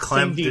guys. They just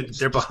climb.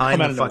 They're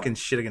behind the fucking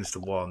shit against the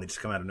wall, and they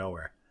just come out of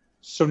nowhere.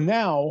 So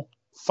now,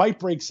 fight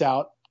breaks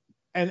out,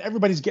 and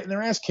everybody's getting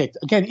their ass kicked.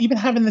 Again, even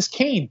having this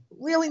cane,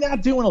 really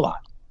not doing a lot.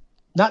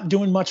 Not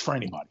doing much for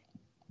anybody.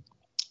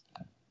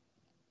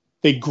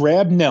 They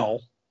grab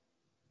Nell,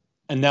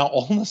 and now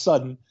all of a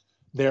sudden,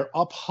 they're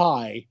up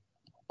high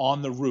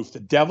on the roof. The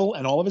devil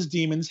and all of his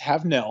demons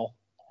have Nell,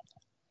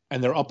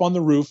 and they're up on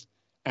the roof,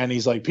 and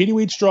he's like, Petey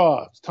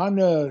Wheatstraw, it's time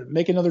to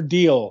make another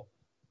deal.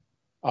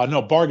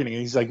 No, bargaining.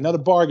 And he's like, another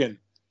bargain.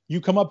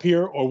 You come up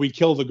here or we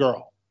kill the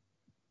girl.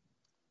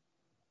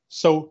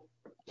 So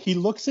he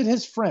looks at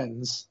his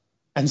friends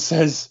and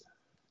says,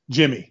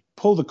 Jimmy,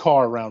 pull the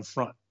car around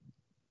front.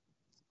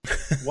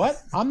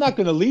 What? I'm not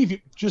going to leave you.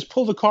 Just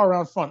pull the car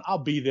around front. I'll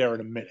be there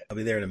in a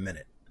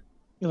minute.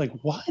 You're like,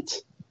 what?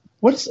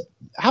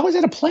 How is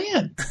that a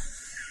plan?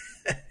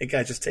 Hey,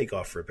 guys, just take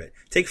off for a bit.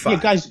 Take 5. Yeah,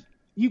 guys.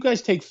 You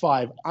guys take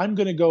 5. I'm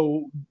going to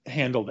go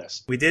handle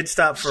this. We did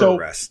stop for a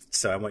rest,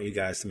 so I want you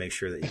guys to make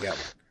sure that you got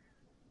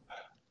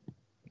one.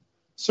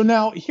 So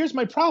now, here's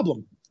my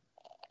problem.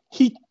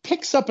 He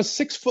picks up a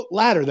 6-foot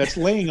ladder that's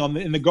laying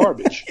in the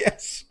garbage.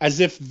 Yes. As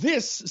if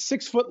this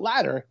 6-foot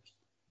ladder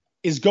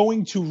is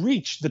going to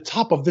reach the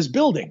top of this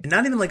building. And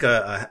not even like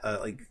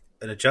an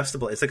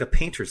adjustable. It's like a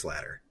painter's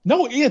ladder.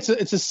 No, it's a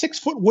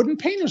 6-foot wooden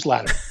painter's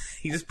ladder.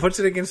 He just puts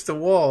it against the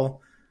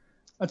wall.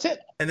 That's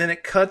it. And then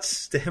it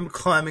cuts to him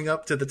climbing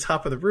up to the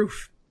top of the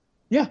roof.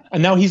 Yeah,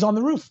 and now he's on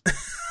the roof.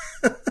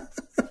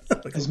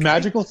 His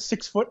magical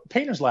 6-foot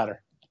painter's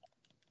ladder.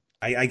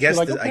 I guess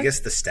I guess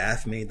the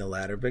staff made the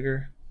ladder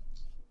bigger.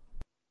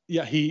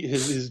 Yeah,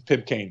 his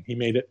pimp cane. He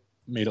made it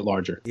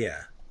larger.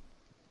 Yeah.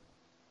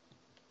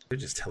 They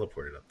just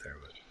teleported up there.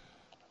 But...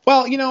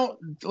 Well,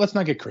 let's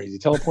not get crazy.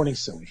 Teleporting's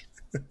silly.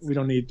 We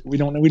don't need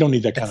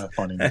that kind of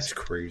funniness. That's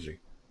crazy.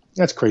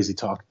 That's crazy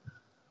talk.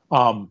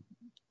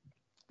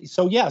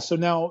 So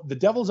now the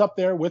devil's up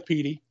there with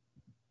Petey,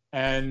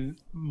 and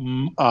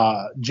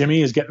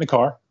Jimmy is getting the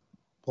car,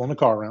 pulling the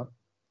car around.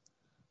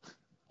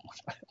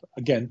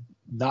 Again,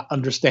 not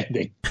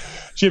understanding.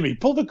 Jimmy,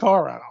 pull the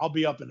car around. I'll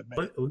be up in a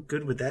minute. What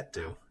good would that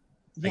do?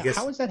 Yeah,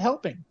 how is that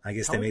helping? I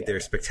guess they made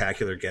their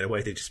spectacular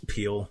getaway. They just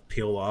peel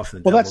off,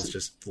 and the devil's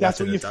just that's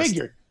what you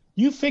figured.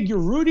 You figure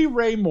Rudy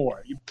Ray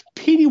Moore,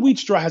 Petey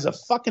Wheatstraw has a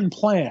fucking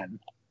plan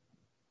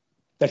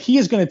that he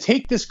is going to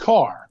take this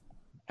car.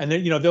 And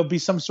then, there'll be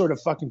some sort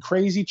of fucking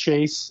crazy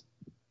chase.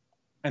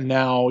 And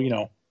now,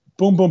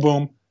 boom, boom,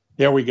 boom.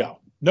 There we go.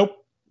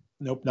 Nope,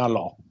 not at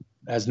all.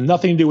 It has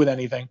nothing to do with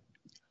anything.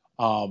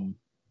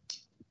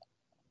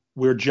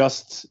 We're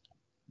just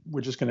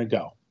going to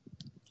go.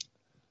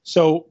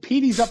 So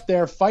Petey's up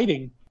there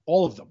fighting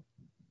all of them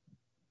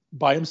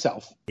by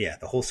himself. Yeah,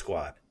 the whole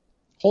squad.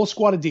 Whole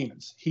squad of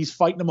demons. He's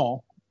fighting them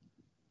all.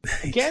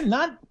 Again,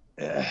 not...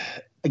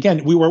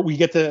 Again, we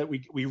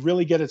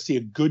really get to see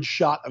a good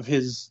shot of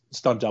his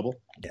stunt double.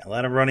 Yeah, a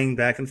lot of running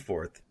back and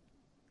forth.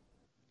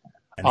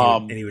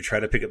 And he would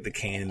try to pick up the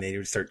cane, and they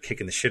would start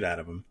kicking the shit out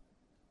of him.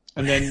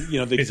 And then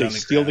they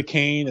steal the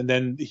cane, and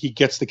then he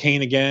gets the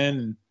cane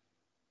again.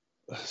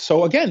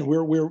 So again,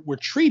 we're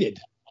treated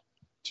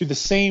to the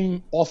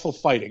same awful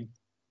fighting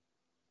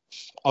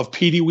of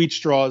Petey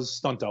Wheatstraw's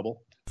stunt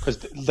double, because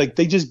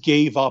they just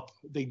gave up.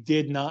 They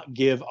did not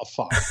give a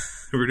fuck.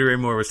 Rudy Ray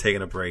Moore was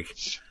taking a break.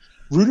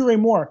 Rudy Ray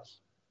Moore,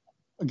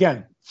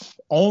 again,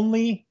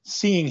 only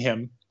seeing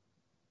him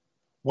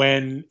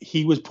when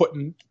he was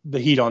putting the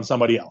heat on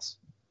somebody else.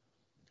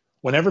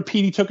 Whenever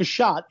Petey took a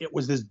shot, it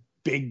was this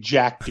big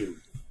jack dude.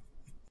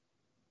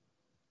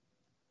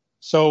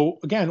 So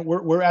again,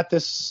 we're at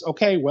this.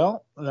 Okay,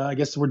 well, I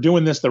guess we're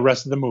doing this the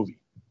rest of the movie,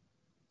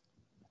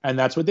 and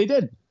that's what they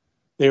did.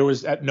 There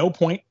was at no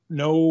point, they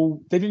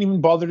didn't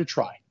even bother to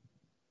try.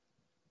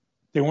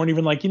 They weren't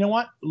even like, you know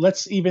what?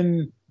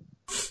 The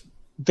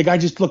guy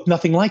just looked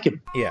nothing like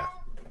him. Yeah.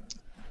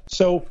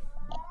 So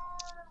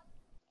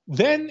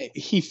then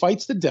he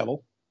fights the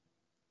devil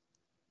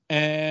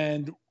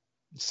and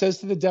says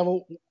to the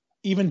devil,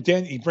 he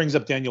brings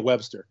up Daniel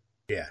Webster.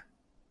 Yeah.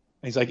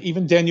 And he's like,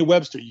 even Daniel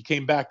Webster, you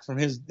came back from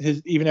his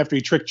even after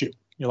he tricked you.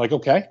 You're like,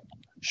 okay,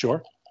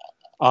 sure.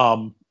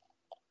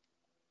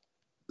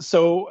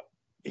 So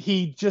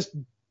he just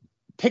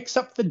picks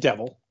up the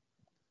devil,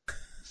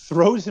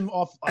 throws him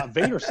off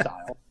Vader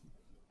style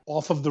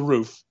off of the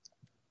roof,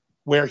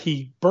 where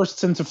he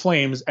bursts into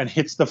flames and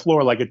hits the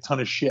floor like a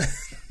ton of shit.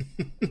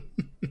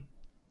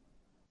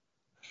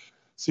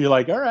 So you're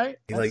like, all right.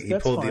 He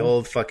pulled fine. The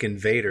old fucking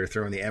Vader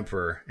throwing the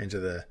Emperor into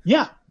the...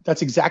 Yeah,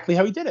 that's exactly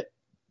how he did it.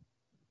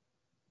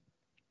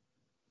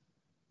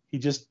 He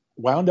just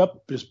wound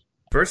up, just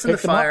burst in the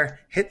fire,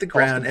 hit the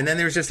ground, and then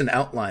there was just an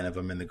outline of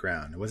him in the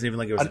ground. It wasn't even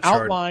like it was an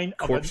outline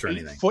corpse of an or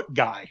anything. 8-foot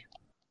guy.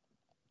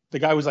 The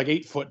guy was like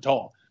 8 foot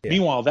tall. Yeah.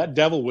 Meanwhile, that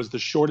devil was the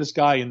shortest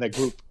guy in that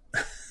group.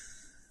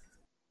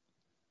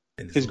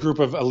 His group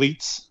of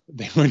elites,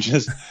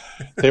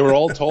 they were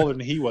all taller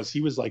than he was.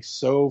 He was like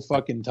so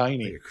fucking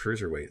tiny. Like a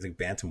cruiserweight. It's like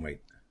bantamweight.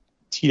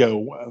 Tito,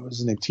 what was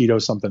his name? Tito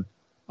something.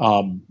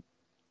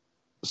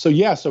 So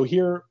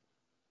here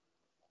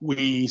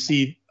we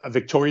see a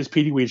victorious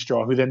Petey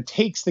Wheatstraw, who then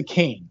takes the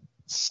cane,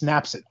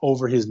 snaps it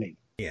over his knee.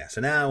 Yeah,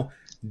 so now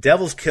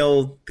Devil's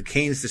killed, the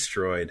cane's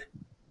destroyed.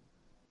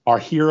 Our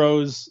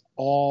heroes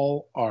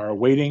all are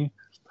waiting.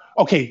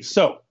 Okay,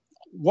 so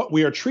what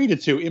we are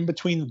treated to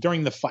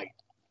during the fight.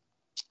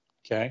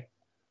 Okay.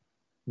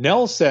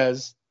 Nell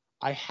says,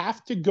 I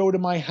have to go to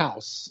my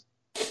house.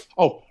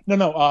 Oh,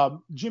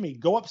 no. Jimmy,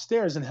 go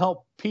upstairs and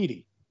help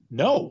Petey.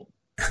 No.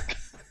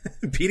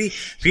 Petey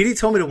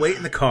told me to wait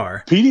in the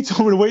car.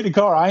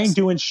 I ain't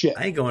doing shit.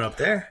 I ain't going up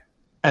there.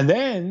 And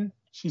then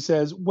she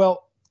says,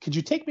 well, could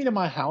you take me to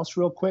my house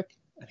real quick?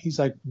 And he's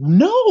like,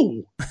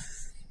 no.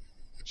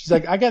 She's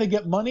like, I got to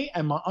get money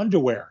and my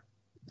underwear.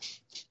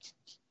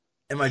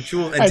 And my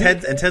jewel. And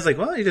Ted's like,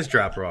 well, you just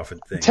drop her off at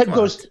the thing. Ted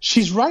goes,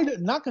 she's right.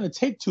 Not going to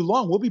take too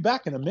long. We'll be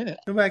back in a minute.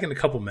 We'll be back in a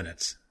couple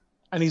minutes.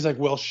 And he's like,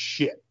 well,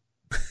 shit.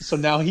 So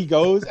now he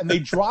goes and they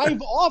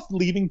drive off,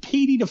 leaving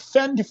Petey to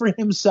fend for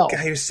himself.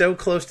 God, you're so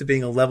close to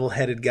being a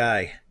level-headed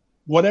guy.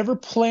 Whatever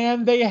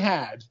plan they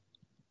had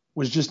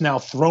was just now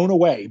thrown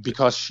away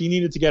because she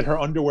needed to get her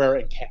underwear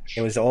and cash.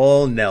 It was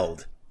all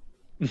Nelled.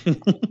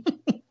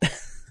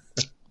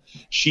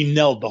 She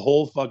Nelled the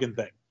whole fucking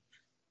thing.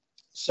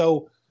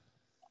 So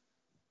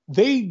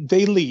they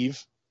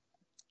leave,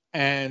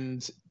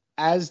 and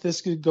as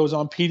this goes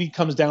on, Petey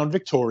comes down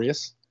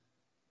victorious,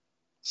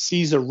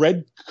 sees a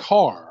red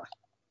car,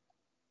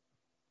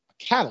 a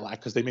Cadillac,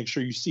 because they make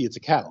sure you see it's a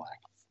Cadillac,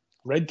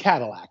 red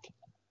Cadillac.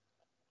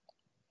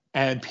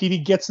 And Petey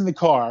gets in the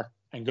car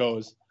and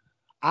goes,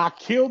 I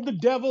killed the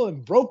devil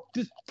and broke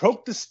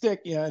the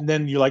stick. Yeah, and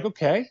then you're like,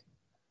 okay.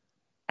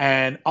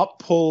 And up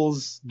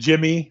pulls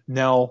Jimmy,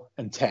 Nell,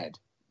 and Ted.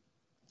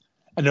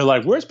 And they're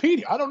like, where's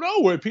Petey? I don't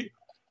know where Petey.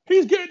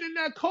 He's getting in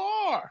that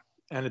car.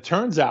 And it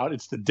turns out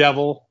it's the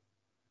devil,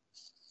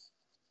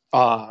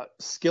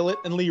 Skillet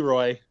and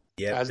Leroy.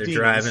 Yeah, they're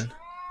driving.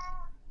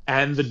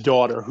 And the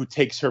daughter, who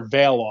takes her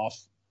veil off,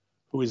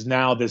 who is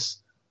now this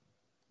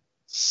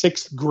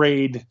 6th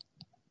grade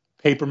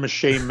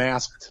papier-mâché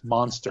masked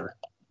monster.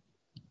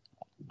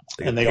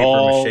 Like and they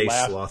all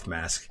laugh. Sloth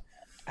mask.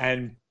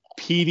 And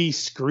Petey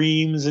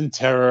screams in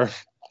terror.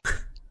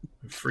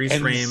 Freeze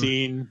frame.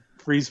 Scene,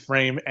 freeze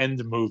frame,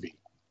 end movie.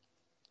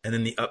 And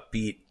then the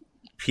upbeat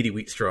Petey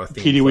Wheatstraw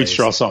theme. Petey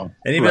Wheatstraw song.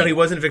 And even though he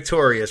wasn't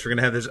victorious, we're going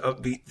to have this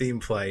upbeat theme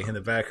play in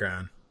the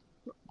background.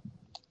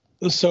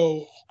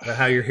 So about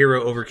how your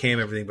hero overcame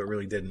everything, but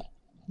really didn't.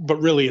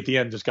 But really, at the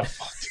end, just got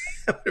fucked.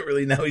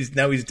 Really, now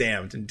he's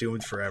damned and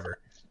doomed forever.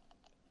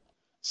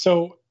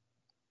 So,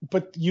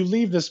 but you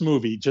leave this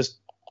movie just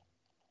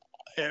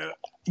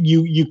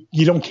you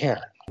don't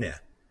care. Yeah.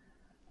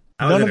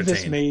 None of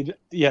it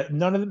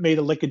made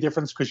a lick of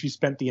difference because you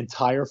spent the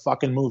entire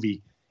fucking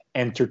movie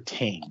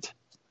entertained.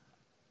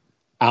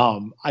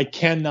 I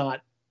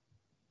cannot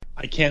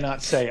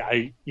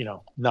say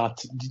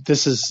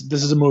this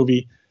is a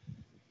movie.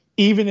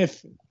 Even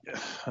if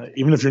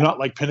you're not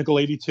like Pinnacle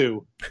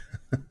 82,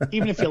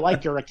 even if you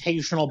like your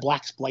occasional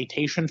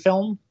blaxploitation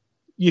film,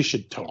 you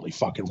should totally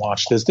fucking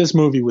watch this. This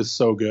movie was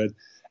so good.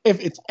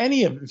 If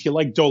you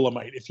like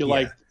Dolomite, if you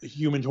like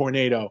Human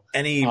Tornado,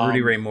 any Rudy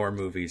Ray Moore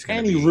movie, it's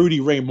going to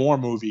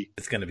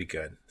be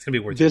good. It's going to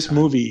be worth this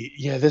movie.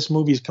 Yeah, this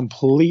movie is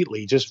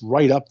completely just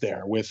right up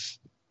there with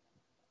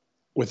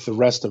the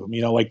rest of them.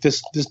 Like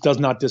this does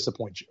not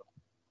disappoint you.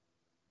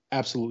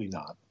 Absolutely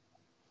not.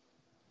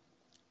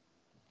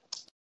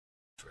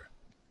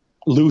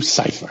 Lou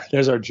Cypher.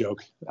 There's our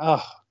joke.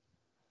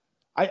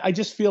 I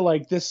just feel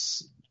like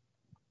this,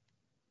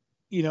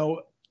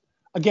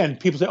 again,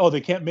 people say, oh,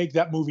 they can't make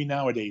that movie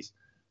nowadays.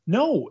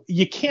 No,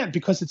 you can't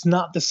because it's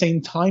not the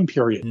same time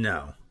period.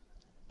 No.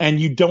 And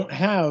you don't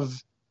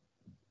have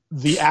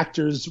the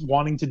actors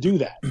wanting to do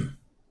that.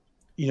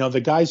 You know,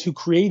 the guys who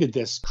created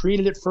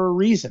it for a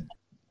reason.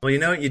 Well, you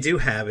know what you do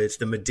have? It's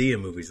the Medea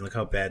movies. Look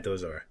how bad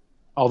those are.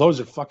 Oh, those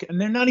are fucking, and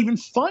they're not even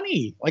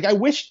funny. Like I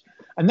wish,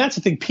 and that's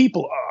the thing.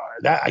 People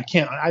are that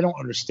I don't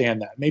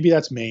understand that. Maybe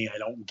that's me. I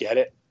don't get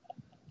it.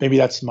 Maybe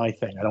that's my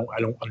thing. I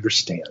don't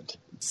understand.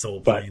 Soul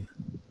Plane.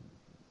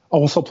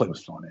 Soul Plane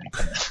was fun.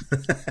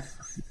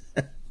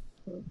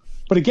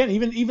 But again,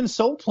 even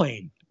Soul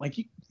Plane, like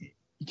you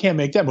can't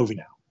make that movie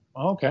now.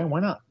 Okay, why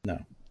not? No.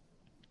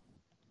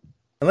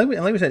 And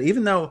like we said,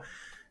 even though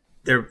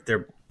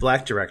they're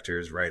black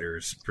directors,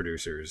 writers,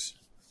 producers,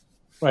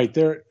 right?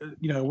 They're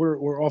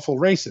we're awful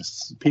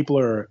racists. People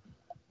are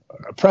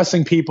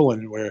oppressing people,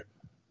 and we're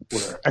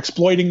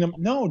exploiting them.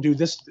 No, dude,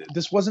 this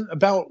wasn't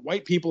about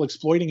white people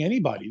exploiting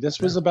anybody. This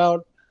was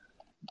about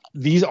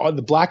these are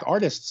the black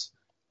artists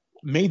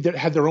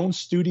had their own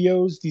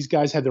studios. These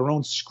guys had their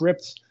own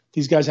scripts.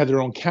 These guys had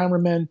their own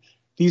cameramen.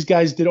 These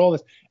guys did all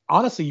this.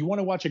 Honestly, you want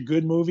to watch a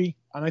good movie,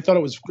 and I thought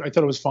it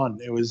was fun.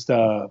 It was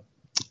the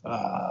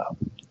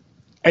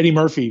Eddie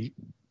Murphy.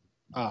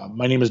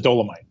 My Name is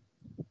Dolomite,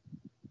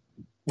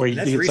 where it's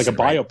recent, like a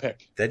biopic.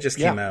 Right? That just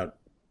came out.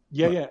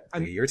 Yeah.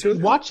 A year or two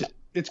ago? Watch it.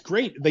 It's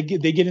great. They get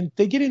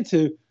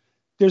into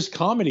there's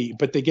comedy,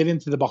 but they get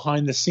into the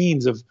behind the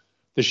scenes of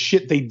the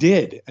shit they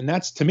did, and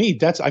that's to me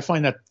I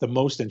find that the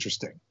most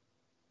interesting.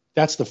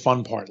 That's the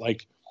fun part.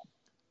 Like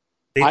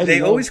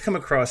they always come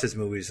across as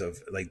movies of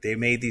like they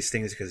made these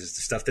things because it's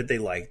the stuff that they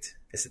liked.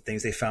 It's the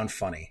things they found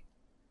funny.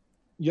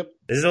 Yep.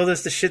 This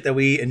is the shit that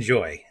we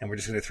enjoy, and we're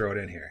just going to throw it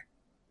in here.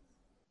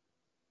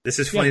 This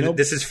is funny.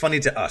 This is funny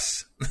to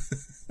us.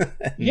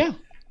 Yeah.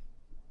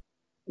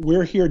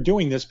 We're here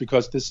doing this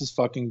because this is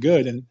fucking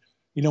good. And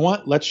you know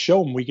what? Let's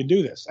show them we can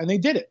do this. And they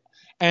did it.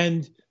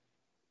 And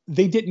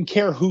they didn't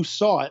care who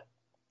saw it,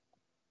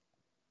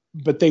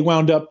 but they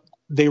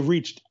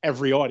reached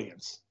every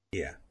audience.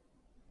 Yeah.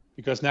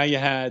 Because now you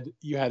had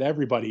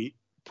everybody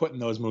putting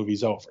those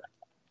movies over.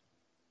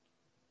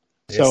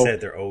 Like I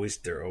said, they're always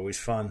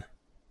fun.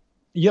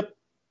 Yep.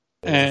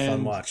 And a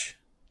fun watch.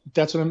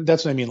 That's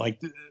what I mean. Like,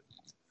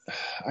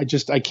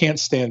 I can't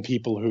stand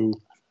people who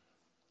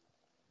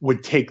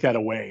would take that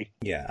away.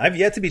 Yeah, I've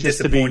yet to be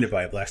disappointed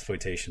by a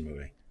blaxploitation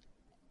movie.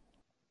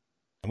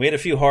 And we had a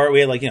few horror.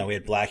 We had we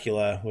had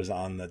Blackula was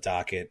on the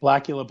docket.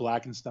 Blackula,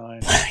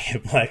 Blackenstein.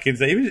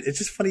 Blackenstein. It's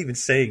just funny even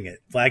saying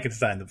it.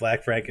 Blackenstein, the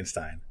Black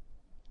Frankenstein.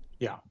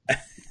 Yeah.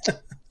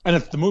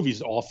 And the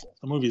movie's awful.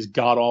 The movie is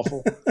god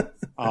awful.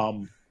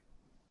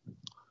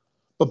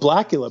 But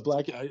Blackula,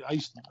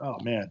 oh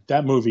man,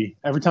 that movie.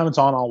 Every time it's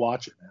on, I'll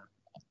watch it, man.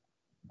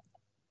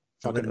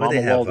 Fucking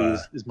Mama Waldy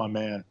is my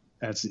man.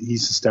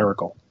 He's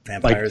hysterical.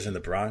 Vampires in the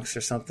Bronx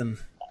or something.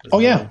 Oh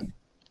yeah,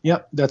 yeah.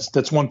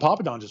 That's one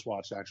Papa Don just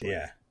watched actually.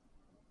 Yeah.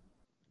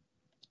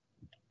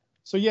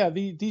 So yeah,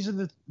 this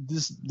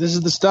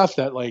is the stuff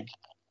that like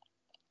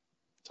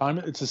time.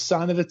 It's a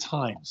sign of the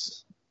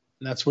times,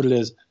 and that's what it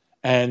is.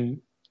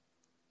 And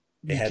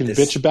you can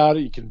bitch about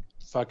it. You can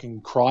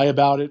fucking cry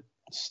about it.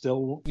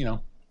 Still, it's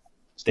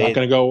not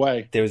going to go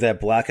away. There was that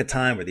block of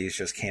time where these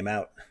just came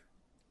out.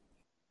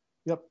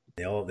 Yep.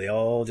 They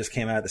all just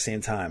came out at the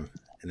same time,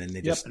 and then they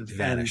just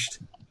vanished.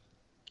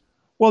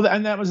 Well,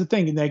 and that was the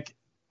thing. Like,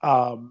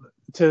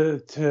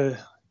 to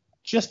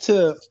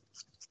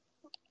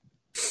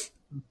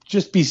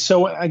be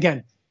so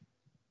again,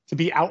 to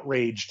be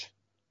outraged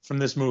from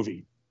this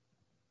movie.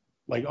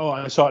 Like, oh,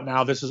 I saw it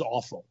now. This is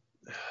awful.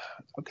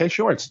 Okay,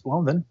 sure.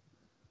 Then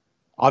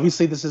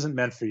obviously this isn't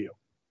meant for you.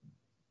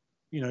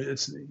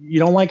 You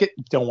don't like it,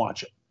 don't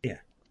watch it. Yeah.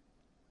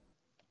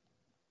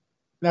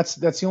 That's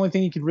the only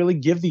thing you could really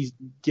give.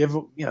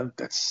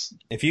 That's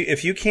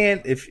if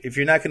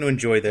you're not going to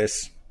enjoy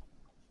this,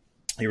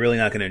 you're really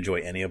not going to enjoy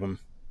any of them.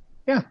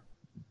 Yeah.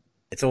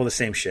 It's all the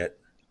same shit.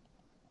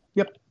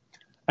 Yep.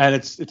 And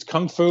it's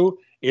kung fu,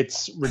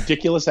 it's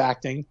ridiculous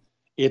acting,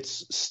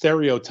 it's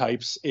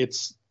stereotypes,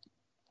 it's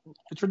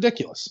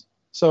ridiculous.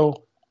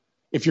 So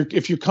if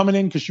you're coming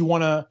in because you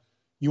want to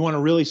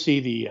really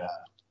see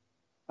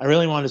I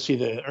really want to see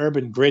the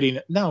urban gritty.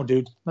 No,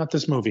 dude, not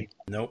this movie.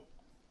 Nope.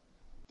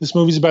 This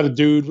movie's about a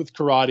dude with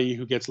karate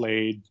who gets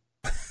laid.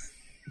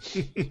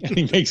 And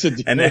he makes a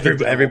deal. And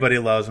everybody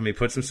loves him. He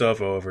puts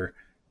himself over.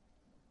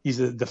 He's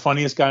the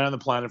funniest guy on the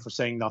planet for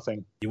saying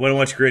nothing. You want to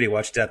watch gritty?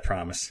 Watch Death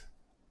Promise.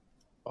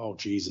 Oh,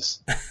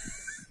 Jesus.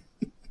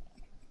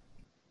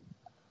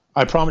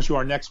 I promise you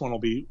our next one will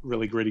be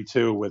really gritty,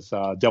 too, with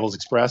Devil's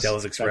Express.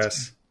 Devil's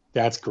Express.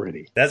 That's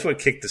gritty. That's what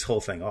kicked this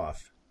whole thing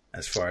off,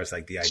 as far as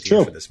like the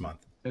idea for this month.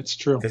 It's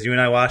true. Because you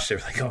and I watched it,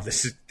 we're like, oh,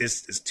 this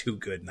is too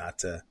good not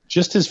to.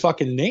 Just his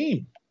fucking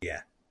name. Yeah.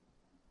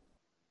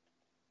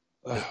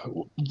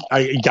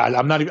 I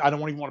don't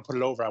even want to put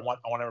it over. I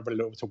want everybody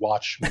to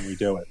watch when we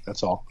do it.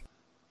 That's all.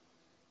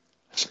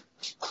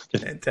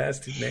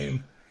 Fantastic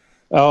name.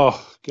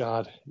 Oh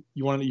God,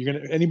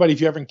 anybody,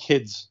 if you're having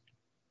kids,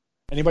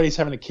 anybody's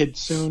having a kid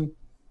soon,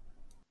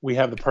 we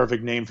have the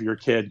perfect name for your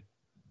kid.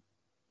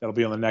 That'll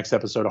be on the next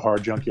episode of Horror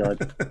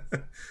Junkyard.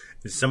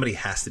 Somebody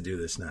has to do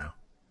this now.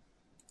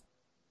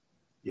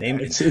 Yeah,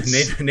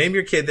 name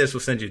your kid this. We'll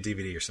send you a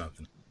DVD or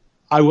something.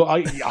 I will.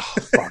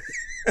 Fuck.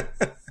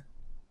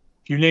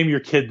 If you name your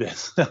kid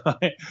this,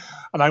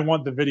 and I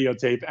want the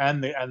videotape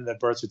and the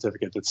birth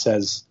certificate that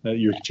says that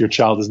your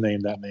child is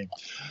named that name.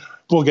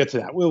 We'll get to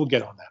that. We'll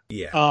get on that.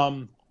 Yeah.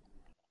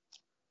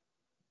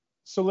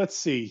 So let's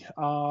see.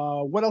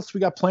 What else we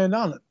got planned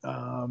on it?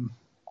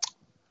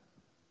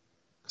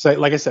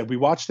 Like I said, we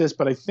watched this,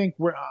 but I think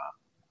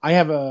I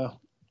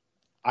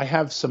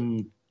had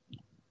some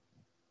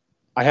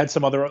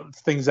other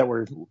things that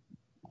were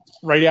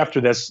right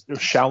after this.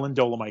 Shaolin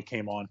Dolomite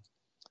came on,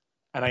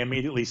 and I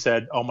immediately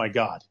said, "Oh my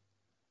god,"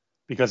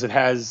 because it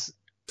has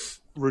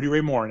Rudy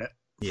Ray Moore in it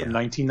from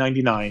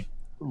 1999,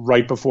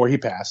 right before he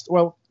passed.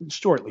 Well,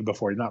 shortly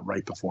before, not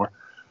right before,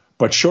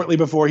 but shortly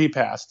before he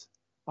passed.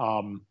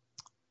 In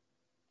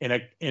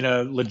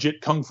a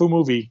legit kung fu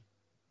movie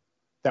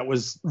that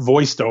was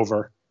voiced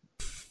over,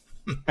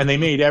 and they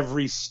made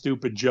every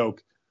stupid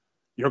joke.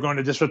 You're going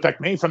to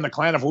disrespect me from the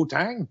clan of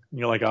Wu-Tang? And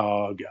you're like,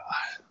 oh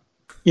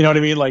god, you know what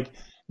I mean? Like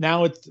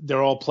now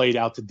they're all played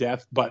out to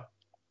death, but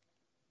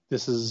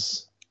this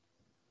is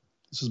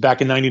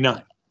back in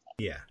 '99.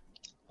 Yeah.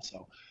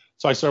 So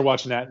I started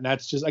watching that, and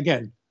that's just,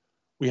 again,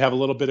 we have a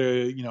little bit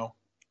of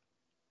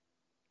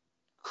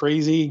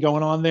crazy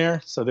going on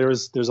there. So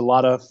there's a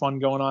lot of fun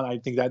going on. I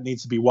think that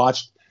needs to be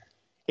watched.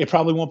 It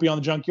probably won't be on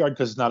the Junkyard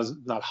because it's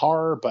not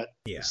horror, but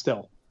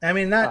still. I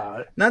mean,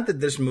 not that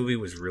this movie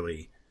was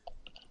really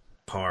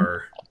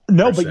horror.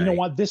 No, but you know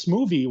what? This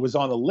movie was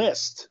on a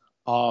list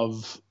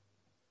of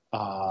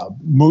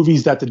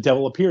movies that the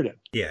devil appeared in.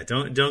 Yeah,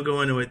 don't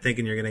go into it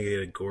thinking you're going to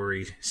get a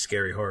gory,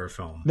 scary horror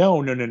film.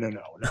 No.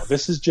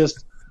 This is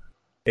just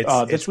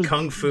it's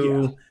kung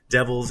fu,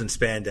 devils, and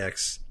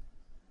spandex.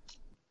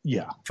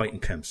 Yeah,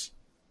 fighting pimps.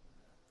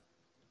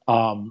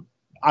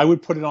 I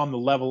would put it on the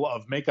level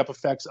of makeup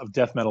effects of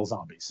death metal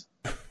zombies.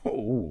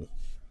 Oh,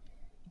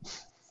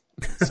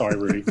 sorry,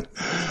 Rudy.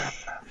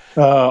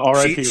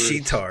 R.I.P.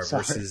 Sheetar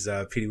versus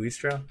Petey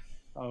Wheatstrow.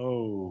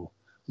 Oh,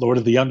 Lord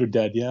of the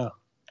Underdead. Yeah.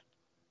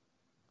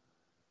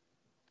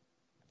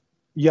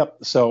 Yep.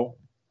 So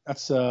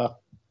that's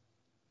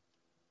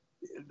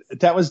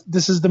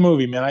this is the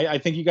movie, man. I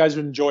think you guys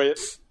would enjoy it.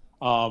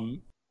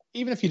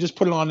 Even if you just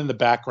put it on in the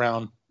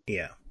background.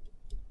 Yeah.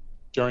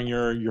 During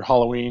your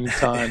Halloween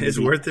time. It's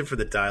worth it for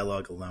the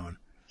dialogue alone.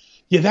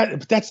 Yeah,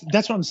 that's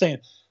what I'm saying.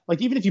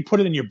 Like, even if you put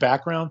it in your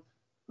background,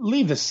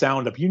 leave the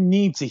sound up. You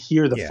need to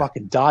hear the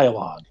fucking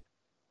dialogue.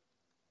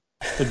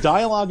 The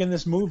dialogue in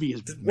this movie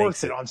is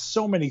worth it on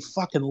so many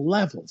fucking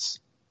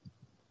levels.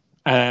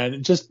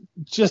 And just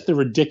the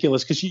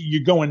ridiculous, because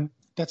you're going,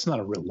 that's not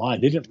a real line.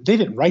 They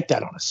didn't write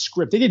that on a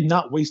script. They did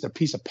not waste a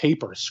piece of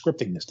paper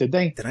scripting this, did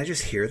they? Did I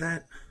just hear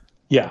that?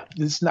 Yeah,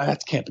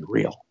 that can't be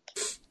real.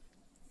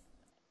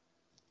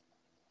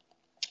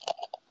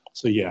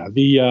 So yeah,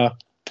 the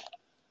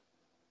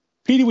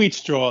Petey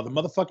Wheatstraw, the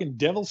motherfucking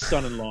devil's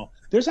son-in-law.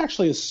 There's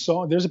actually a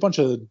song. There's a bunch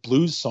of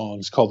blues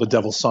songs called "The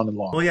Devil's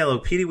Son-in-Law." Well, yeah,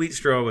 look, Petey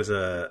Wheatstraw was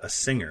a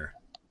singer.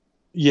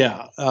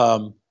 Yeah,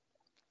 then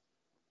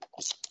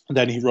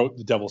he wrote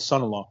 "The Devil's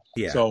Son-in-Law."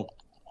 Yeah. So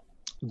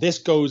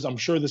I'm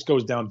sure this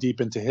goes down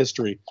deep into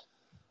history,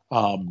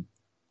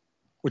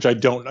 which I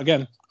don't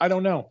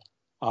know.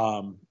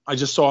 I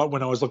just saw it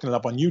when I was looking it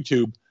up on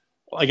YouTube.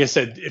 Like I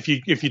said, if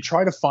you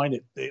try to find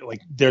it,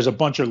 like there's a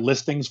bunch of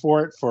listings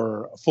for it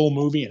for a full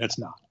movie, and it's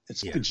not.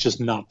 It's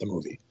just not the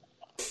movie.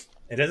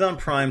 It is on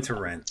Prime to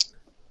rent.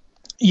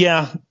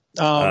 Yeah,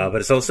 but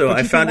it's also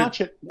I found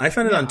it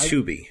on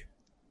Tubi.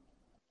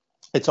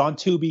 It's on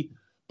Tubi,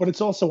 but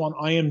it's also on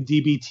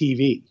IMDb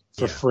TV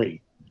for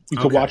free. You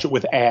can watch it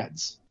with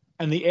ads,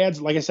 and the ads,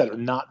 like I said, are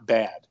not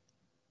bad.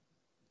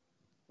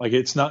 Like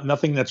it's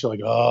nothing that's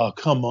like, oh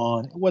come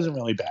on, it wasn't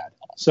really bad.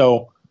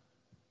 So.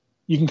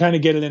 You can kind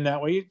of get it in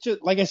that way.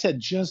 Just, like I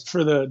said, just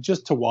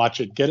to watch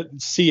it, get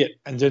it, see it,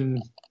 and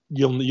then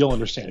you'll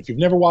understand. If you've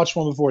never watched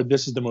one before,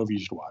 this is the movie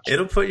you should watch.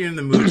 It'll put you in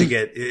the mood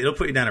it'll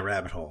put you down a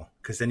rabbit hole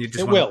because then you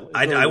just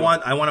I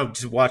want to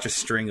just watch a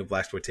string of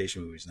blaxploitation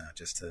movies now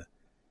just to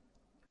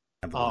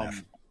have a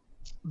laugh.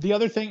 The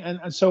other thing,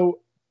 and so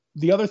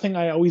the other thing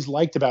I always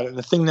liked about it, and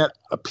the thing that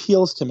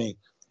appeals to me,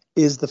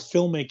 is the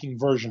filmmaking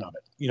version of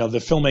it. You know, the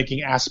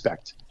filmmaking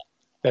aspect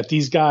that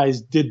these guys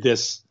did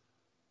this.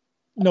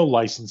 No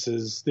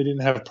licenses. They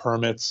didn't have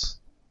permits.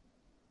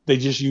 They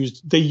just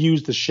used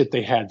the shit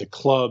they had, the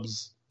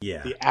clubs,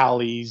 the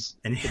alleys,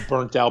 and the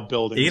burnt out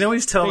buildings. You can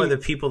always tell by the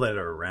people that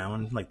are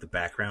around, like the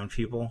background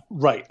people.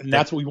 Right. And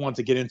that's what we wanted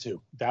to get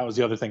into. That was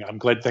the other thing. I'm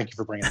glad. Thank you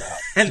for bringing that up.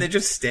 And they're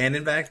just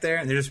standing back there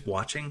and they're just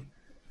watching.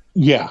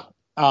 Yeah.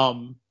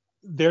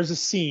 There's a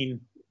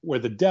scene where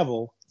the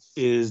devil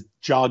is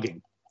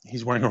jogging.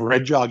 He's wearing a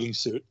red jogging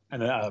suit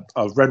and a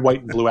red, white,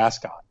 and blue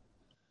ascot.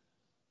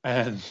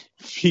 And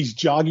he's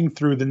jogging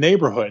through the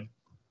neighborhood.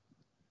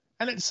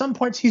 And at some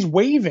points, he's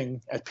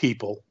waving at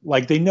people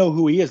like they know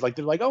who he is. Like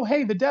they're like, "Oh,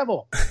 hey, the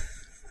devil!"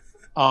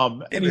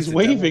 And he's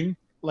waving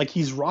like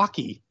he's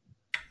Rocky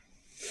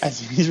as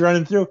he's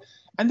running through.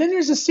 And then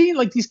there's a scene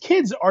like these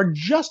kids are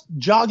just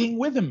jogging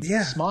with him,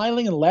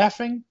 smiling and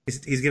laughing.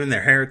 He's giving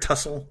their hair a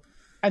tussle.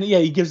 And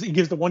he gives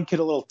the one kid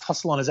a little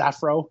tussle on his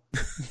afro.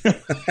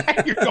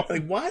 You're going,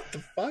 like, what the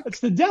fuck?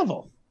 It's the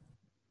devil.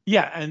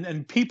 Yeah,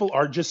 and people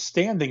are just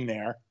standing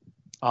there.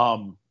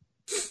 Other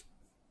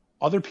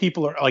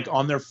people are like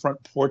on their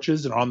front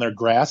porches and on their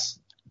grass,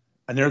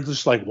 and they're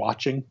just like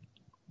watching.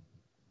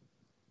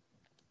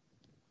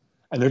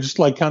 And they're just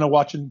like kind of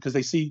watching because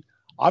they see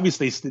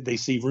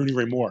Rudy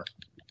Ray Moore.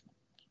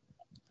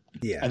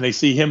 Yeah, and they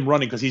see him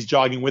running because he's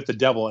jogging with the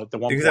devil at the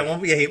one point.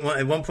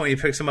 At one point he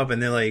picks him up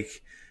and they're like,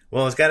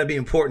 well, it's got to be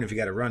important if you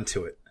got to run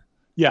to it.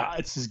 Yeah,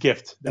 it's his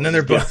gift. And then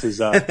they're both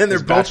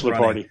bachelor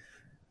party.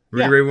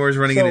 Rudy Ray Moore's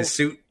running in his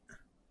suit.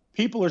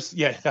 People are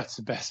that's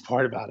the best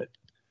part about it.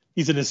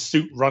 He's in his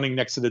suit running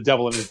next to the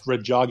devil in his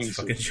red jogging suit.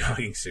 Fucking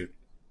jogging suit.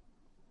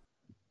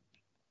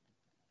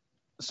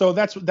 So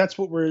that's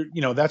what we're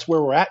that's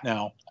where we're at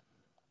now.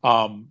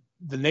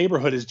 The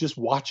neighborhood is just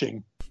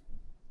watching,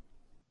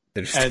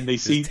 and they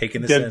see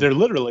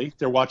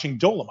they're watching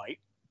Dolomite,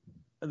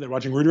 and they're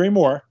watching Rudy Ray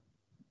Moore.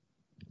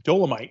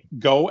 Dolomite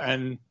go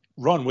and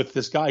run with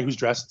this guy who's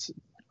dressed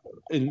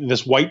in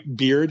this white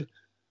beard,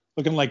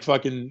 looking like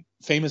fucking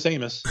Famous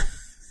Amos.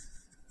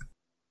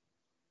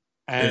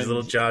 And his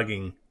little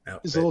jogging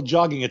outfit. His little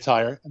jogging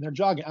attire, and they're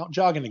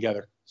jogging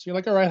together. So you're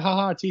like, all right,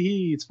 haha,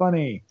 tee-hee, it's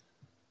funny.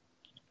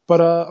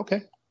 But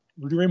okay,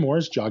 Rudy Ray Moore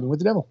is jogging with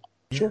the devil.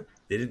 Sure.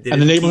 They didn't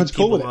the neighborhood's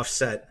cool with it.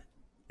 Offset.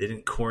 They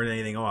didn't corn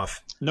anything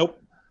off. Nope.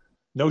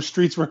 No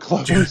streets were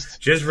closed.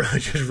 Just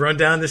run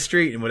down the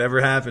street, and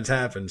whatever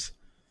happens.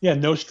 Yeah,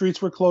 no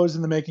streets were closed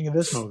in the making of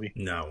this movie.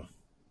 No.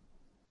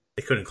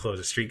 They couldn't close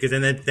a street because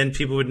then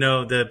people would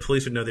know, the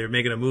police would know they were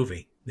making a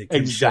movie. They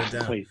couldn't shut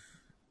it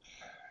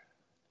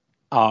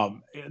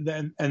down.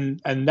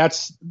 And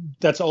that's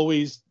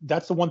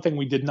the one thing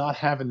we did not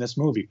have in this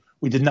movie.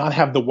 We did not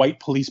have the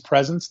white police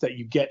presence that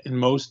you get in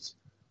most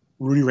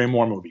Rudy Ray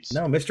Moore movies.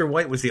 No, Mr.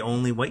 White was the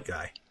only white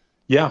guy.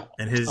 Yeah,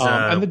 and his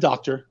and the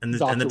doctor and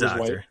the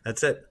doctor.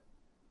 That's it.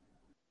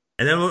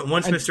 And then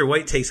once Mr.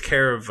 White takes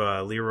care of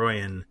Leroy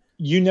and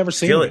you never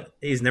see him.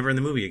 He's never in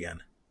the movie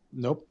again.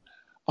 Nope.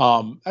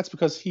 That's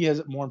because he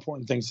has more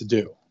important things to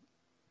do.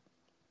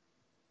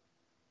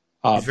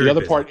 The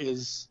other part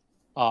is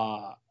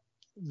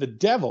the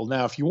devil.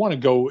 Now, if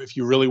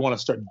you really want to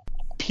start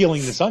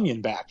peeling this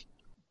onion back,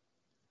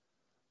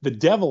 the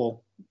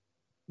devil,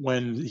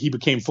 when he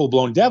became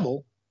full-blown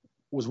devil,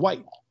 was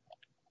white.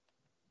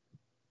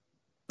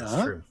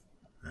 That's true.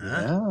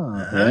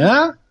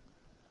 Yeah.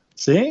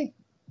 See?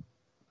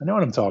 I know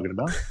what I'm talking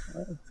about.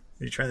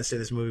 Are you trying to say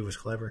this movie was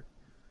clever?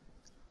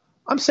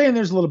 I'm saying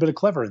there's a little bit of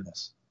clever in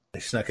this. They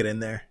snuck it in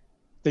there?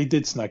 They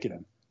did snuck it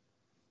in.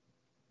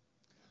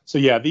 So,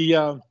 yeah,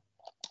 do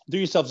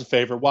yourselves a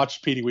favor.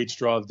 Watch Petey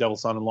Wheatstraw, The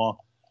Devil's Son-in-Law.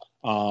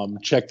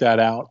 Check that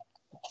out.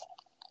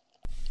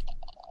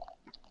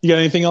 You got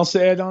anything else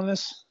to add on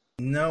this?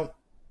 No.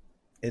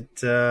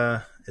 It's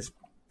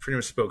pretty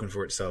much spoken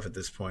for itself at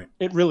this point.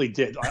 It really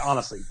did.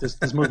 Honestly,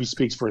 this movie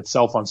speaks for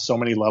itself on so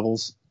many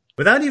levels.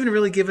 Without even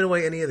really giving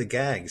away any of the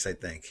gags, I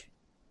think.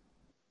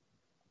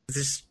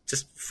 It's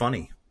just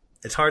funny.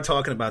 It's hard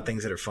talking about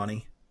things that are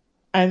funny.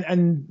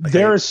 And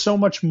there is so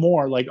much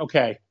more. Like,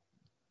 okay,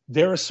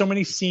 there are so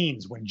many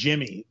scenes when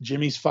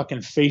Jimmy's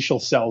fucking facial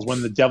cells,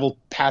 when the devil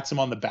pats him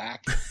on the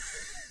back.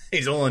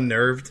 He's all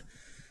unnerved.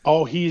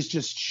 Oh, he's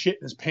just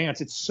shitting his pants.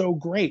 It's so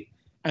great.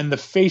 And the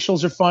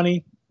facials are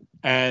funny.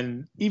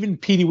 And even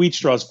Petey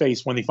Wheatstraw's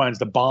face when he finds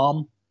the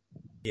bomb.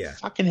 Yeah.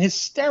 Fucking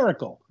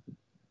hysterical.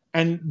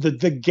 And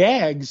the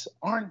gags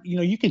aren't,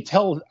 you can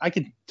tell, I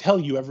could tell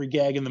you every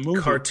gag in the movie.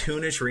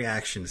 Cartoonish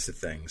reactions to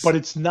things. But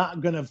it's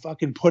not going to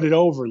fucking put it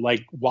over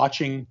like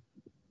watching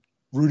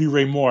Rudy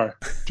Ray Moore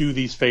do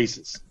these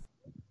faces.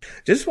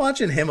 Just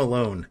watching him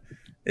alone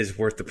is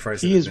worth the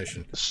price of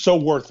admission. He is so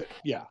worth it,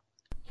 yeah.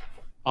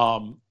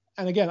 And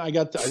again, I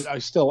got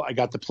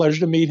the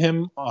pleasure to meet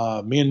him.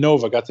 Me and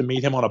Nova got to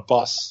meet him on a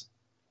bus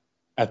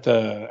at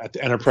the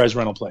Enterprise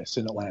rental place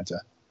in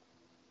Atlanta.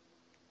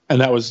 And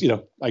that was,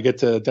 I get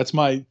to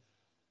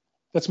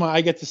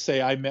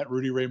say I met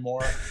Rudy Ray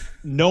Moore,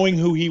 knowing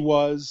who he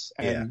was,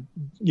 and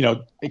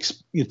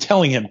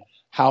telling him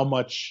how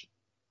much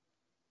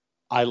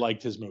I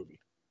liked his movie.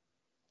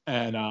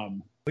 And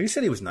well, you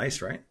said he was nice,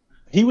 right?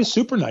 He was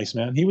super nice,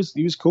 man. He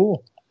was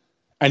cool,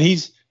 and he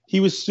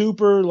was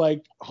super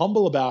like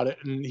humble about it,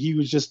 and he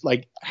was just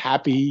like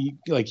happy,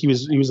 like he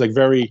was like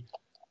very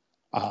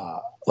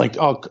like,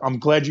 oh, I'm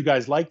glad you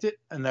guys liked it,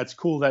 and that's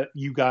cool that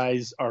you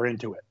guys are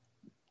into it.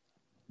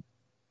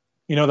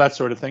 That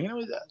sort of thing. And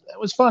it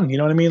was fun. You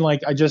know what I mean?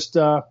 Like, I just,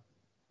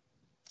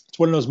 it's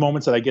one of those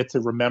moments that I get to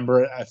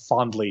remember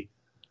fondly,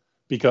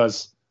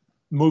 because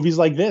movies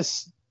like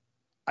this,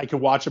 I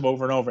could watch them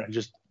over and over and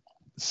just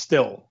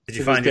still. Did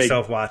you find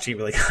yourself watching?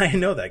 You're like, I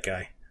know that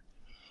guy.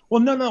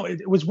 Well, no.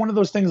 It was one of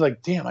those things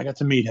like, damn, I got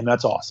to meet him.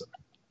 That's awesome.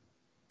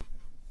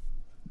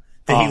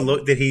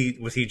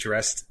 Was he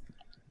dressed?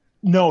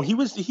 No,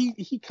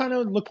 he kind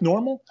of looked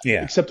normal.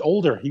 Yeah. Except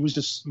older. He was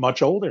just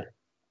much older.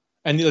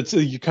 And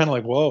you're kind of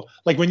like, whoa.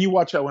 Like when I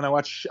watch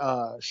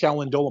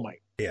Shaolin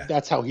Dolomite,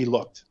 that's how he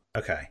looked.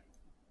 Okay.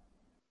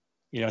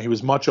 He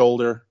was much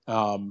older.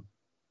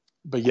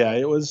 But yeah,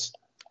 it was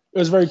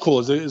very cool.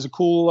 It was a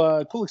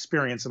cool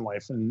experience in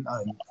life, and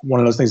one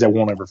of those things I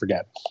won't ever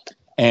forget.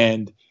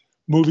 And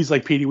movies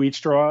like Petey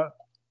Wheatstraw,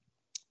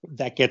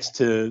 that gets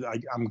to.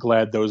 I'm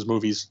glad those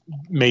movies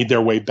made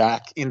their way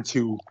back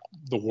into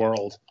the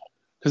world,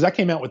 because that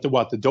came out with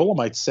the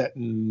Dolomite set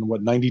in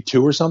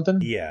 92 or something.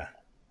 Yeah.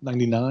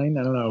 99?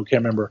 I don't know.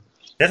 Can't remember.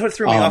 That's what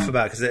threw me off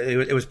about, because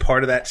it was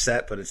part of that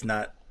set, but it's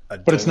not.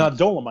 It's not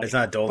Dolomite. It's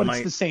not Dolomite. But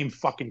it's the same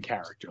fucking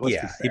character.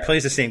 He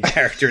plays the same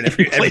character in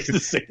every. He plays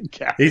the same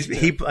character.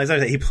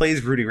 He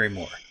plays Rudy Ray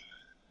Moore.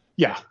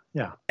 Yeah.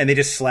 And they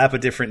just slap a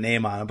different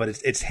name on him, but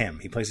it's him.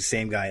 He plays the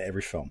same guy in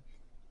every film.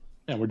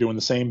 And we're doing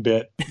the same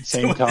bit,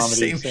 same comedy,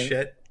 same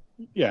shit.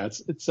 Yeah,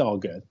 it's all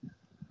good.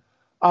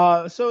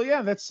 So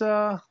yeah, that's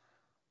our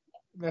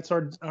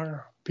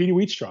Petey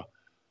Wheatstraw.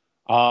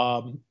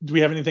 Do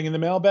we have anything in the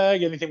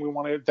mailbag? Anything we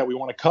want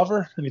to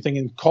cover? Anything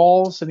in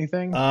calls?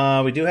 Anything?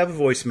 We do have a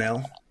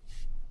voicemail.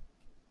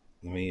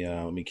 Let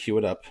me cue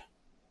it up.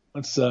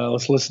 Let's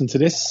listen to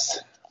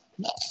this.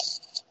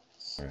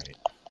 All right.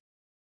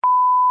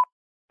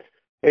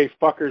 Hey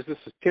fuckers, this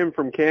is Tim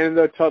from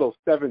Canada, Tuttle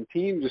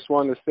 17. Just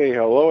wanted to say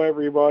hello,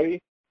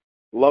 everybody.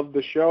 Love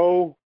the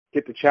show.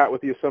 Get to chat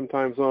with you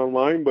sometimes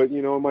online, but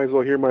I might as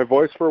well hear my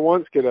voice for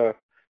once. Get a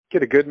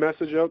good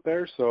message out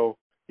there. So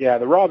yeah,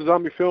 the Rob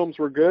Zombie films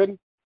were good.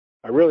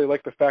 I really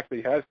like the fact that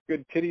he has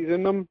good titties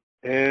in them,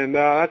 and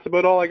that's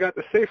about all I got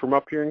to say from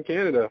up here in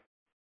Canada.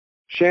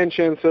 Shan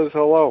says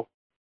hello.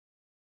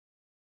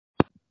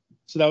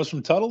 So that was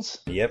from Tuttles?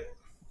 Yep.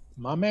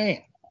 My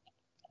man.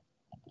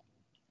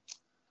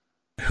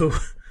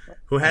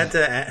 Who had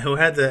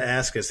to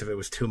ask us if it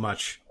was too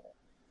much?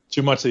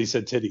 Too much that he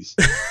said titties.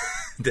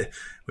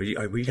 Were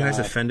you guys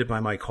offended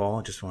by my call?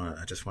 I just want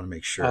to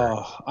make sure.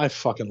 Oh, I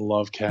fucking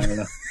love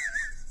Canada.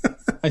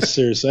 I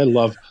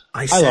love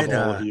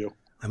all of you.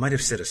 I might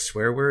have said a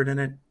swear word in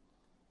it.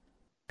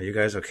 Are you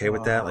guys okay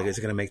with that? Like, is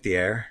it going to make the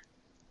air?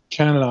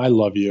 Canada, I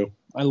love you.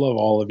 I love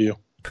all of you.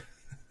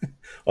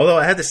 Although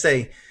I had to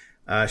say,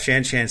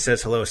 Shan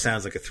says hello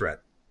sounds like a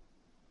threat.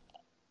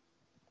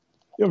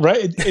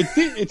 Right?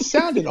 It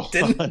sounded all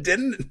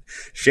didn't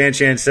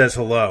Shan says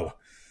hello.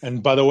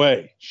 And by the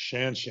way,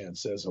 Shan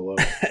says hello.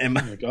 I'm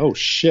like, oh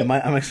shit!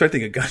 I'm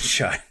expecting a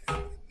gunshot.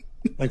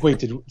 Like, wait,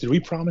 did we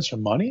promise her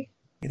money?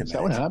 Is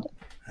that what happened?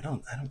 I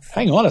don't.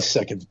 Hang on a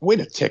second. Wait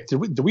a tick.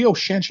 Did we owe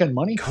Shan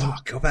money?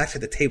 Go back to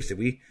the tapes. Did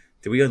we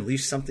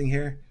unleash something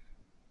here?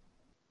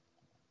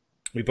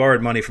 We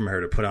borrowed money from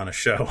her to put on a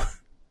show.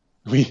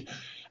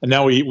 And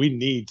now we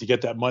need to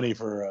get that money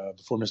for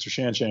before Mr.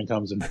 Shan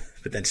comes in.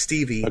 But then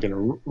Stevie came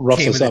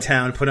into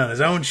town, put on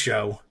his own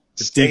show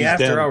the day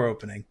after our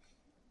opening.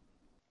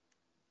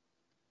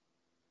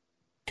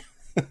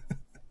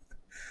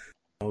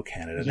 Oh,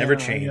 Canada, never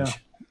change.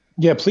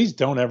 Yeah, please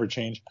don't ever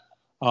change.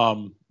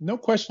 No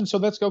questions, so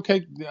that's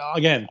okay.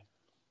 Again,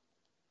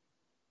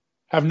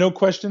 have no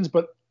questions,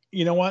 but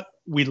you know what?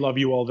 We love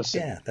you all the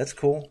same. Yeah, that's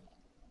cool.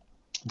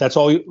 That's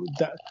all.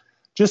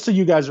 Just so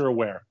you guys are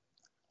aware.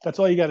 That's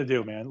all you got to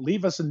do, man.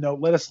 Leave us a note.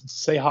 Let us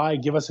say hi.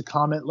 Give us a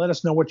comment. Let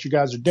us know what you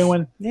guys are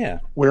doing. Yeah.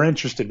 We're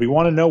interested. We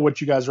want to know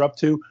what you guys are up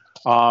to.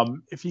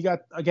 If you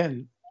got,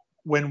 again,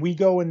 when we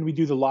go and we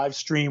do the live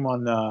stream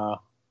on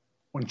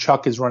when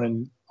Chuck is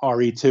running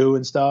RE2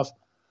 and stuff,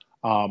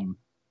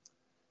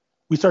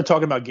 we start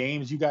talking about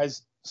games. You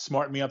guys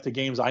smart me up to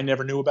games I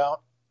never knew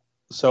about.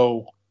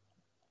 So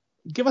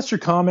give us your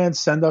comments.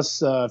 Send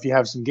us if you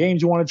have some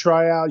games you want to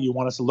try out, you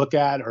want us to look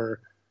at,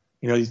 or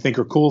you think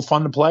are cool,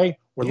 fun to play.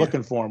 We're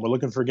looking for them. We're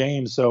looking for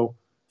games. So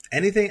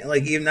anything,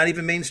 like not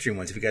even mainstream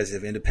ones. If you guys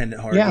have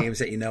independent horror games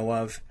that you know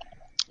of,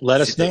 let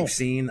us know. You've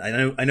seen.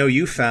 I know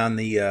you found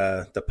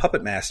the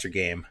Puppet Master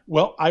game.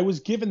 Well, I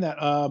was given that.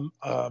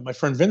 My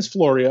friend Vince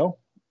Florio,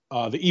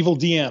 the Evil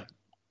DM.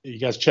 You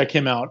guys check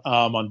him out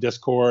on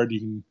Discord.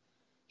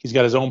 He's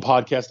got his own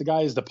podcast. The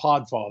guy is the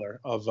podfather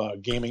of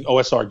gaming,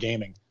 OSR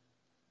gaming.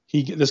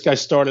 This guy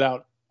started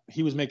out.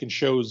 He was making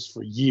shows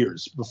for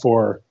years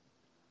before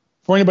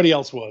anybody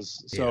else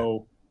was.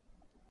 So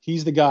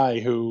he's the guy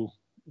who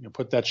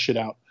put that shit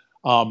out.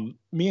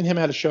 Me and him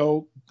had a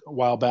show a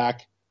while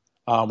back.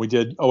 We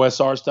did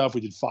OSR stuff.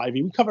 We did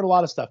 5e. We covered a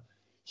lot of stuff.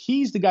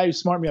 He's the guy who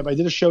smarted me up. I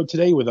did a show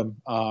today with him,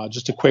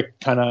 just a quick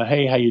kind of,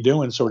 hey, how you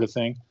doing sort of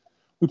thing.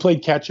 We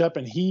played catch up,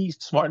 and he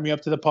smarted me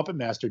up to the Puppet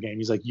Master game.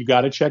 He's like, you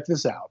got to check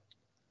this out.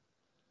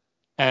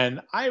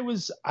 And I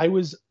was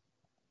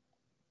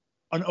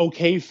an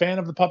okay fan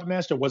of the Puppet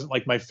Master. It wasn't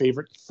like my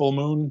favorite Full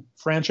Moon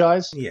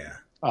franchise. Yeah.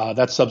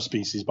 That's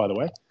Subspecies, by the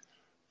way.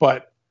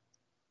 But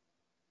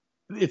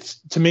it's,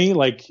 to me,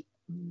 like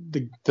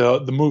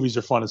the movies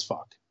are fun as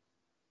fuck.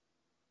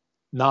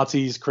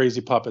 Nazis,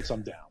 crazy puppets,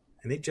 I'm down.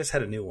 And they just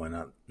had a new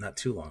one not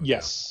too long ago.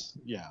 Yes,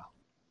 yeah.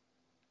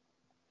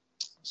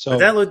 So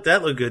but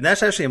that looked good.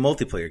 That's actually a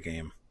multiplayer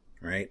game,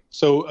 right?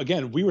 So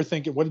again, we were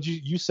thinking, what did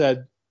you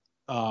said?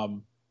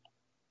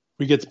 We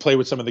we get to play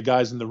with some of the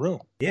guys in the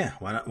room. Yeah,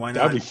 why not?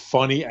 That'd be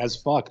funny as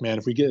fuck, man.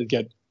 If we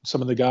get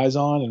some of the guys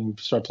on and we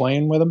start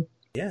playing with them.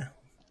 Yeah.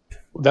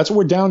 That's what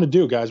we're down to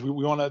do, guys. We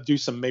want to do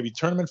some maybe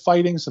tournament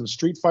fighting, some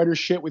Street Fighter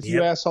shit with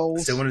you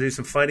assholes. Still want to do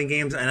some fighting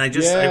games, and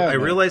I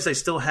realized I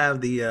still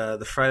have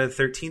the Friday the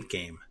 13th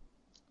game.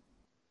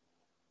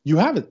 You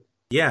have it?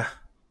 Yeah,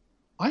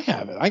 I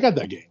have it. I got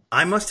that game.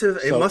 I must have.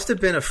 It must have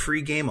been a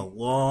free game a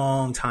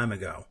long time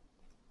ago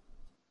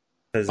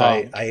because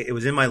it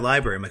was in my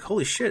library. I'm like,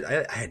 holy shit!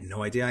 I had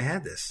no idea I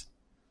had this.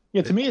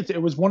 Yeah, to me,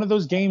 it was one of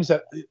those games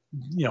that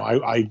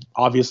I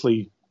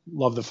obviously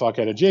love the fuck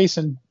out of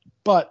Jason,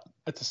 but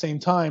at the same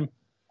time,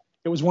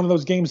 it was one of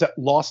those games that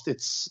lost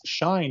its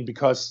shine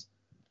because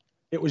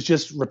it was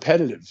just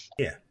repetitive.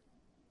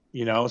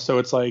 Yeah. So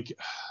it's like...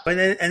 But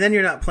then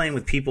you're not playing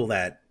with people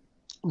that,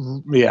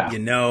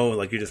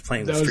 like you're just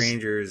playing with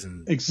strangers.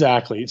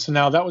 Exactly. So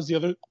now that was the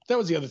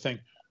other thing.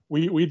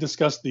 We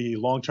discussed the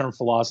long-term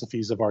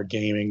philosophies of our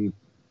gaming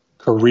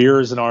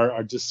careers and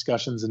our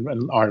discussions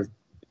and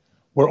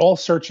we're all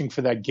searching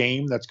for that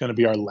game that's going to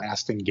be our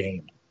lasting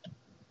game.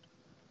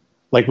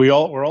 Like we're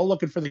all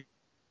looking for the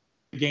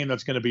game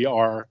that's going to be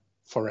our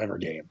forever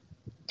game.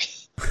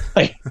 It's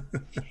like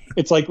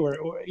it's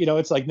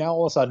like now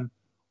all of a sudden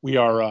we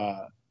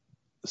are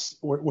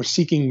we're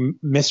seeking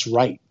Miss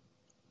Right,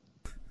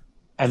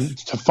 and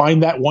to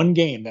find that one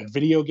game, that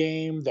video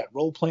game, that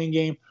role playing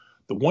game,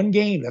 the one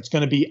game that's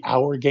going to be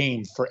our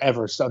game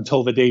forever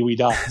until the day we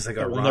die. It's like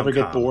that we'll never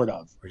get bored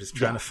of. We're just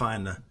trying to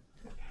find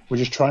We're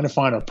just trying to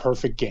find our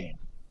perfect game.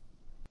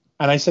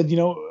 And I said, we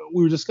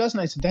were discussing.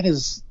 I said that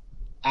is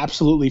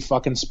absolutely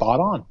fucking spot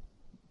on.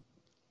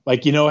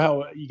 Like,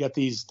 how you got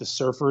the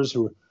surfers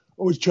who are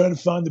always trying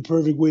to find the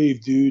perfect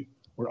wave, dude.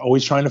 We're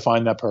always trying to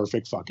find that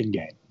perfect fucking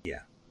game.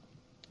 Yeah.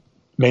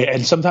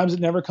 And sometimes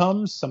it never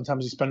comes.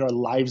 Sometimes we spend our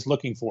lives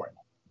looking for it.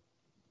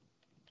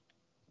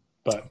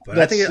 But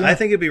I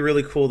think it'd be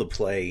really cool to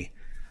play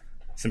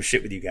some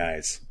shit with you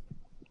guys.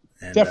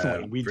 And,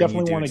 definitely. We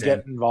definitely want to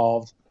get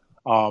involved.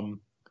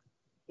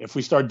 If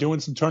we start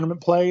doing some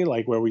tournament play,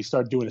 like where we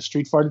start doing a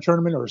Street Fighter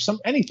tournament or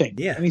anything,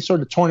 any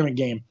sort of tournament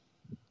game,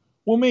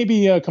 we'll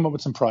maybe come up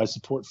with some prize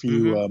support for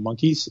you,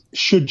 monkeys,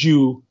 should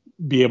you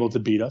be able to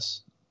beat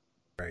us.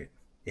 Right.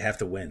 You have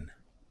to win.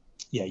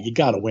 Yeah, you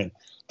got to win.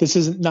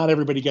 Not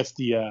everybody gets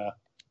the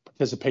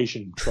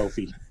participation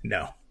trophy.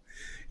 No.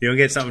 You don't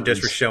get something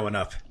just for showing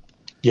up.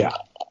 Yeah.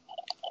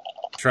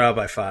 Trial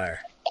by fire.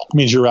 It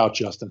means you're out,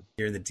 Justin.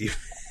 You're in the deep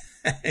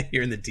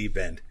you're in the deep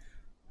end.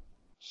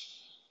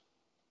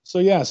 So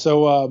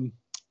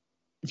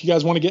if you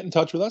guys want to get in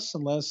touch with us,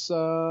 unless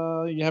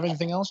you have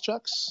anything else,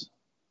 Chucks?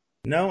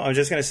 No, I was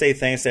just going to say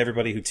thanks to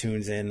everybody who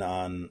tunes in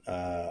on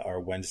our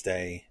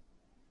Wednesday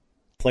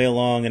play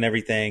along and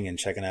everything, and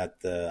checking out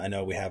I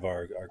know we have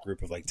our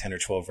group of like 10 or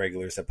 12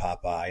 regulars that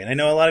pop by, and I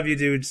know a lot of you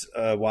dudes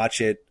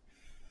watch it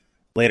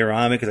later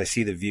on because I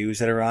see the views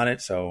that are on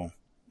it, so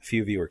a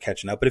few of you are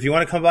catching up. But if you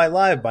want to come by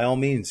live, by all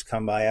means,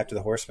 come by after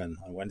the Horseman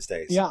on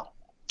Wednesdays. Yeah,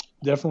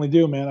 definitely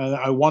do, man.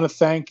 I want to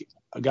thank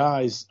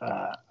guys.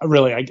 I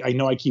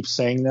know I keep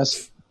saying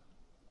this.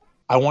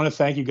 I want to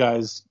thank you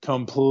guys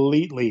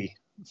completely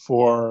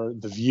for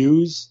the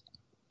views.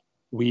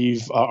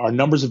 Our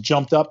numbers have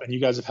jumped up, and you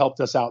guys have helped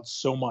us out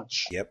so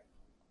much. Yep.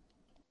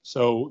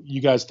 So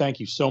you guys, thank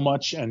you so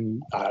much,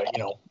 and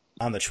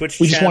on the Twitch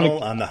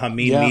channel, on the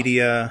Hameen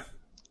Media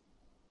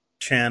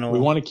channel, we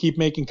want to keep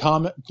making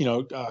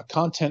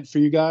content for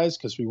you guys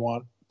because we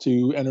want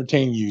to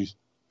entertain you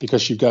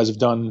because you guys have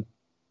done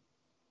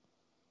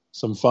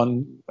some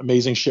fun,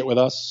 amazing shit with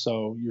us.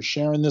 So you're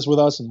sharing this with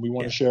us, and we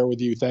want to share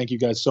with you. Thank you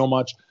guys so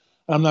much.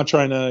 I'm not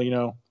trying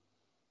to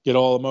get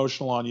all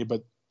emotional on you,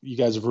 but you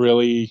guys have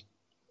really.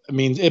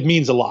 It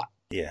means a lot.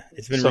 Yeah,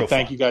 it's been so real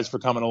thank fun. you guys for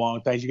coming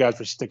along. Thank you guys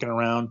for sticking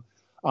around.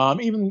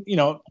 Even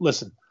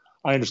listen,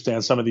 I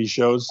understand some of these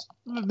shows,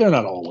 they're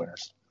not all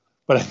winners,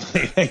 but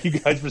thank you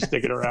guys for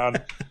sticking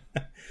around.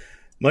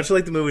 Much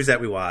like the movies that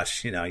we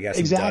watch, you got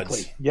some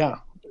duds. Yeah.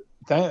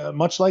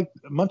 Much like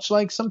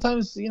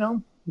sometimes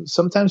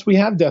sometimes we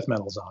have death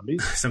metal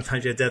zombies.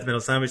 Sometimes you have death metal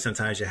zombies.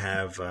 Sometimes you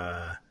have.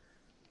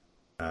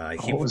 I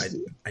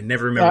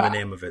never remember the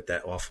name of it.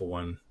 That awful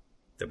one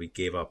that we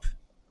gave up.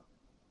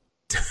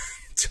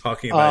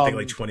 Talking about I think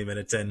like 20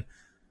 minutes in.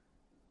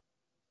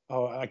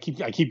 Oh, I keep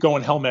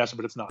going Hellmaster,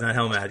 but it's not. Not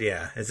Hellmat,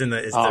 yeah. It's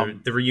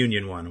the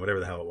reunion one, whatever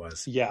the hell it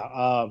was.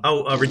 Yeah.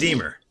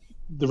 Redeemer.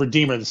 The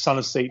Redeemer, the Son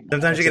of Satan.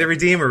 Sometimes you get a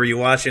Redeemer where you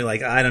watch it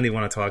like, I don't even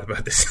want to talk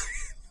about this.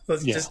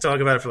 Let's just talk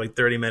about it for like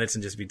 30 minutes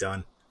and just be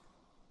done.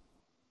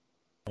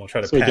 We'll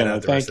try to pad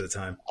out the rest of the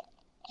time.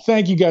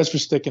 Thank you guys for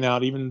sticking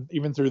out, even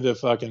through the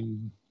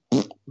fucking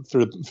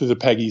through the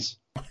Peggies.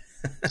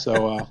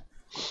 So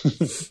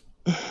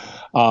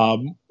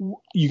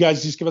you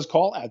guys just give us a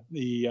call at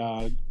the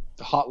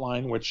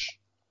hotline, which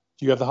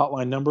do you have the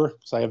hotline number?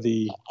 Because I have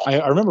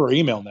I remember our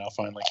email now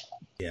finally.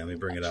 Yeah, let me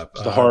bring it up.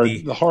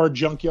 The horror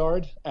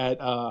junkyard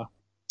at I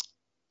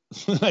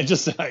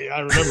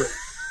remember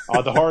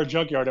the horror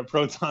junkyard at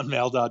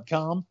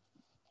protonmail.com.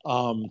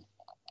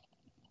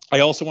 I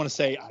also want to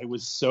say I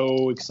was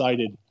so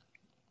excited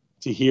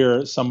to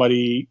hear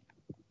somebody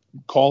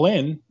call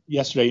in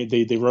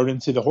yesterday. They wrote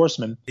into the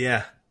Horseman.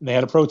 Yeah. And they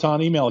had a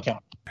Proton email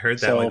account. I heard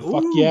that. So, like,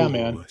 fuck yeah,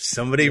 man.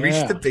 Somebody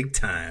reached the big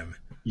time.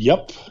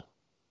 Yep.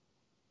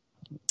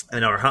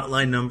 And our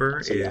hotline number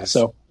is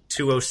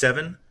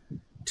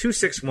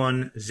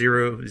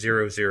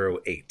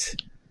 207-261-0008.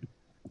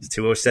 It's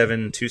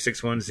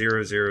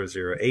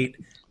 207-261-0008.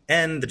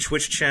 And the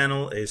Twitch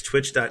channel is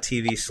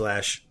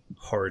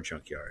twitch.tv/Horror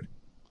Junkyard.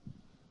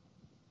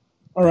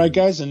 All right,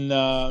 guys. And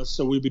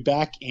so we'll be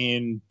back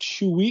in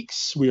 2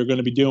 weeks. We are going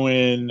to be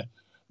doing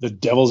The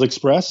Devil's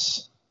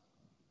Express.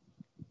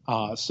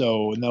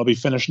 And that'll be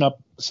finishing up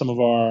some of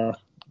our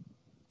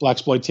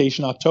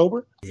Blaxploitation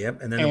October.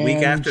 Yep. And then a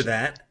week after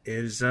that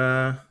is...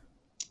 on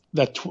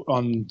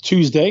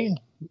Tuesday,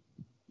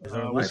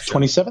 was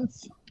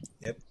 27th.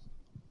 Yep.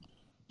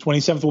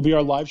 27th will be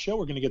our live show.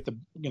 We're going to get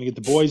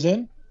the boys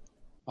in.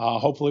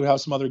 Hopefully we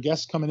have some other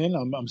guests coming in.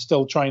 I'm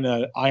still trying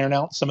to iron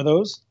out some of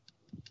those.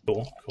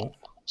 Cool.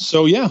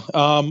 So yeah,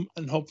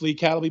 and hopefully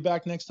Kat will be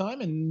back next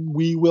time, and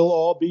we will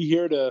all be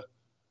here to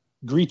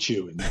greet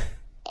you and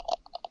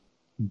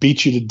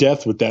beat you to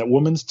death with that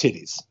woman's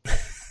titties.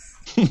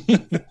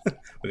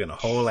 We're gonna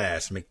whole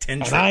ass make 10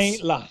 trips. And I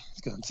ain't lying. It's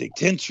gonna take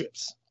 10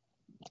 trips.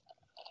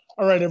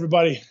 All right,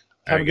 everybody.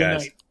 Have a good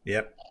night.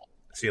 Yep.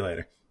 See you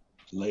later.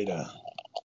 Later.